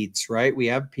as leads, right? We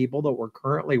have people that we're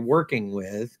currently working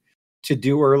with to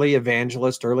do early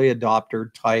evangelist, early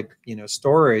adopter type,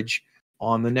 storage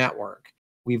on the network.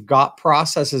 We've got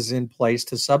processes in place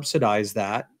to subsidize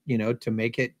that, to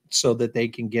make it so that they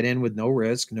can get in with no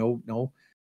risk,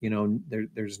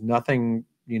 there's nothing,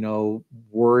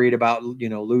 worried about,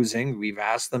 losing. We've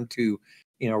asked them to,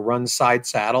 run side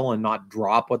saddle and not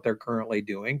drop what they're currently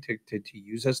doing to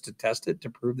use us to test it, to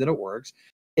prove that it works.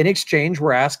 In exchange,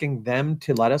 we're asking them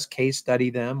to let us case study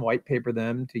them, white paper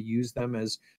them, to use them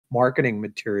as marketing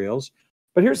materials.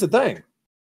 But here's the thing.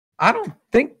 I don't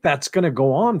think that's going to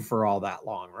go on for all that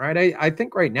long, right? I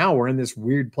think right now we're in this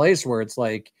weird place where it's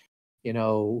like,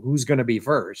 who's going to be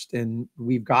first? And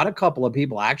we've got a couple of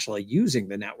people actually using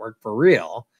the network for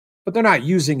real, but they're not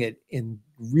using it in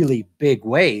really big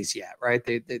ways yet, right?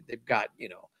 They've got, a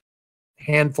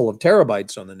handful of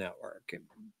terabytes on the network.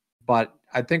 But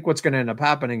I think what's going to end up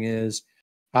happening is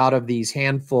out of these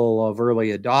handful of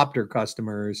early adopter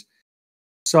customers,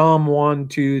 some 1,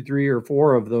 2, 3, or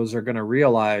 4 of those are going to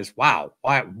realize, wow,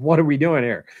 what are we doing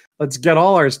here? Let's get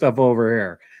all our stuff over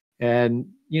here. And,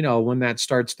 you know, when that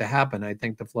starts to happen, I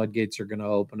think the floodgates are going to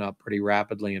open up pretty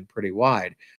rapidly and pretty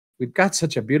wide. We've got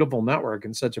such a beautiful network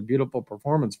and such a beautiful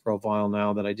performance profile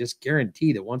now that I just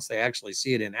guarantee that once they actually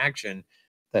see it in action,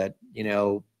 that, you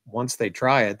know, once they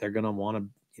try it, they're going to want to,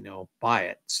 you know, buy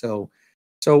it. So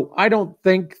I don't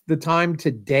think the time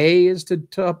today is to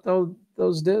up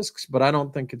those discs, but I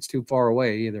don't think it's too far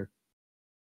away either.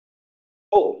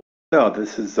 Oh, no,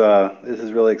 this is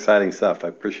really exciting stuff. I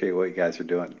appreciate what you guys are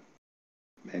doing.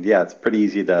 And yeah, it's pretty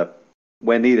easy to,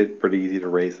 when needed, pretty easy to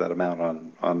raise that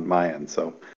amount on my end.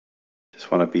 So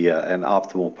just want to be an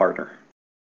optimal partner.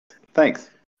 Thanks.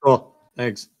 Cool.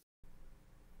 Thanks.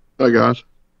 Hi, guys.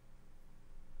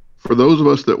 For those of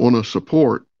us that want to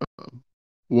support,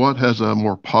 what has a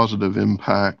more positive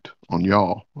impact on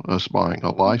y'all? Us buying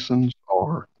a license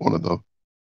or one of the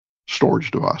storage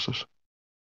devices?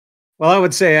 Well, I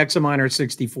would say Examiner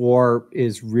 64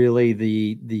 is really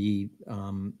the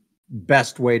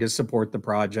best way to support the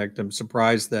project. I'm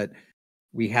surprised that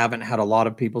we haven't had a lot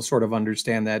of people sort of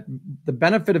understand that. The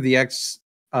benefit of the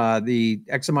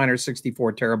Examiner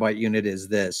 64 terabyte unit is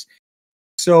this.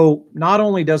 So not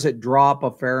only does it drop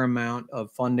a fair amount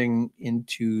of funding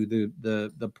into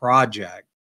the project,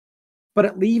 but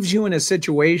it leaves you in a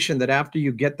situation that after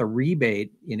you get the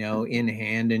rebate, you know, in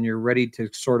hand and you're ready to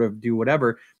sort of do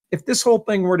whatever, if this whole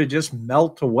thing were to just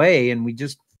melt away and we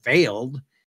just failed,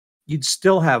 you'd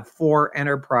still have 4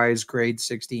 enterprise grade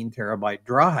 16 terabyte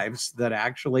drives that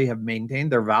actually have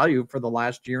maintained their value for the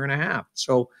last year and a half.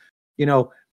 So, you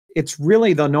know, it's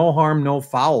really the no harm, no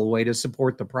foul way to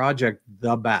support the project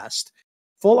the best.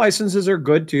 Full licenses are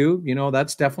good too. You know,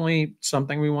 that's definitely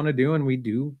something we want to do. And we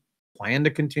do plan to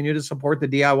continue to support the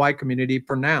DIY community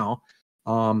for now.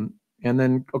 And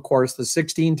then, of course, the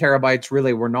 16 terabytes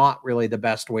really were not really the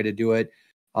best way to do it.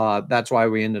 That's why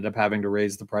we ended up having to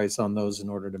raise the price on those in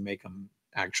order to make them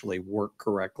actually work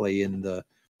correctly in the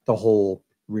whole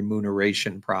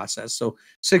remuneration process. So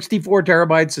 64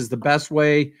 terabytes is the best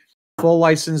way. Full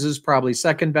license is probably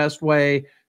second best way.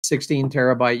 16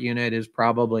 terabyte unit is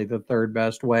probably the third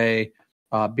best way.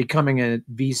 Becoming a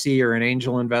VC or an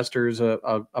angel investor is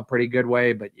a pretty good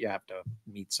way, but you have to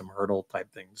meet some hurdle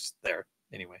type things there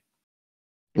anyway.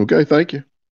 Okay, thank you.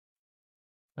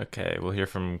 Okay, we'll hear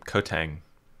from Kotang.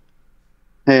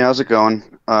 Hey, how's it going?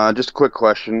 Just a quick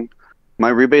question.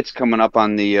 My rebate's coming up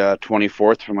on the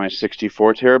 24th for my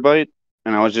 64 terabyte,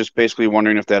 and I was just basically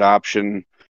wondering if that option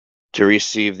to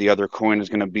receive the other coin is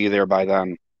going to be there by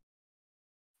then.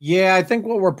 Yeah, I think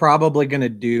what we're probably going to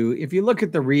do, if you look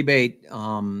at the rebate,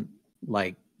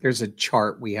 like there's a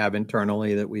chart we have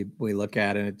internally that we look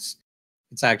at, and it's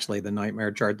actually the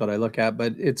nightmare chart that I look at,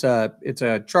 but it's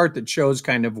a chart that shows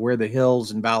kind of where the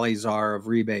hills and valleys are of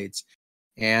rebates.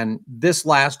 And this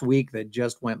last week that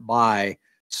just went by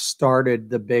started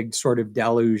the big sort of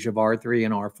deluge of R3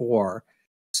 and R4.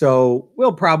 So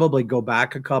we'll probably go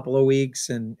back a couple of weeks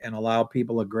and allow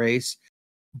people a grace,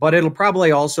 but it'll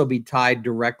probably also be tied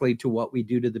directly to what we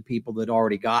do to the people that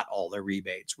already got all their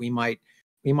rebates. We might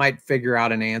figure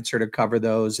out an answer to cover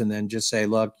those and then just say,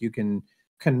 look, you can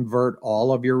convert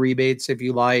all of your rebates if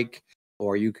you like,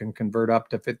 or you can convert up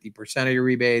to 50% of your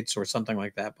rebates or something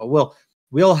like that. But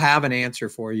we'll have an answer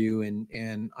for you,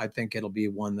 and I think it'll be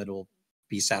one that'll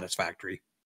be satisfactory.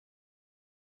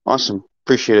 Awesome.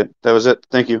 Appreciate it. That was it.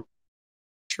 Thank you.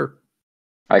 Sure.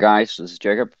 Hi, guys. This is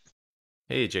Jacob.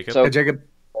 Hey, Jacob. So, Hey, Jacob.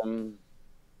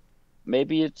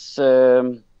 Maybe it's,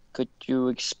 could you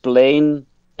explain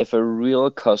if a real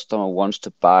customer wants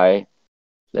to buy,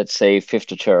 let's say,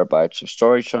 50 terabytes of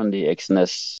storage on the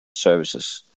XNS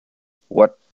services,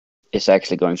 what is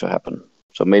actually going to happen?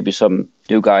 So maybe some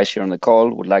new guys here on the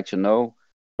call would like to know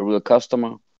a real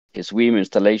customer, his Veeam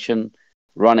installation,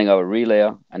 running our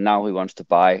relayer, and now he wants to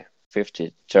buy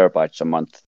 50 terabytes a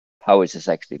month. How is this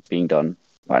actually being done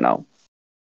by now?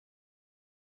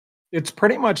 It's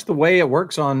pretty much the way it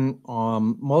works on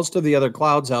most of the other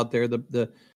clouds out there.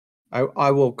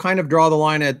 I will kind of draw the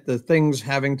line at the things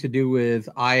having to do with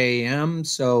IAM.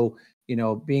 So, you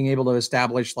know, being able to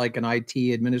establish like an IT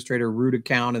administrator root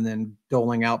account and then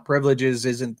doling out privileges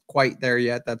isn't quite there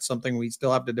yet. That's something we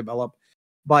still have to develop.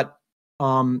 But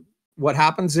what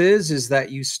happens is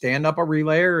that you stand up a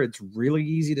relayer. It's really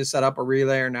easy to set up a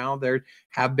relayer now. There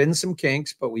have been some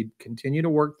kinks, but we continue to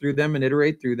work through them and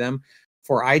iterate through them.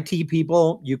 For IT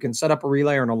people, you can set up a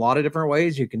relayer in a lot of different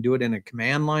ways. You can do it in a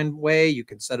command line way. You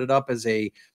can set it up as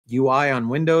a UI on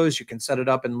Windows. You can set it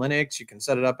up in Linux. You can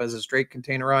set it up as a straight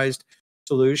containerized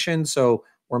solution. So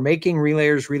we're making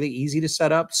relayers really easy to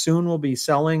set up. Soon we'll be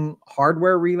selling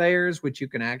hardware relayers, which you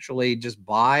can actually just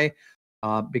buy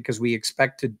because we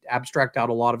expect to abstract out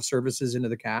a lot of services into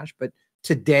the cache. But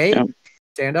today,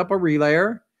 stand up a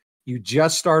relayer. You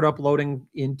just start uploading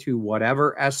into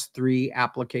whatever S3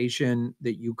 application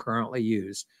that you currently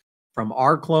use. From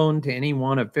our clone to any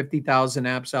one of 50,000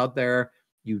 apps out there,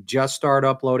 you just start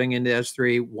uploading into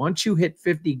S3. Once you hit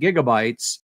 50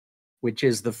 gigabytes, which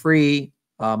is the free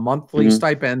monthly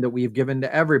stipend that we've given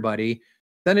to everybody,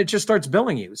 then it just starts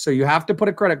billing you. So you have to put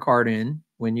a credit card in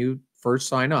when you first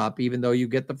sign up, even though you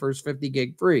get the first 50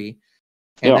 gig free.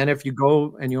 And then if you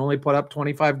go and you only put up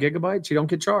 25 gigabytes, you don't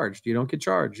get charged. You don't get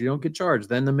charged. You don't get charged.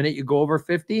 Then the minute you go over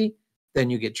 50, then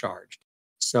you get charged.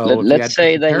 So let's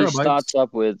say that he starts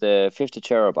up with 50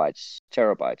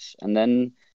 terabytes, and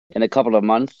then in a couple of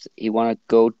months he want to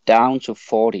go down to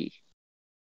 40.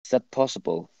 Is that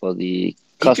possible for the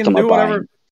customer buying?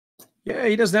 Yeah,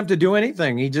 he doesn't have to do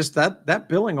anything. He just that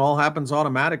billing all happens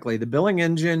automatically. The billing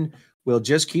engine will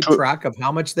just keep track of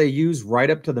how much they use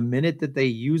right up to the minute that they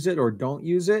use it or don't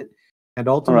use it. And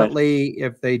ultimately,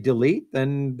 if they delete,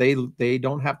 then they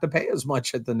don't have to pay as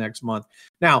much at the next month.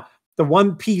 Now, the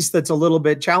one piece that's a little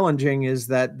bit challenging is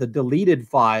that the deleted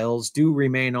files do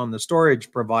remain on the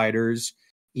storage providers,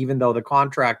 even though the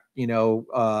contract,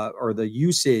 or the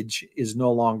usage is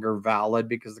no longer valid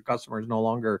because the customer is no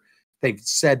longer, they've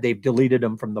said they've deleted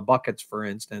them from the buckets, for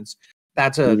instance.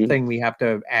 That's a thing we have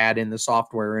to add in the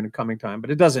software in a coming time,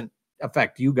 but it doesn't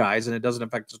affect you guys and it doesn't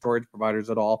affect the storage providers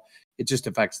at all. It just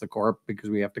affects the corp because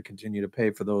we have to continue to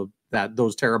pay for those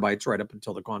terabytes right up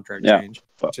until the contract change.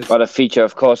 But a feature,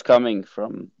 of course, coming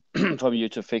from from you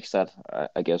to fix that,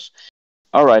 I guess.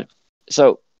 All right.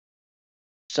 So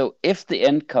if the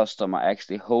end customer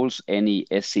actually holds any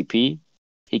SCP,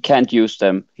 he can't use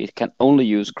them. He can only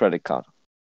use credit card.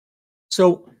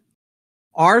 So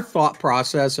our thought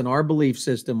process and our belief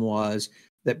system was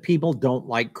that people don't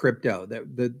like crypto.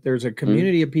 That there's a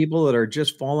community of people that are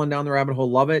just falling down the rabbit hole,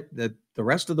 love it. That the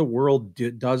rest of the world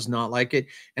does not like it.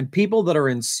 And people that are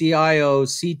in CIO,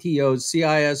 CTO,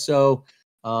 CISO,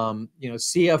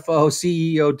 CFO,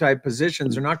 CEO type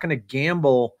positions are not going to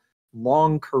gamble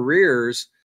long careers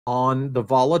on the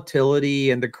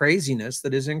volatility and the craziness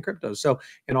that is in crypto. So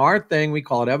in our thing, we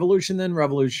call it evolution, then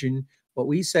revolution. What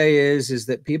we say is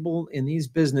that people in these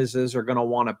businesses are going to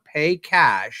want to pay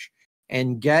cash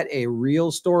and get a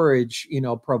real storage,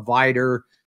 provider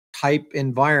type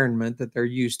environment that they're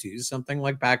used to, something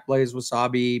like Backblaze,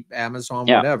 Wasabi, Amazon,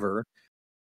 whatever.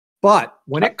 But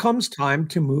when it comes time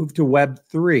to move to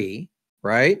Web3,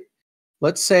 right?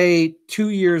 Let's say 2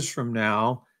 years from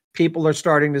now, people are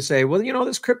starting to say, well,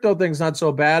 this crypto thing's not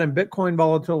so bad, and Bitcoin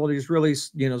volatility is really,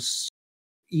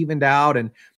 evened out,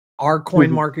 and our coin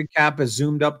market cap is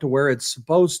zoomed up to where it's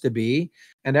supposed to be,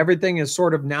 and everything is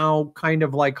sort of now kind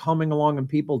of like humming along, and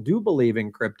people do believe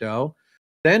in crypto.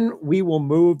 Then we will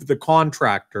move the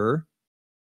contractor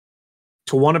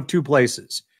to one of two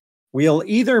places. We'll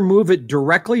either move it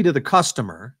directly to the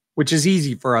customer, which is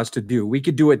easy for us to do. We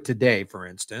could do it today, for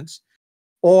instance,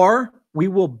 or we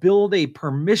will build a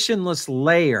permissionless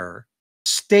layer,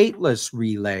 stateless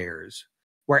relayers,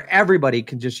 where everybody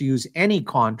can just use any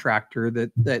contractor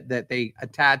that they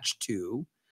attach to,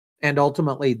 and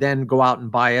ultimately then go out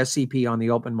and buy SCP on the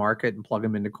open market and plug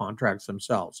them into contracts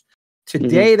themselves.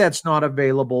 Today, that's not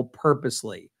available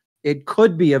purposely. It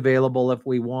could be available if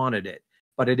we wanted it,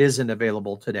 but it isn't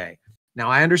available today. Now,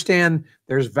 I understand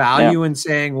there's value in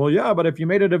saying, well, yeah, but if you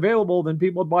made it available, then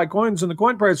people would buy coins and the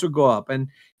coin price would go up. And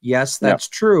yes, that's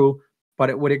true, but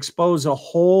it would expose a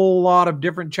whole lot of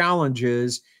different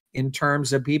challenges in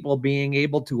terms of people being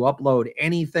able to upload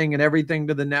anything and everything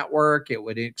to the network. It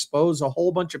would expose a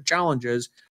whole bunch of challenges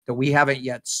that we haven't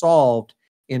yet solved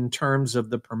in terms of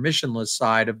the permissionless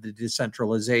side of the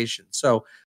decentralization. So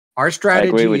our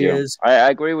strategy is I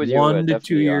agree with you. 1 to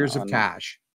 2 years of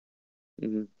cash.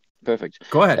 Perfect.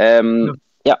 Go ahead.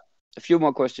 A few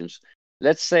more questions.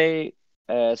 Let's say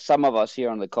some of us here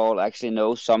on the call actually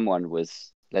know someone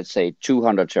with, let's say,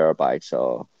 200 terabytes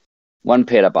or 1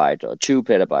 petabyte or 2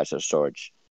 petabytes of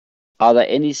storage. Are there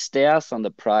any stairs on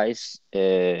the price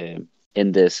in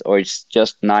this, or it's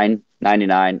just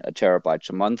 $9.99 a terabyte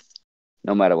a month,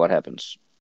 no matter what happens?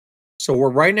 So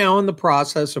we're right now in the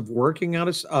process of working out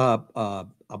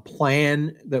a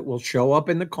plan that will show up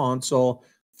in the console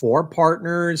for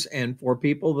partners and for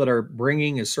people that are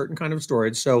bringing a certain kind of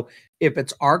storage. So if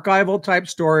it's archival type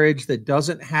storage that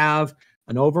doesn't have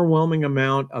an overwhelming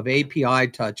amount of API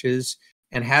touches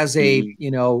and has a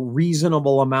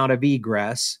reasonable amount of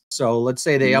egress. So let's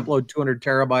say they upload 200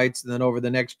 terabytes, and then over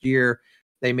the next year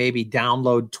they maybe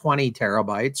download 20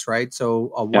 terabytes, right?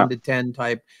 So a 1 to 10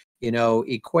 type,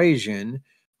 equation.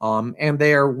 And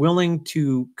they are willing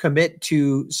to commit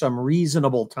to some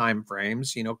reasonable time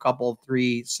frames, couple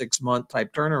 3-6 month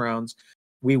type turnarounds.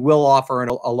 we will offer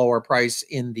a lower price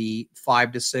in the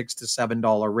 $5 to $6 to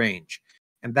 $7 range.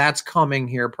 And that's coming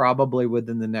here probably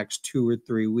within the next 2 or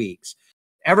 3 weeks.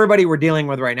 Everybody we're dealing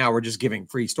with right now, we're just giving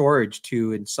free storage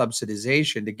to and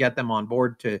subsidization to get them on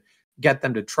board, to get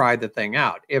them to try the thing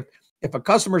out. If a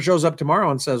customer shows up tomorrow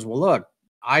and says, well, look,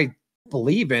 I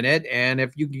believe in it, and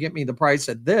if you can get me the price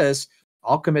at this,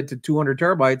 I'll commit to 200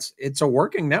 terabytes. It's a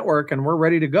working network and we're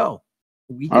ready to go.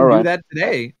 We can do that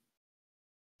today.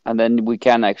 And then we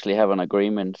can actually have an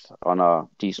agreement on a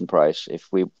decent price. If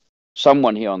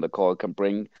someone here on the call can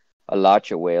bring a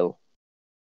larger whale,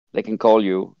 they can call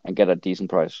you and get a decent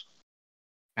price.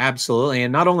 Absolutely.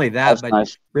 And not only that,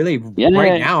 but really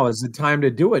now is the time to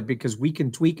do it, because we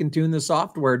can tweak and tune the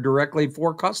software directly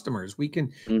for customers. We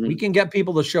can get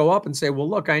people to show up and say, well,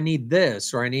 look, I need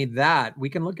this or I need that. We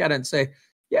can look at it and say,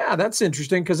 yeah, that's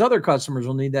interesting, because other customers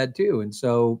will need that too. And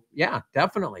so, yeah,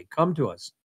 definitely come to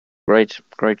us. Great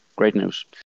news.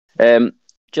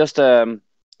 Just a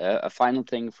final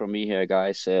thing from me here,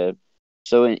 guys.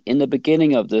 So in the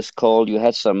beginning of this call, you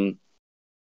had some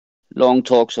long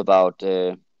talks about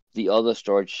the other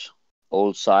storage,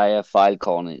 old Sire,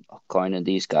 Filecoin, and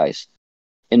these guys.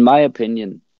 In my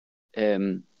opinion,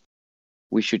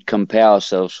 we should compare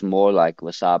ourselves more like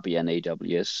Wasabi and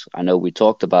AWS. I know we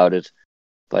talked about it,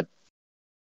 but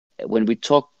when we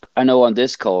talk, I know on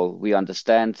this call, we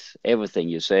understand everything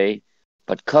you say,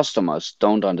 but customers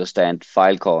don't understand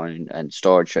Filecoin and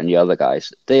storage and the other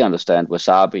guys. They understand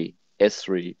Wasabi,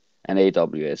 S3, and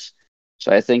AWS.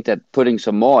 So I think that putting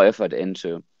some more effort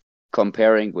into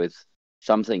comparing with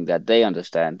something that they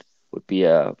understand would be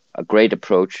a great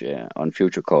approach on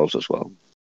future calls as well.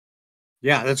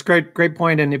 Yeah, that's great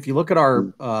point. And if you look at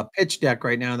our pitch deck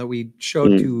right now that we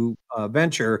showed to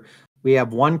Venture, we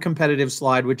have one competitive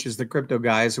slide, which is the crypto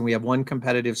guys, and we have one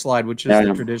competitive slide, which is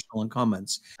the traditional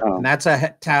incumbents. And that's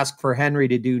a task for Henry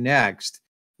to do next,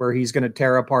 where he's going to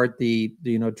tear apart the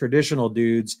traditional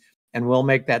dudes, and we'll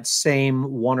make that same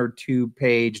 1 or 2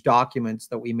 page documents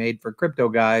that we made for crypto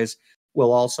guys,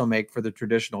 we'll also make for the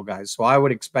traditional guys. So I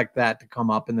would expect that to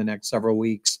come up in the next several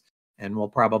weeks, and we'll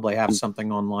probably have something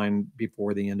online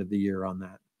before the end of the year on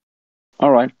that.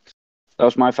 All right. That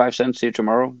was my 5 cents. See you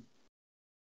tomorrow.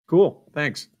 Cool.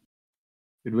 Thanks.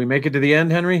 Did we make it to the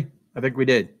end, Henry? I think we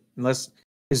did.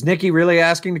 Is Nikki really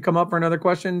asking to come up for another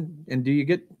question? And do you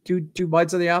get two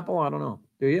bites of the apple? I don't know.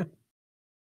 Do you?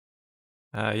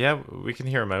 Yeah, we can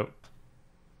hear him out.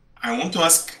 I want to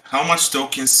ask how much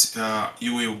tokens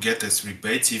you will get as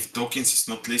rebates if tokens is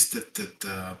not listed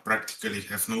that practically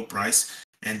have no price,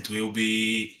 and will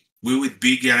it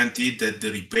be guaranteed that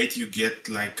the rebate you get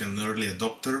like an early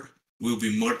adopter will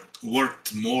be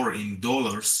worth more in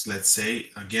dollars, let's say,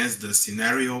 against the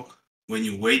scenario when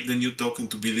you wait the new token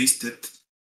to be listed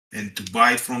and to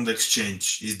buy it from the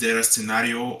exchange? Is there a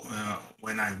scenario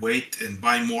when I wait and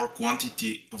buy more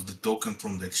quantity of the token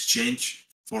from the exchange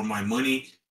for my money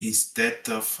instead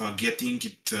of getting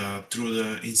it through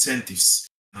the incentives?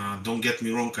 Don't get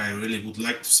me wrong, I really would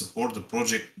like to support the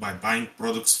project by buying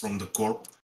products from the corp,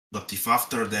 but if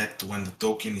after that, when the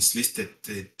token is listed,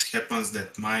 it happens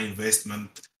that my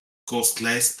investment costs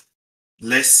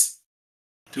less,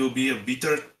 it will be a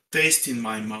bitter taste in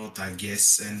my mouth, I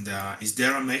guess. And is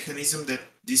there a mechanism that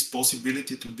this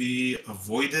possibility to be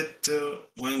avoided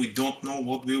when we don't know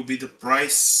what will be the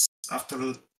price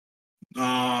after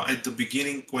at the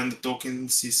beginning when the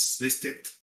tokens is listed?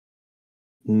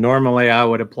 Normally, I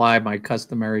would apply my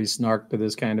customary snark to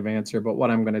this kind of answer, but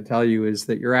what I'm going to tell you is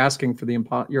that you're asking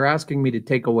me to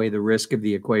take away the risk of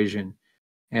the equation,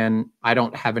 and I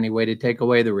don't have any way to take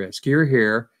away the risk. You're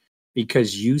here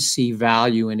because you see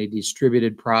value in a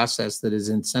distributed process that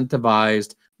is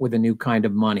incentivized with a new kind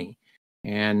of money,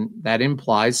 and that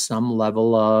implies some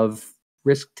level of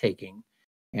risk taking.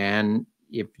 And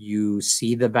if you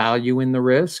see the value in the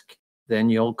risk, then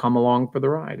you'll come along for the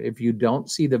ride. If you don't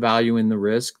see the value in the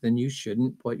risk, then you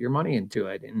shouldn't put your money into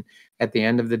it. And at the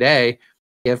end of the day,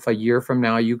 if a year from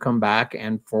now you come back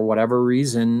and for whatever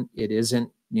reason it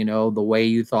isn't, the way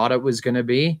you thought it was going to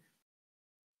be,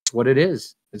 it's what it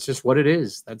is. It's just what it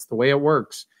is. That's the way it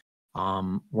works.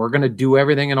 We're going to do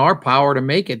everything in our power to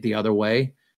make it the other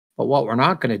way. But what we're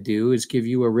not going to do is give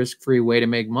you a risk-free way to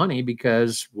make money,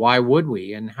 because why would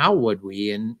we? And how would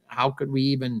we? And how could we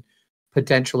even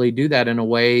potentially do that in a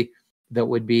way that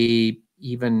would be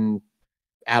even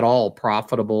at all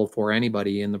profitable for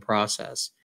anybody in the process?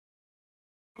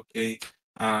 Okay.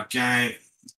 Can I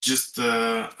just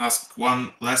ask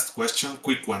one last question,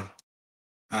 quick one?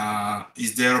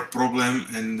 Is there a problem,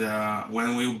 and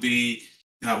when will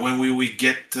we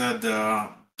get the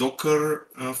Docker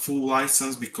full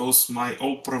license because my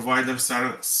all providers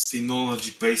are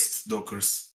Synology-based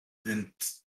Dockers and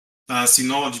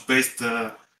Synology-based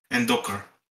and Docker.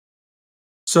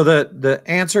 So the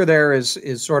answer there is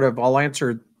sort of, I'll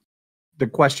answer the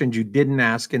questions you didn't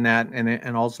ask in that,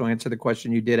 and also answer the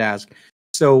question you did ask.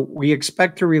 So we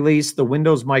expect to release the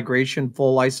Windows migration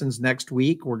full license next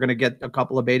week. We're going to get a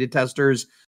couple of beta testers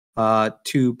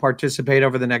to participate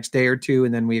over the next day or two,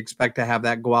 and then we expect to have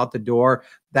that go out the door.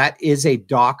 That is a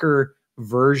Docker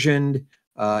versioned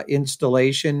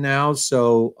installation now,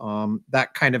 so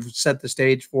that kind of set the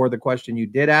stage for the question you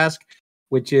did ask,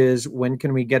 which is when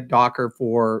can we get Docker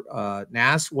for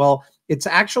NAS? Well, it's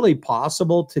actually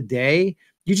possible today.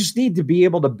 You just need to be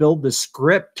able to build the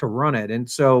script to run it. And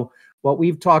so what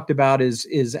we've talked about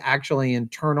is actually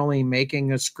internally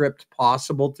making a script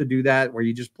possible to do that, where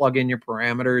you just plug in your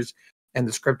parameters and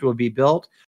the script will be built.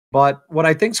 But what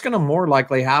I think is going to more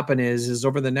likely happen is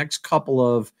over the next couple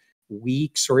of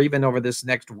weeks, or even over this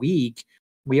next week,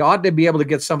 we ought to be able to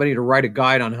get somebody to write a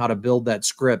guide on how to build that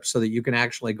script so that you can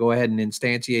actually go ahead and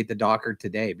instantiate the Docker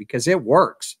today, because it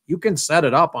works. You can set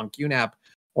it up on QNAP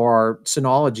or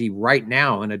Synology right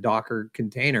now in a Docker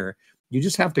container. You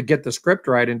just have to get the script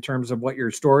right in terms of what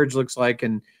your storage looks like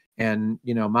and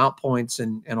you know, mount points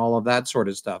and all of that sort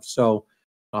of stuff. So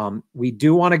we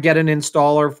do want to get an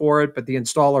installer for it, but the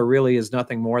installer really is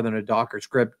nothing more than a Docker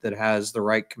script that has the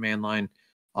right command line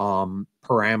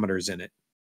parameters in it.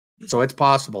 So it's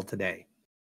possible today.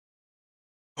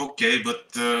 Okay, but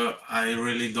I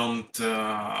really don't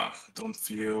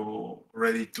feel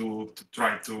ready to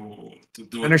try to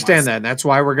do it. Understand that. And that's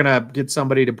why we're gonna get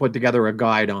somebody to put together a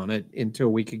guide on it until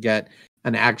we could get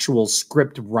an actual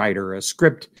script writer, a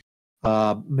script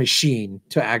machine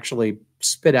to actually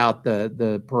spit out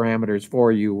the parameters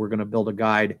for you. We're gonna build a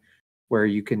guide where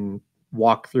you can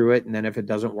walk through it, and then if it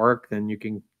doesn't work, then you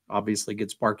can obviously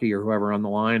get Sparky or whoever on the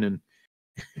line and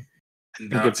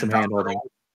get some hand holding.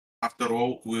 After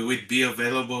all, will it be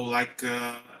available like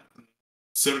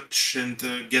search and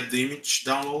get the image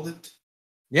downloaded?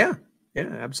 Yeah,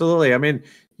 absolutely. I mean,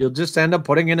 you'll just end up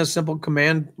putting in a simple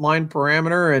command line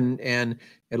parameter and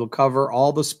it'll cover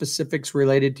all the specifics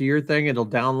related to your thing. It'll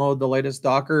download the latest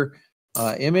Docker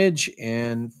image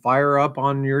and fire up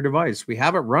on your device. We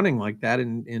have it running like that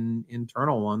in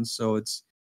internal ones. So it's,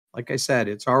 like I said,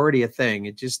 it's already a thing.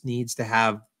 It just needs to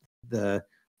have the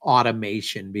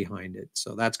automation behind it.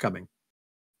 So that's coming.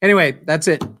 Anyway, that's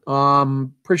it.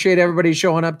 Appreciate everybody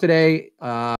showing up today.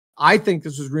 I think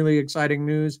this was really exciting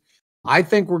news. I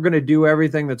think we're going to do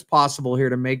everything that's possible here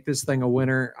to make this thing a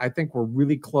winner. I think we're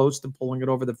really close to pulling it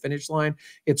over the finish line.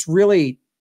 It's really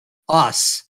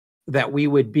us that we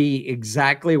would be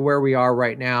exactly where we are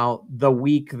right now the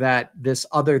week that this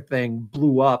other thing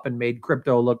blew up and made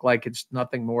crypto look like it's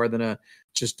nothing more than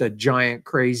just a giant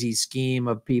crazy scheme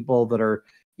of people that are,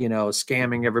 you know,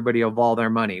 scamming everybody of all their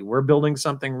money. We're building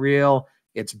something real.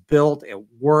 It's built. It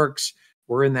works.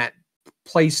 We're in that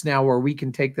place now where we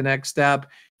can take the next step.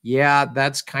 Yeah,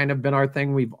 that's kind of been our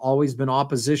thing. We've always been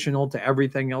oppositional to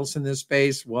everything else in this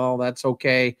space. Well, that's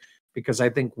okay, because I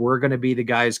think we're going to be the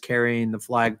guys carrying the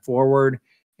flag forward,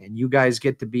 and you guys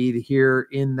get to be here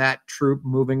in that troop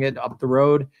moving it up the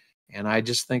road. And I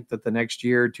just think that the next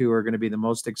year or two are going to be the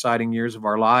most exciting years of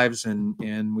our lives,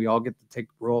 and we all get to take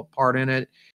part in it.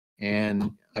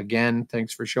 And again,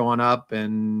 thanks for showing up.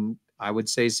 And I would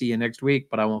say see you next week,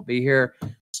 but I won't be here.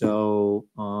 So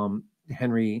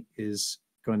Henry is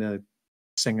going to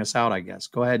sing us out, I guess.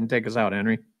 Go ahead and take us out,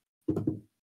 Henry.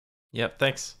 Yep,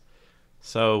 thanks.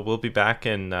 So we'll be back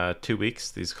in 2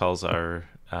 weeks. These calls are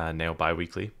now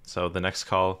bi-weekly. So the next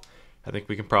call, I think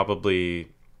we can probably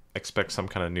expect some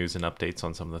kind of news and updates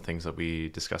on some of the things that we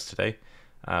discussed today.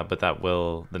 But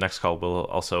the next call will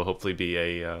also hopefully be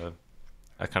a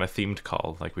kind of themed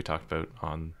call like we talked about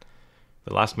on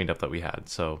the last meetup that we had.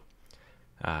 So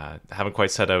haven't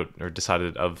quite set out or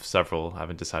decided of several.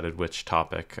 Haven't decided which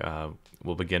topic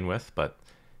we'll begin with, but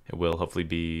it will hopefully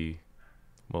be,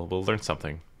 we'll learn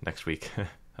something next week.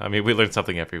 I mean, we learn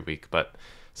something every week, but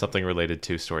something related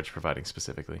to storage providing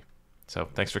specifically. So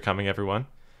thanks for coming, everyone.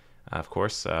 Of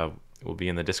course, we'll be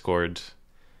in the Discord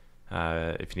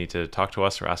if you need to talk to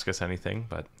us or ask us anything.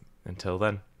 But until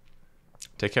then,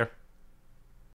 take care.